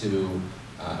to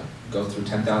go through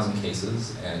 10,000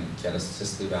 cases and get a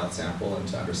statistically valid sample and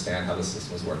to understand how the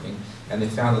system was working. And they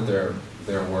found that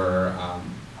there were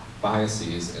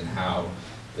biases in how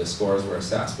the scores were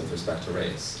assessed with respect to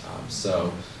race.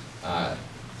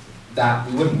 That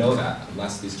we wouldn't know that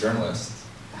unless these journalists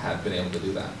had been able to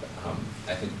do that.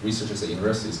 I think researchers at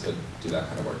universities could do that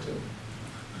kind of work too.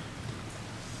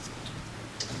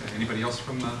 Anybody else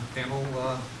from the panel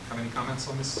have any comments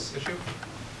on this issue?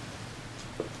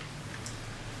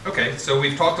 Okay, so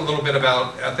we've talked a little bit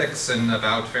about ethics and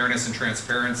about fairness and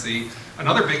transparency.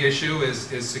 Another big issue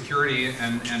is security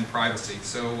and privacy.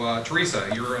 So Teresa,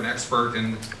 you're an expert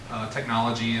in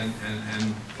technology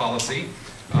and policy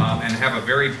and have a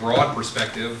very broad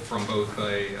perspective from both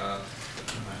a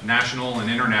national and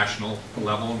international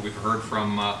level. And we've heard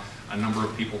from a number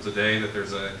of people today that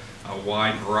there's a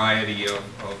wide variety of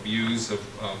views of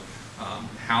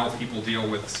how people deal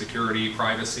with security,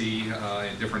 privacy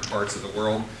in different parts of the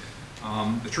world.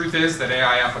 The truth is that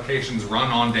AI applications run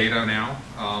on data now.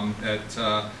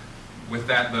 With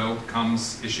that, though,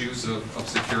 comes issues of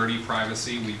security,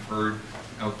 privacy. We've heard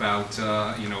about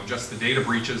just the data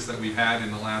breaches that we've had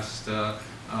in the last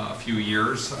few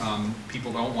years.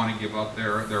 People don't want to give up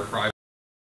their private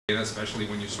data, especially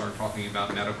when you start talking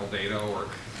about medical data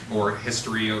or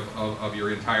history of your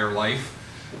entire life.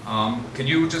 Can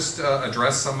you just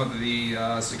address some of the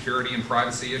security and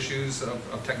privacy issues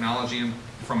of technology and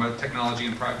from a technology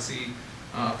and privacy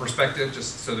perspective,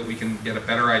 just so that we can get a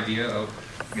better idea of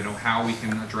how we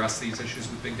can address these issues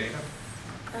with big data?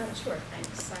 Sure,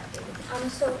 thanks, David.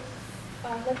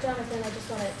 Like Jonathan, I just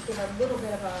want to give a little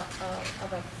bit of a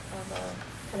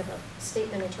kind of a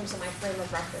statement in terms of my frame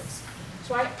of reference.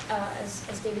 So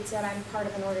as David said, I'm part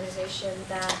of an organization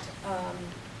that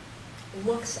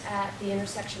looks at the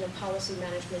intersection of policy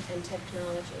management and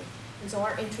technology. And so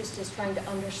our interest is trying to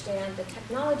understand the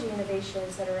technology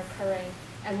innovations that are occurring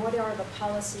and what are the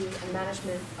policy and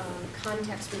management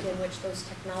contexts within which those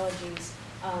technologies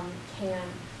can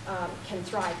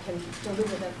thrive, can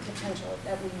deliver the potential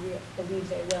that we believe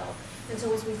they will. And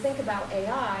so as we think about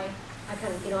AI, I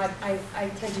kind of, I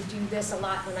tend to do this a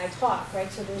lot when I talk,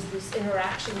 right? So there's this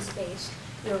interaction space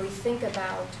where we think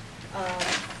about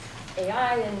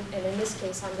AI, and in this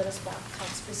case, I'm going to talk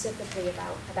specifically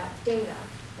about data,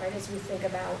 right? As we think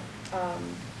about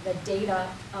the data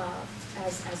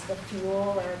as the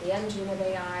fuel or the engine of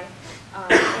AI.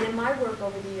 And in my work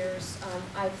over the years,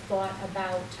 I've thought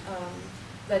about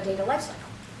the data lifecycle.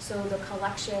 So the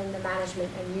collection, the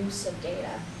management, and use of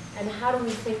data. And how do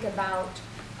we think about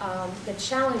the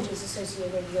challenges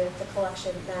associated with the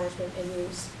collection, management, and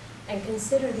use, and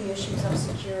consider the issues of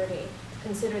security,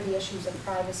 consider the issues of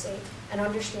privacy, and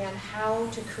understand how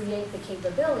to create the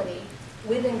capability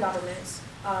within governments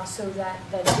so that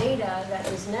the data that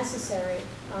is necessary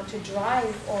to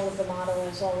drive all of the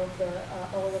models, all of the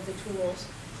tools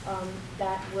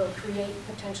that will create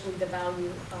potentially the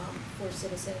value for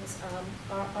citizens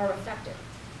are effective.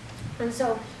 And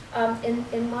so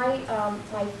in my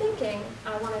thinking,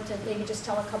 I wanted to maybe just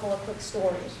tell a couple of quick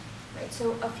stories. right?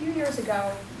 So a few years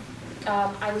ago,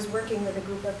 I was working with a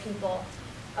group of people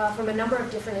from a number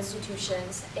of different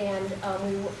institutions, and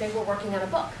they were working on a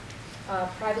book,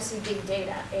 Privacy, Big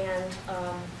Data, and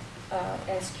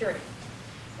Security.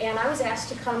 And I was asked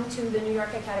to come to the New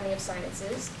York Academy of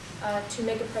Sciences to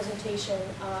make a presentation,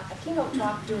 a keynote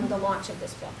talk during the launch of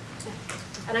this book.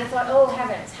 And I thought, oh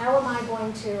heavens, how am I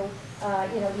going to,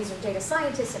 these are data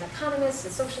scientists and economists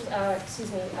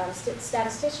and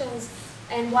statisticians.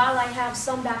 And while I have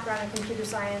some background in computer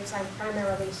science, I'm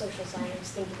primarily social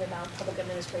science, thinking about public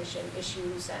administration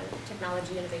issues and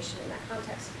technology innovation in that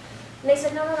context. And they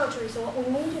said, no, Teresa, what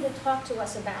we need you to talk to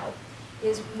us about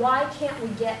is why can't we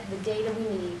get the data we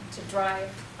need to drive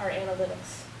our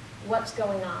analytics? What's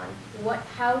going on?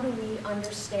 How do we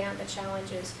understand the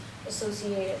challenges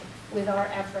associated with our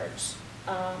efforts,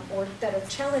 or that are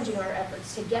challenging our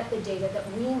efforts to get the data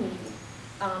that we need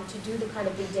to do the kind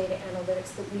of big data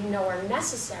analytics that we know are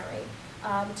necessary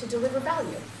to deliver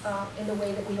value in the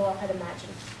way that we all had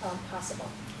imagined possible.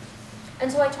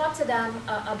 And so I talked to them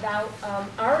about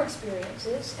our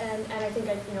experiences, and I think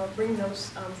I bring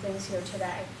those things here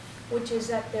today, which is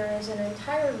that there is an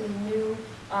entirely new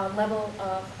level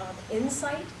of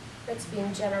insight that's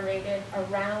being generated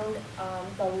around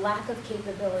the lack of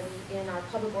capability in our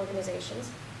public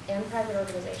organizations and private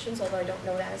organizations, although I don't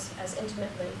know that as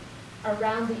intimately,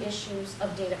 around the issues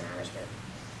of data management.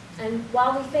 And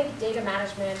while we think data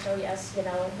management, oh yes,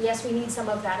 yes, we need some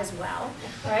of that as well,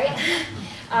 right?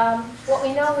 What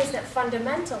we know is that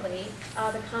fundamentally,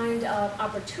 the kind of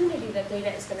opportunity that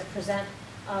data is going to present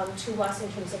to us in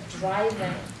terms of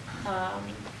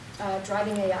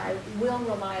driving AI will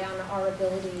rely on our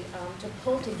ability to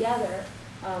pull together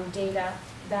data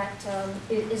that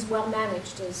is well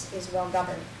managed, is well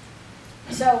governed.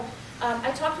 So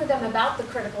I talked with them about the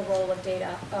critical role of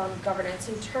data governance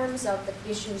in terms of the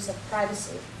issues of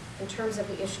privacy, in terms of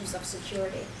the issues of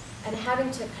security, and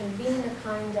having to convene a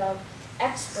kind of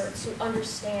experts who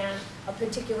understand a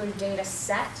particular data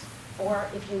set, or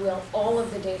if you will, all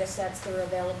of the data sets that are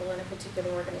available in a particular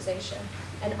organization,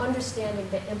 and understanding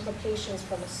the implications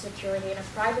from a security and a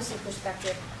privacy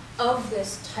perspective of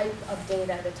this type of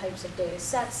data, the types of data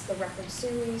sets, the record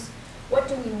series. What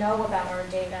do we know about our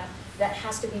data that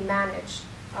has to be managed?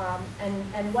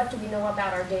 And what do we know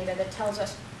about our data that tells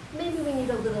us maybe we need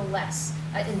a little less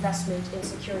investment in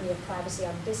security and privacy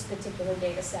on this particular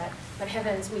data set, but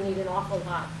heavens, we need an awful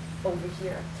lot over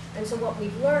here. And so what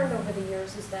we've learned over the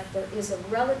years is that there is a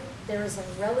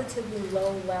relatively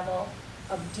low level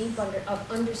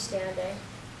of understanding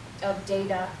of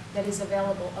data that is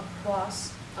available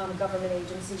across government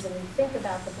agencies, and we think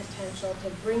about the potential to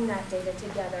bring that data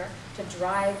together to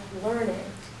drive learning.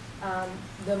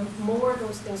 The more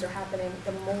those things are happening,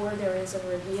 the more there is a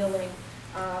revealing,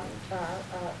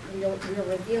 real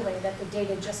revealing that the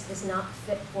data just is not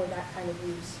fit for that kind of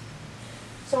use.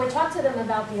 So I talked to them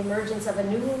about the emergence of a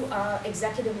new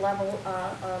executive level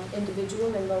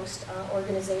individual in most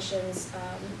organizations,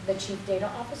 the chief data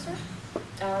officer.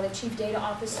 The chief data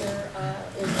officer,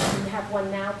 we have one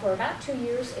now for about 2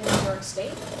 years in New York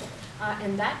State.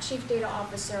 And that chief data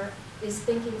officer is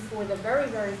thinking for the very,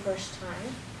 very first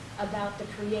time about the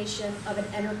creation of an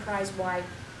enterprise-wide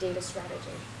data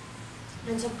strategy.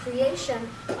 And so creation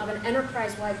of an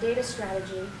enterprise-wide data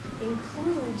strategy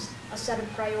includes a set of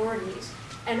priorities.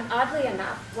 And oddly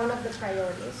enough, one of the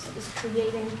priorities is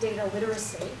creating data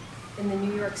literacy in the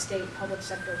New York State public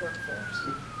sector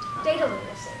workforce. Data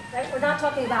literacy, right? We're not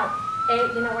talking about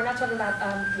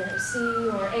C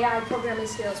or AI programming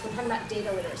skills. We're talking about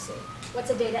data literacy. What's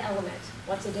a data element?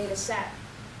 What's a data set?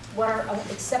 What are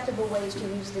acceptable ways to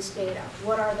use this data?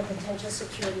 What are the potential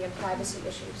security and privacy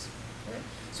issues? Right?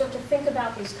 So we have to think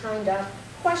about these kind of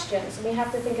questions, and we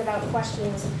have to think about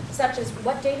questions such as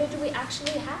what data do we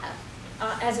actually have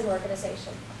as an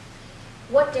organization?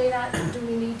 What data do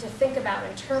we need to think about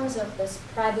in terms of this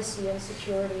privacy and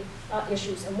security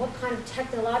issues, and what kind of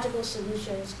technological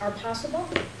solutions are possible,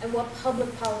 and what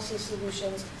public policy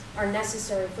solutions are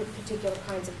necessary for particular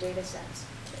kinds of data sets?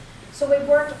 So we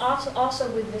worked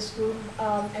also with this group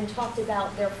and talked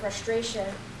about their frustration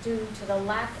due to the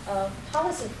lack of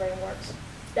policy frameworks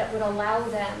that would allow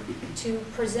them to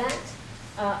present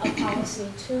a policy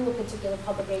to a particular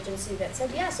public agency that said,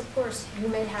 yes, of course, you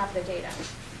may have the data.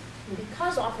 And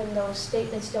because often those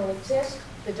statements don't exist,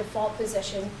 the default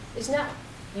position is no,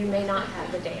 you may not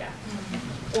have the data.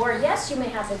 Or yes, you may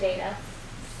have the data,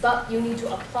 but you need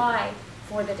to apply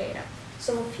for the data.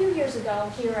 So a few years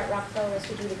ago, here at Rockefeller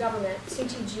Institute of Government,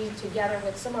 CTG, together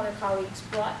with some other colleagues,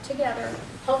 brought together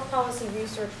health policy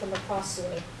research from across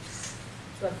SUNY.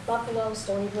 So we have Buffalo,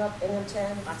 Stony Brook,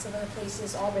 Binghamton, lots of other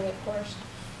places, Albany, of course.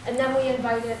 And then we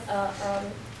invited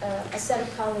a set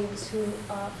of colleagues who,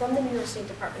 from the New York State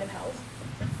Department of Health,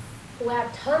 who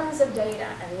have tons of data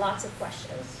and lots of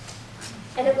questions.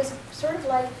 And it was sort of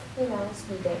like, you know,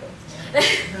 speed dating.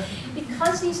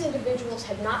 Because these individuals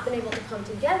had not been able to come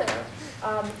together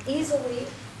easily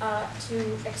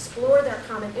to explore their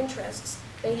common interests,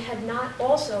 they had not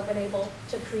also been able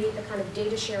to create the kind of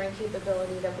data sharing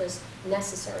capability that was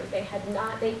necessary.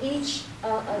 They each,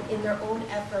 in their own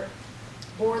effort,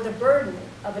 bore the burden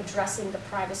of addressing the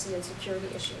privacy and security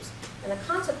issues. And the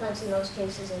consequence in those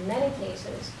cases, in many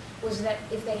cases, was that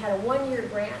if they had a one-year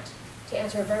grant to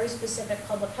answer a very specific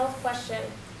public health question,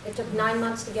 it took 9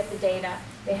 months to get the data.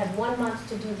 They had 1 month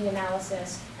to do the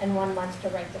analysis and 1 month to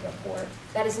write the report.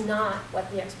 That is not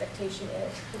what the expectation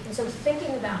is. And so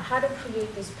thinking about how to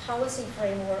create these policy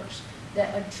frameworks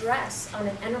that address on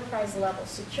an enterprise level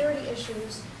security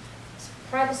issues,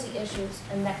 privacy issues,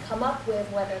 and that come up with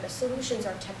whether the solutions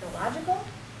are technological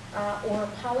or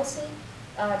policy,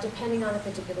 depending on a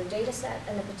particular data set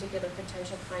and a particular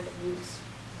potential kind of use.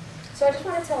 So I just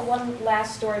want to tell one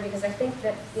last story because I think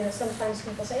that, you know, sometimes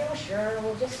people say, oh sure,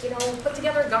 we'll just, you know, we'll put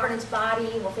together a governance body,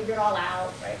 we'll figure it all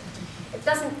out, right? It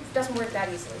doesn't work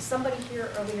that easily. Somebody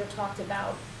here earlier talked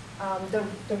about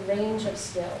the range of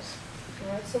skills.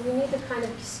 Right? So we need the kind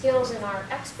of skills in our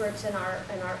experts and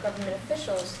our government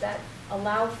officials that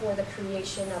allow for the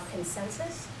creation of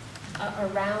consensus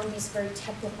around these very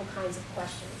technical kinds of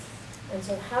questions. And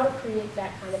so how to create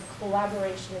that kind of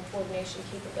collaboration and coordination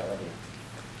capability.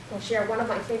 I'll share one of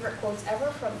my favorite quotes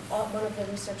ever from one of the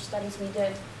research studies we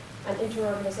did on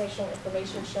interorganizational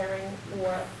information sharing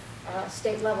or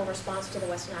state-level response to the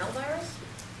West Nile virus.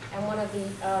 And one of the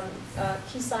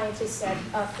key scientists said,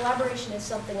 collaboration is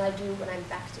something I do when I'm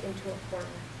backed into a corner.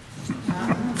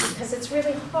 Because it's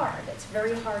really hard. It's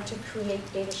very hard to create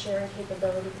data sharing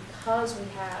capability because we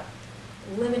have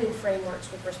limited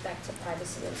frameworks with respect to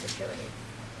privacy and security.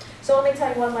 So let me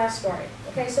tell you one last story.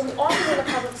 Okay, so we often in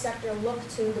the public sector look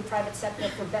to the private sector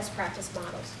for best practice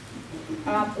models.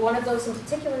 One of those in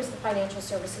particular is the financial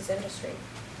services industry.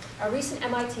 A recent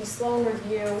MIT Sloan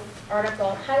Review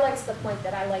article highlights the point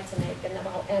that I like to make, and then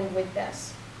I'll end with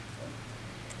this.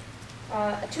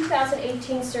 A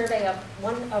 2018 survey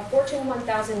of Fortune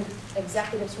 1000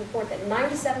 executives report that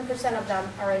 97% of them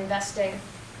are investing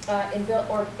in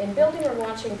building or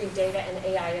launching big data and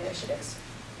AI initiatives.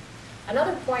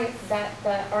 Another point that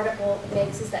the article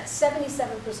makes is that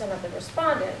 77% of the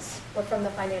respondents were from the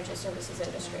financial services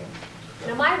industry. And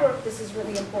in my work, this is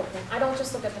really important. I don't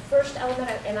just look at the first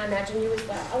element, and I imagine you as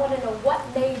well. I want to know what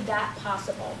made that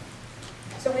possible.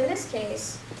 So in this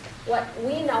case, what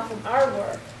we know from our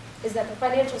work is that the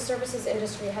financial services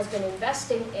industry has been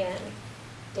investing in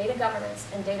data governance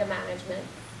and data management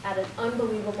at an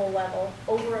unbelievable level,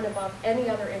 over and above any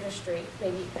other industry,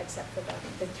 maybe except for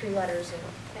the three letters and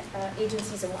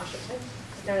agencies in Washington.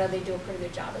 I know they do a pretty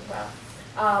good job as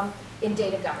well, in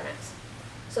data governance.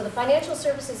 So the financial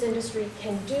services industry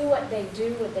can do what they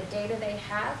do with the data they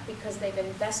have because they've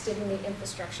invested in the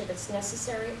infrastructure that's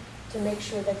necessary to make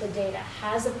sure that the data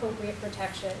has appropriate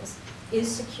protections,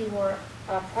 is secure,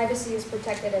 privacy is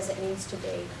protected as it needs to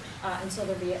be, and so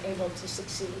they'll be able to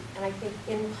succeed. And I think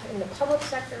in the public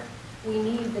sector, we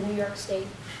need the New York State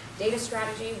data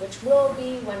strategy, which will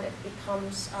be, when it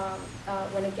becomes,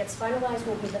 when it gets finalized,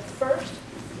 will be the first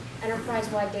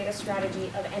enterprise-wide data strategy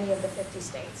of any of the 50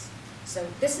 states. So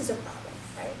this is a problem,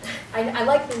 right? I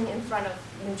like being in front of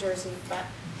New Jersey, but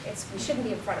we shouldn't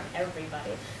be in front of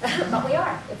everybody. But we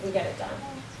are, if we get it done.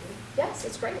 Yes,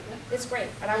 it's great. It's great.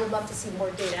 And I would love to see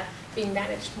more data being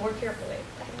managed more carefully.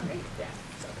 Yeah.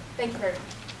 So, thank you very much.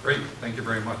 Great. Thank you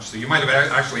very much. So you might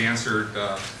have actually answered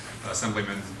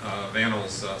Assemblyman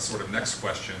Vanel's sort of next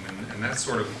question, and that's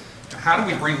sort of, how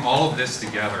do we bring all of this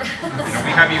together? You know,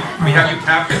 we have you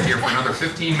captive here for another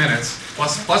 15 minutes,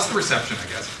 plus the reception, I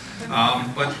guess.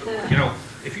 But you know,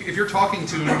 if you're talking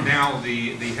to now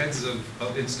the heads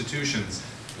of institutions,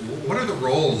 what are the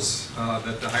roles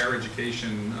that the higher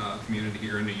education community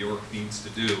here in New York needs to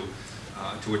do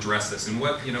to address this, and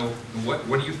what do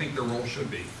you think their role should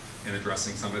be in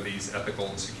addressing some of these ethical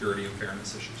and security and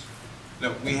fairness issues?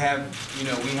 Look, we have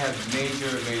major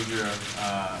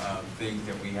things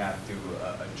that we have to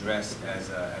address as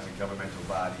a governmental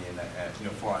body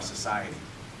and for our society,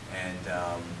 and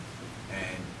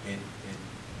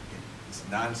it's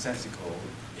nonsensical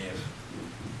if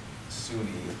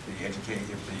SUNY, if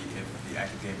the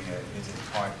academia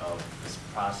isn't part of this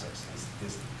process,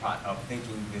 this part of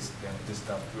thinking this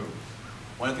stuff through.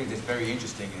 One of the things that's very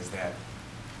interesting is that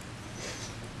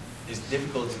it's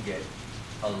difficult to get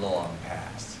a law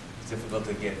passed. It's difficult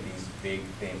to get these big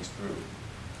things through.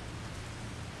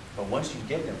 But once you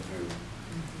get them through,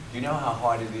 you know how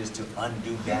hard it is to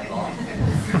undo that law?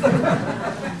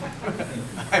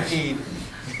 I mean,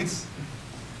 it's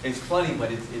funny,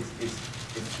 but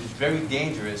it's very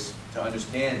dangerous to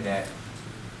understand that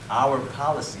our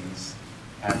policies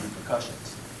have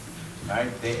repercussions,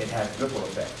 right? It has ripple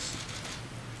effects.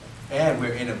 And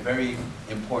we're in a very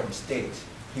important state.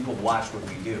 People watch what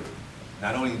we do.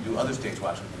 Not only do other states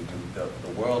watch what we do,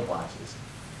 the world watches.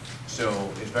 So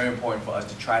it's very important for us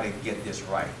to try to get this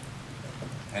right.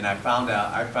 And I found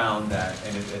that,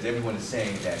 and as everyone is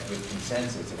saying, that with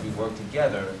consensus, if we work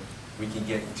together, we can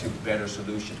get to better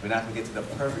solutions. We're not going to get to the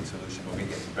perfect solution, but we can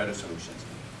get to better solutions.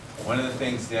 One of the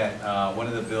things that, one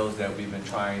of the bills that we've been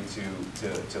trying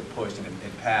to push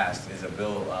and pass is a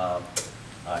bill,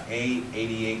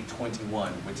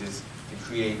 A8821, which is to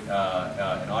create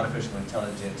an artificial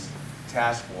intelligence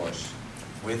task force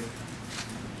with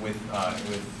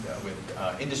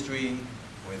industry,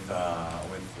 with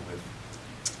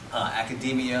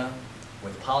academia,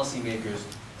 with policymakers,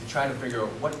 to try to figure out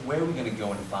where are we going to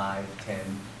go in 5,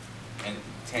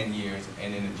 10 years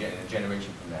and in a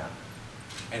generation from now,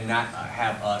 and not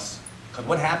have us, because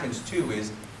what happens too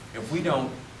is if we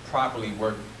don't properly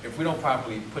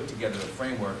put together a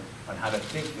framework on how to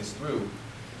think this through,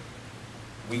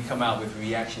 we come out with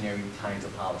reactionary kinds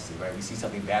of policy, right? We see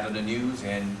something bad on the news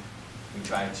and we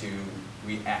try to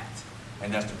react,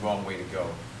 and that's the wrong way to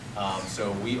go.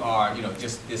 So we are,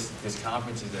 just this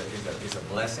conference is a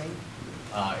blessing.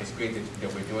 It's great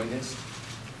that we're doing this.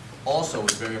 Also,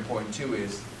 what's very important too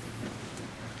is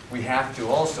we have to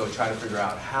also try to figure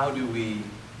out how do we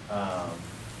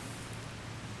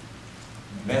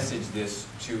message this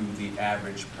to the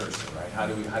average person, right? How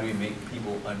do we make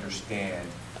people understand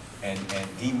and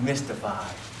demystify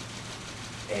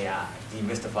AI,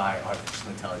 demystify artificial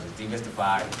intelligence,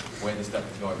 demystify where this stuff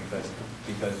is going,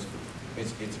 because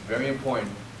it's very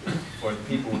important for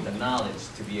people with the knowledge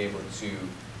to be able to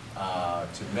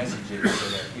message it so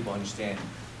that people understand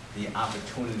the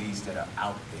opportunities that are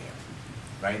out there,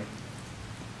 right?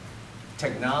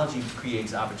 Technology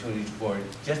creates opportunities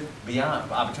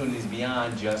opportunities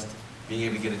beyond just being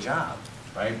able to get a job,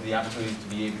 right? The opportunities to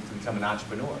be able to become an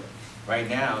entrepreneur. Right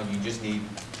now, you just need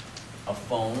a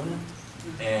phone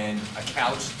and a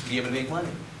couch to be able to make money,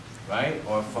 right?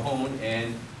 Or a phone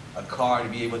and a car to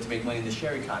be able to make money in the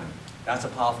share economy. That's a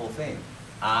powerful thing.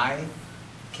 I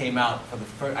came out with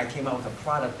a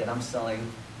product that I'm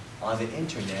selling on the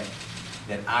internet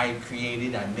that I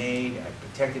created, I made, I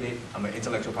protected it. I'm an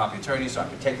intellectual property attorney, so I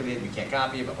protected it. You can't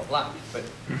copy it, blah blah blah. But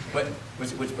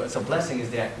what's a blessing is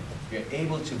that you're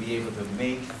able to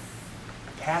make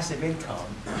passive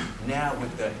income now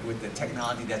with the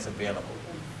technology that's available.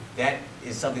 That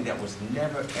is something that was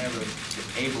never ever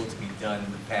able to be done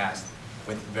in the past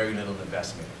with very little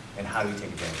investment. And how do we take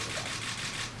advantage of that?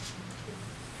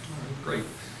 All right, great.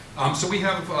 So we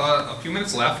have a few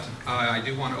minutes left. I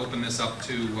do want to open this up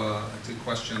to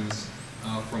questions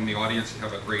from the audience. You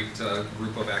have a great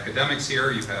group of academics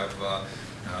here. You have a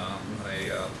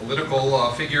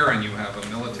political figure and you have a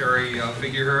military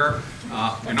figure here.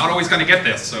 You're not always going to get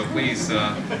this, so please,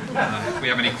 if we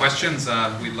have any questions,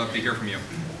 we'd love to hear from you.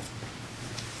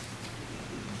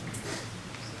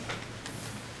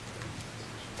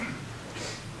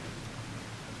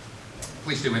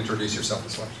 Please do introduce yourself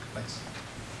as well. Thanks.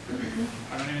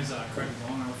 My name is Craig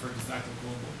Vaughn. I work for Defacto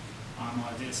Global. I'm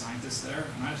a data scientist there,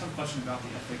 and I just have a question about the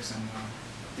ethics and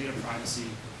data privacy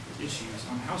issues.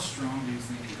 How strong do you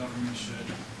think the government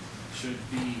should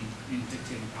be in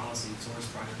dictating policy towards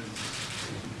private business?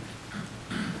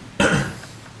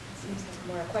 Seems like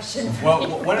more a question. Well,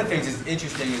 one of the things that's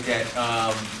interesting is that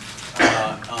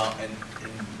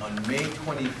on May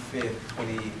 25th,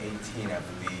 2018, I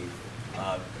believe,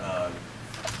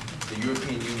 the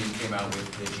European Union came out with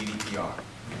the GDPR,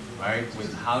 right,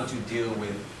 with how to deal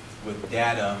with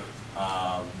data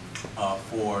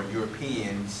for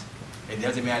Europeans. It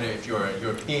doesn't matter if you're a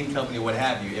European company or what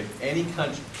have you. If any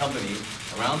company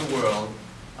around the world,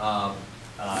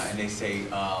 and they say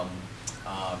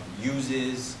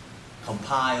uses,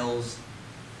 compiles,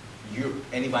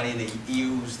 anybody in the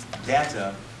EU's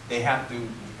data, they have to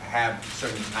have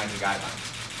certain kinds of guidelines.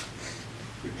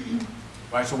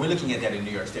 Right, so we're looking at that in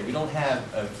New York State. We don't have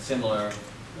a similar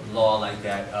law like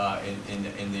that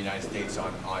in the United States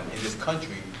in this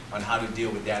country on how to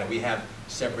deal with data. We have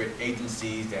separate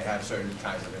agencies that have certain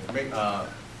kinds of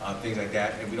things like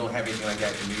that, and we don't have anything like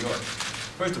that in New York.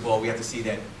 First of all, we have to see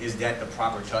that, is that the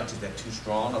proper touch? Is that too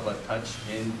strong of a touch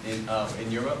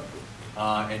in Europe?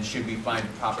 And should we find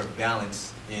the proper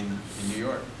balance in New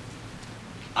York?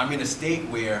 I'm in a state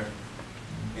where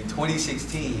in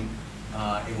 2016,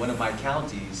 in one of my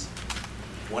counties,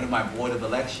 one of my board of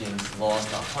elections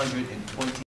lost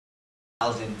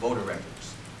 120,000 voter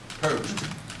records. Purged.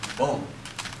 Boom.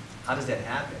 How does that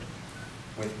happen?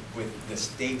 With the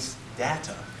state's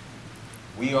data.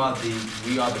 We are the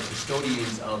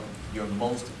custodians of your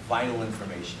most vital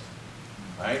information,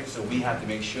 right? So we have to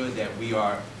make sure that we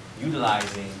are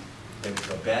utilizing the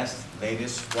best,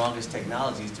 latest, strongest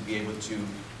technologies to be able to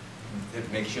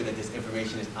make sure that this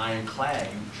information is ironclad.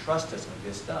 You trust us with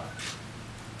this stuff.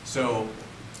 So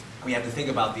we have to think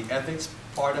about the ethics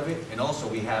part of it, and also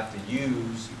we have to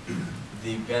use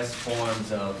the best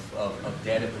forms of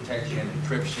data protection,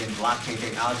 encryption, blockchain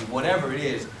technology, whatever it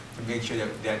is, to make sure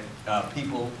that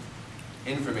people,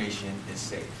 information is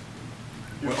safe.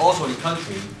 We're also in a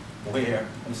country where,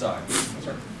 I'm sorry,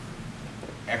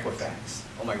 Equifax.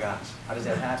 Oh my gosh, how does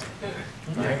that happen?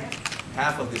 Right?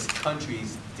 Half of this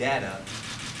country's data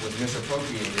was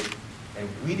misappropriated, and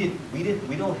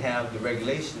we don't have the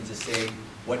regulations to say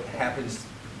what happens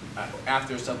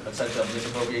after such a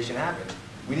misappropriation happens.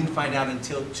 We didn't find out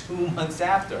until 2 months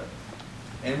after,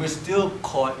 and we're still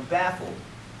caught and baffled.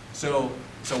 So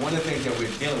one of the things that we're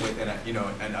dealing with, and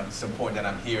it's important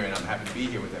that I'm here and I'm happy to be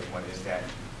here with everyone, is that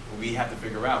we have to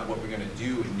figure out what we're going to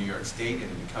do in New York State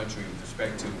and in the country with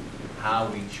respect to how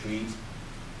we treat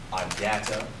our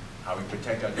data, how we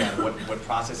protect our data, what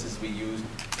processes we use,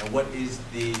 and what is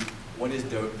the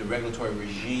regulatory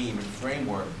regime and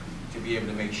framework to be able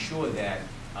to make sure that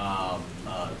our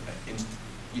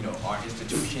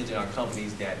institutions and our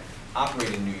companies that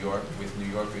operate in New York with New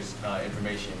Yorkers'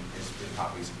 information is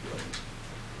properly secured.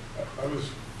 I was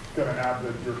going to add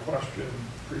that your question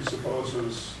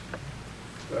presupposes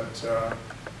that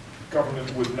government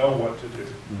would know what to do.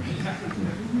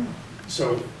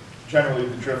 So generally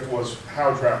the drift was,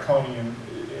 how draconian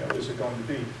is it going to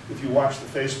be? If you watch the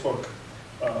Facebook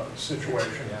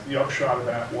situation, the upshot of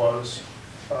that was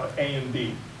A and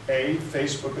B. A,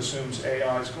 Facebook assumes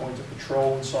AI is going to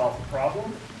patrol and solve the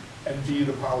problem, and B,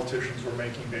 the politicians were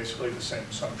making basically the same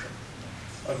assumption.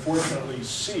 Unfortunately,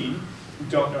 C, we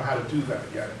don't know how to do that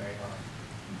yet in AI.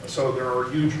 So there are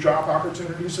huge job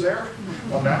opportunities there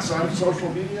on that side of social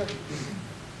media,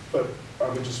 but I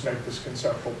would just make this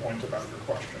conceptual point about your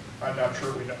question. I'm not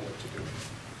sure we know what to do.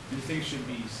 Do you think it should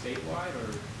be statewide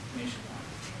or nationwide?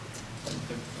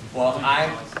 Well,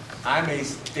 I'm a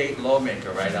state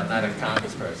lawmaker, right? I'm not a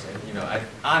congressperson.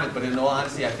 But in all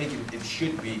honesty, I think it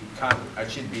should be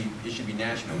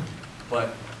national.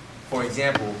 But for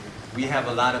example, we have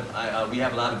a lot of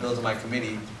bills on my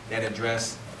committee that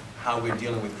address how we're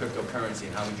dealing with cryptocurrency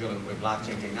and how we're dealing with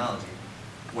blockchain technology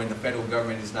when the federal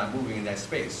government is not moving in that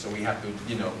space. So we have to,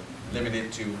 limit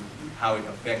it to how it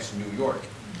affects New York.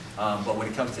 But when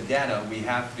it comes to data, we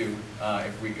have to,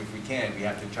 if we can, we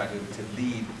have to try to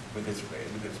lead with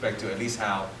respect to at least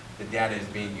how the data is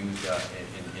being used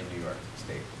in New York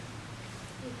State.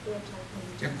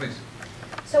 Yeah, please.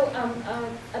 So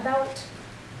about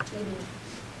maybe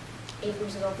 8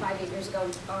 years ago, 8 years ago,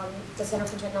 the Center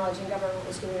for Technology and Government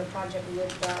was doing a project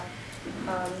with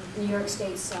New York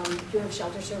State's Bureau of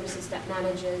Shelter Services that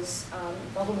manages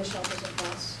the homeless shelters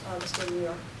across the state of New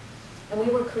York. And we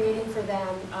were creating for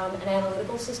them an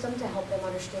analytical system to help them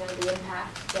understand the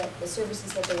impact that the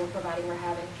services that they were providing were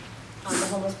having on the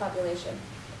homeless population.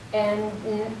 And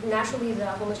naturally, the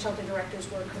homeless shelter directors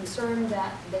were concerned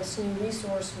that this new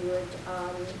resource would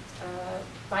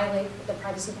violate the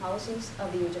privacy policies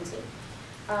of the agency.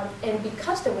 And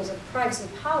because there was a privacy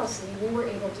policy, we were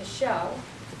able to show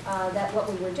that what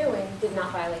we were doing did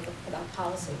not violate the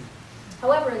policy.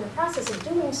 However, in the process of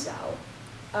doing so,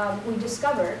 we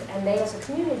discovered, and they as a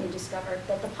community discovered,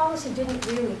 that the policy didn't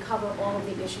really cover all of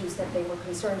the issues that they were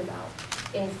concerned about.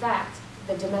 In fact,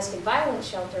 the domestic violence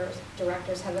shelter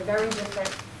directors have a very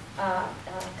different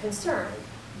concern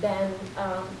than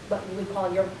what we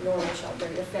call your normal shelter,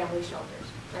 your family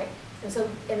shelters, right? And so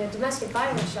in a domestic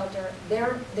violence shelter,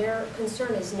 their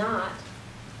concern is not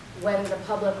whether the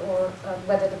public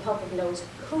knows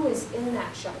who is in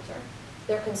that shelter.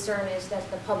 Their concern is that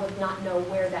the public not know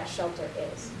where that shelter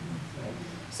is. Right?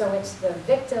 So it's the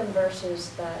victim versus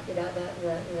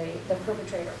the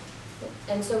perpetrator.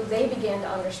 And so they began to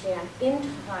understand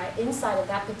inside of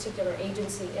that particular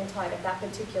agency, inside of that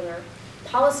particular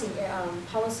policy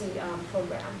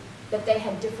program, that they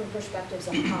had different perspectives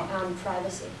on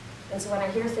privacy. And so when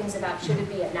I hear things about should it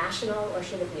be a national or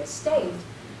should it be a state,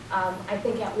 I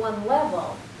think at one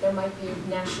level there might be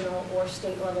national or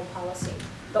state level policy.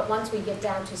 But once we get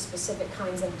down to specific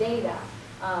kinds of data,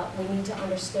 we need to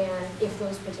understand if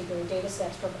those particular data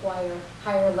sets require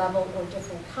higher level or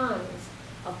different kinds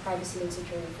of privacy and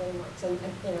security frameworks. And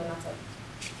that's it.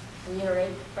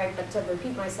 reiterate, right, but to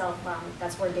repeat myself,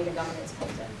 that's where data governance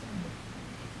comes in.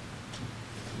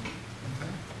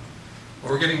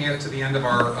 Well, we're getting to the end of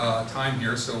our time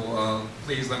here, so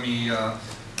please let me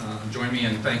join me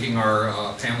in thanking our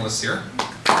panelists here.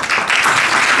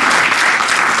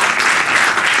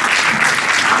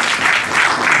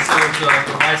 So to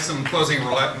provide some closing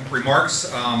remarks,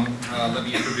 let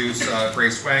me introduce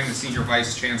Grace Wang, the Senior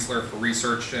Vice Chancellor for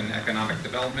Research and Economic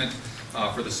Development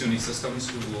for the SUNY Systems,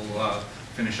 who will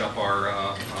finish up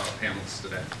our panelists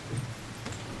today.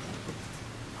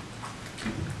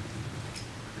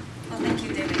 Well, thank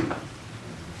you, David.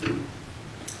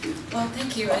 Well,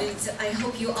 thank you. I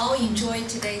hope you all enjoyed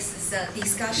today's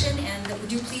discussion, and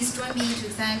would you please join me to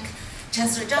thank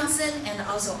Chancellor Johnson and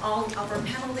also all our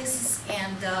panelists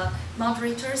and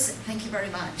moderators. Thank you very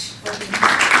much for being here.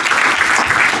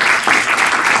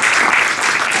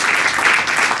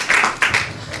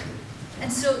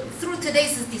 And so through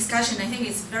today's discussion, I think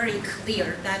it's very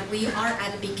clear that we are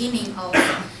at the beginning of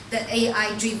the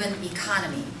AI-driven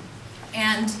economy.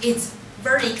 And it's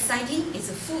very exciting, it's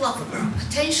full of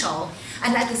potential,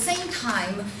 and at the same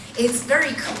time, it's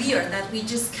very clear that we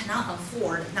just cannot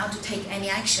afford not to take any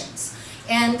actions.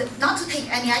 And not to take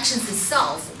any actions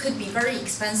itself could be very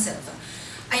expensive.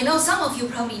 I know some of you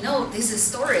probably know this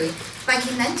story. Back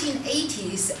in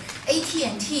 1980s,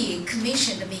 AT&T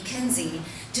commissioned McKinsey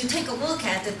to take a look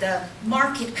at the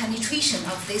market penetration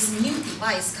of this new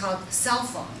device called cell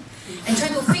phone, and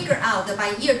trying to figure out that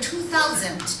by year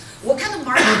 2000, what kind of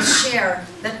market share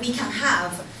that we can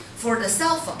have for the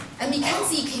cell phone. And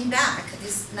McKinsey came back,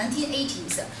 this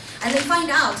 1980s, and they find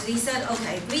out, they said,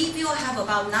 okay, we will have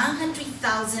about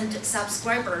 900,000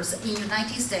 subscribers in the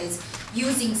United States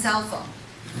using cell phone.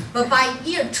 But by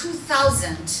year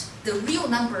 2000, the real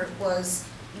number was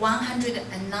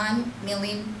 109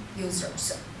 million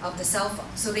users of the cell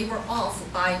phone. So they were off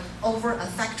by over a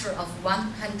factor of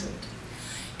 100.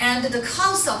 And the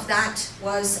cause of that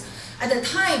was, at the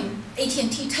time,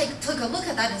 AT&T took a look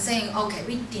at that and saying, okay,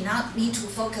 we did not need to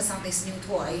focus on this new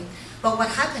toy. But what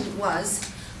happened was,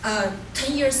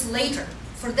 10 years later,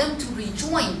 for them to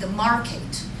rejoin the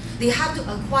market, they have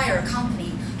to acquire a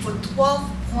company for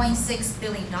 $12.6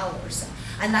 billion.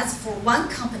 And that's for one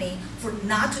company for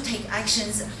not to take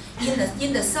actions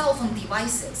in the cell phone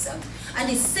devices.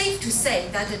 And it's safe to say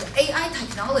that the AI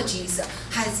technologies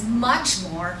has much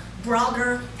more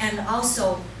broader and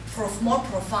also more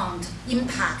profound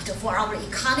impact for our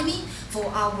economy, for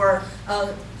our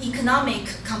economic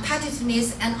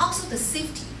competitiveness, and also the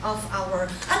safety of our,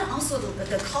 and also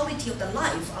the quality of the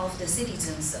life of the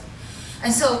citizens.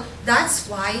 And so that's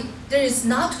why there is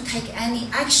not to take any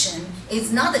action.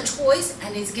 It's not a choice,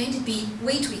 and it's going to be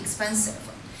way too expensive.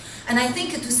 And I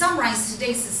think to summarize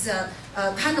today's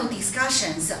panel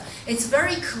discussions, it's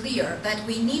very clear that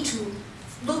we need to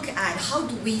look at how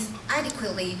do we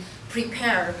adequately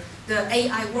prepare the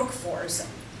AI workforce,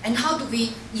 and how do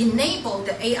we enable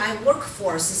the AI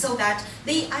workforce so that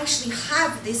they actually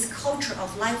have this culture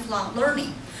of lifelong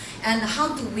learning, and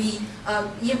how do we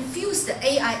infuse the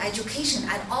AI education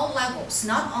at all levels,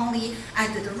 not only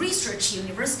at the research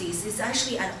universities, it's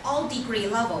actually at all degree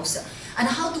levels, and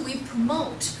how do we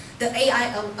promote the AI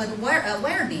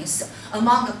awareness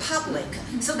among the public,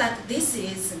 so that this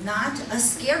is not a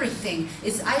scary thing.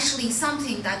 It's actually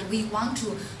something that we want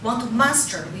to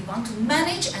master, we want to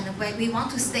manage, and we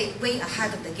want to stay way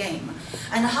ahead of the game.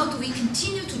 And how do we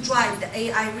continue to drive the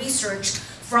AI research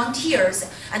frontiers,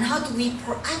 and how do we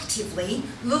proactively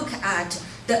look at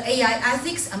the AI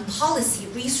ethics and policy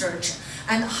research,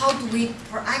 and how do we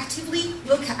proactively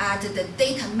look at the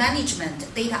data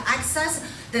management, data access,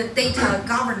 the data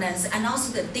governance, and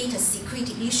also the data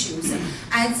security issues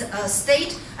as a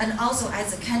state, and also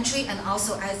as a country, and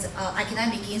also as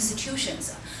academic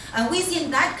institutions. And within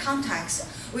that context,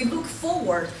 we look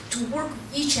forward to work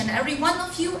with each and every one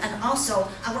of you, and also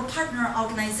our partner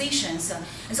organizations.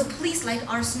 And so please let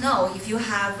us know if you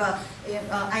have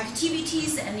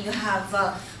activities, and you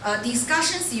have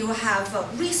discussions, you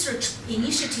have research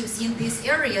initiatives in these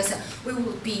areas. We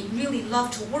would be really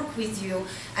love to work with you.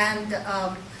 And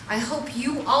I hope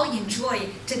you all enjoy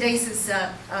today's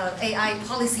AI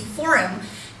policy forum.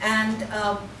 And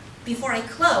before I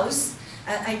close,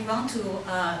 I want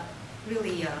to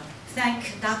really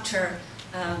thank Dr.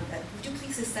 would you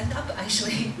please stand up,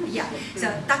 actually? Yeah,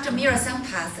 so Dr. Mira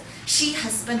Sampath, she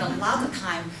has spent a lot of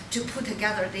time to put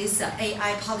together this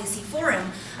AI policy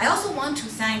forum. I also want to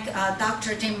thank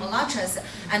Dr. Jim Malachas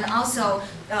and also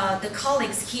the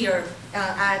colleagues here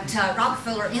at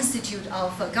Rockefeller Institute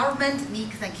of Government.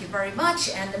 Nick, thank you very much.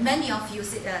 And many of you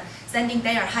standing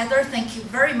there, Heather, thank you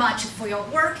very much for your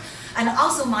work. And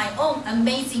also my own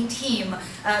amazing team,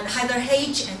 Heather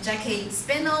Hage and Jackie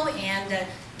Spino and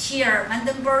Tier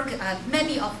Vandenberg,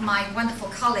 many of my wonderful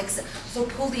colleagues for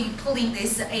pulling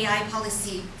this AI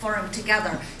policy forum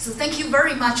together. So thank you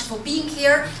very much for being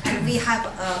here, and we have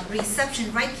a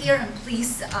reception right here, and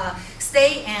please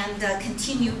stay and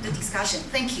continue the discussion.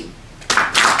 Thank you.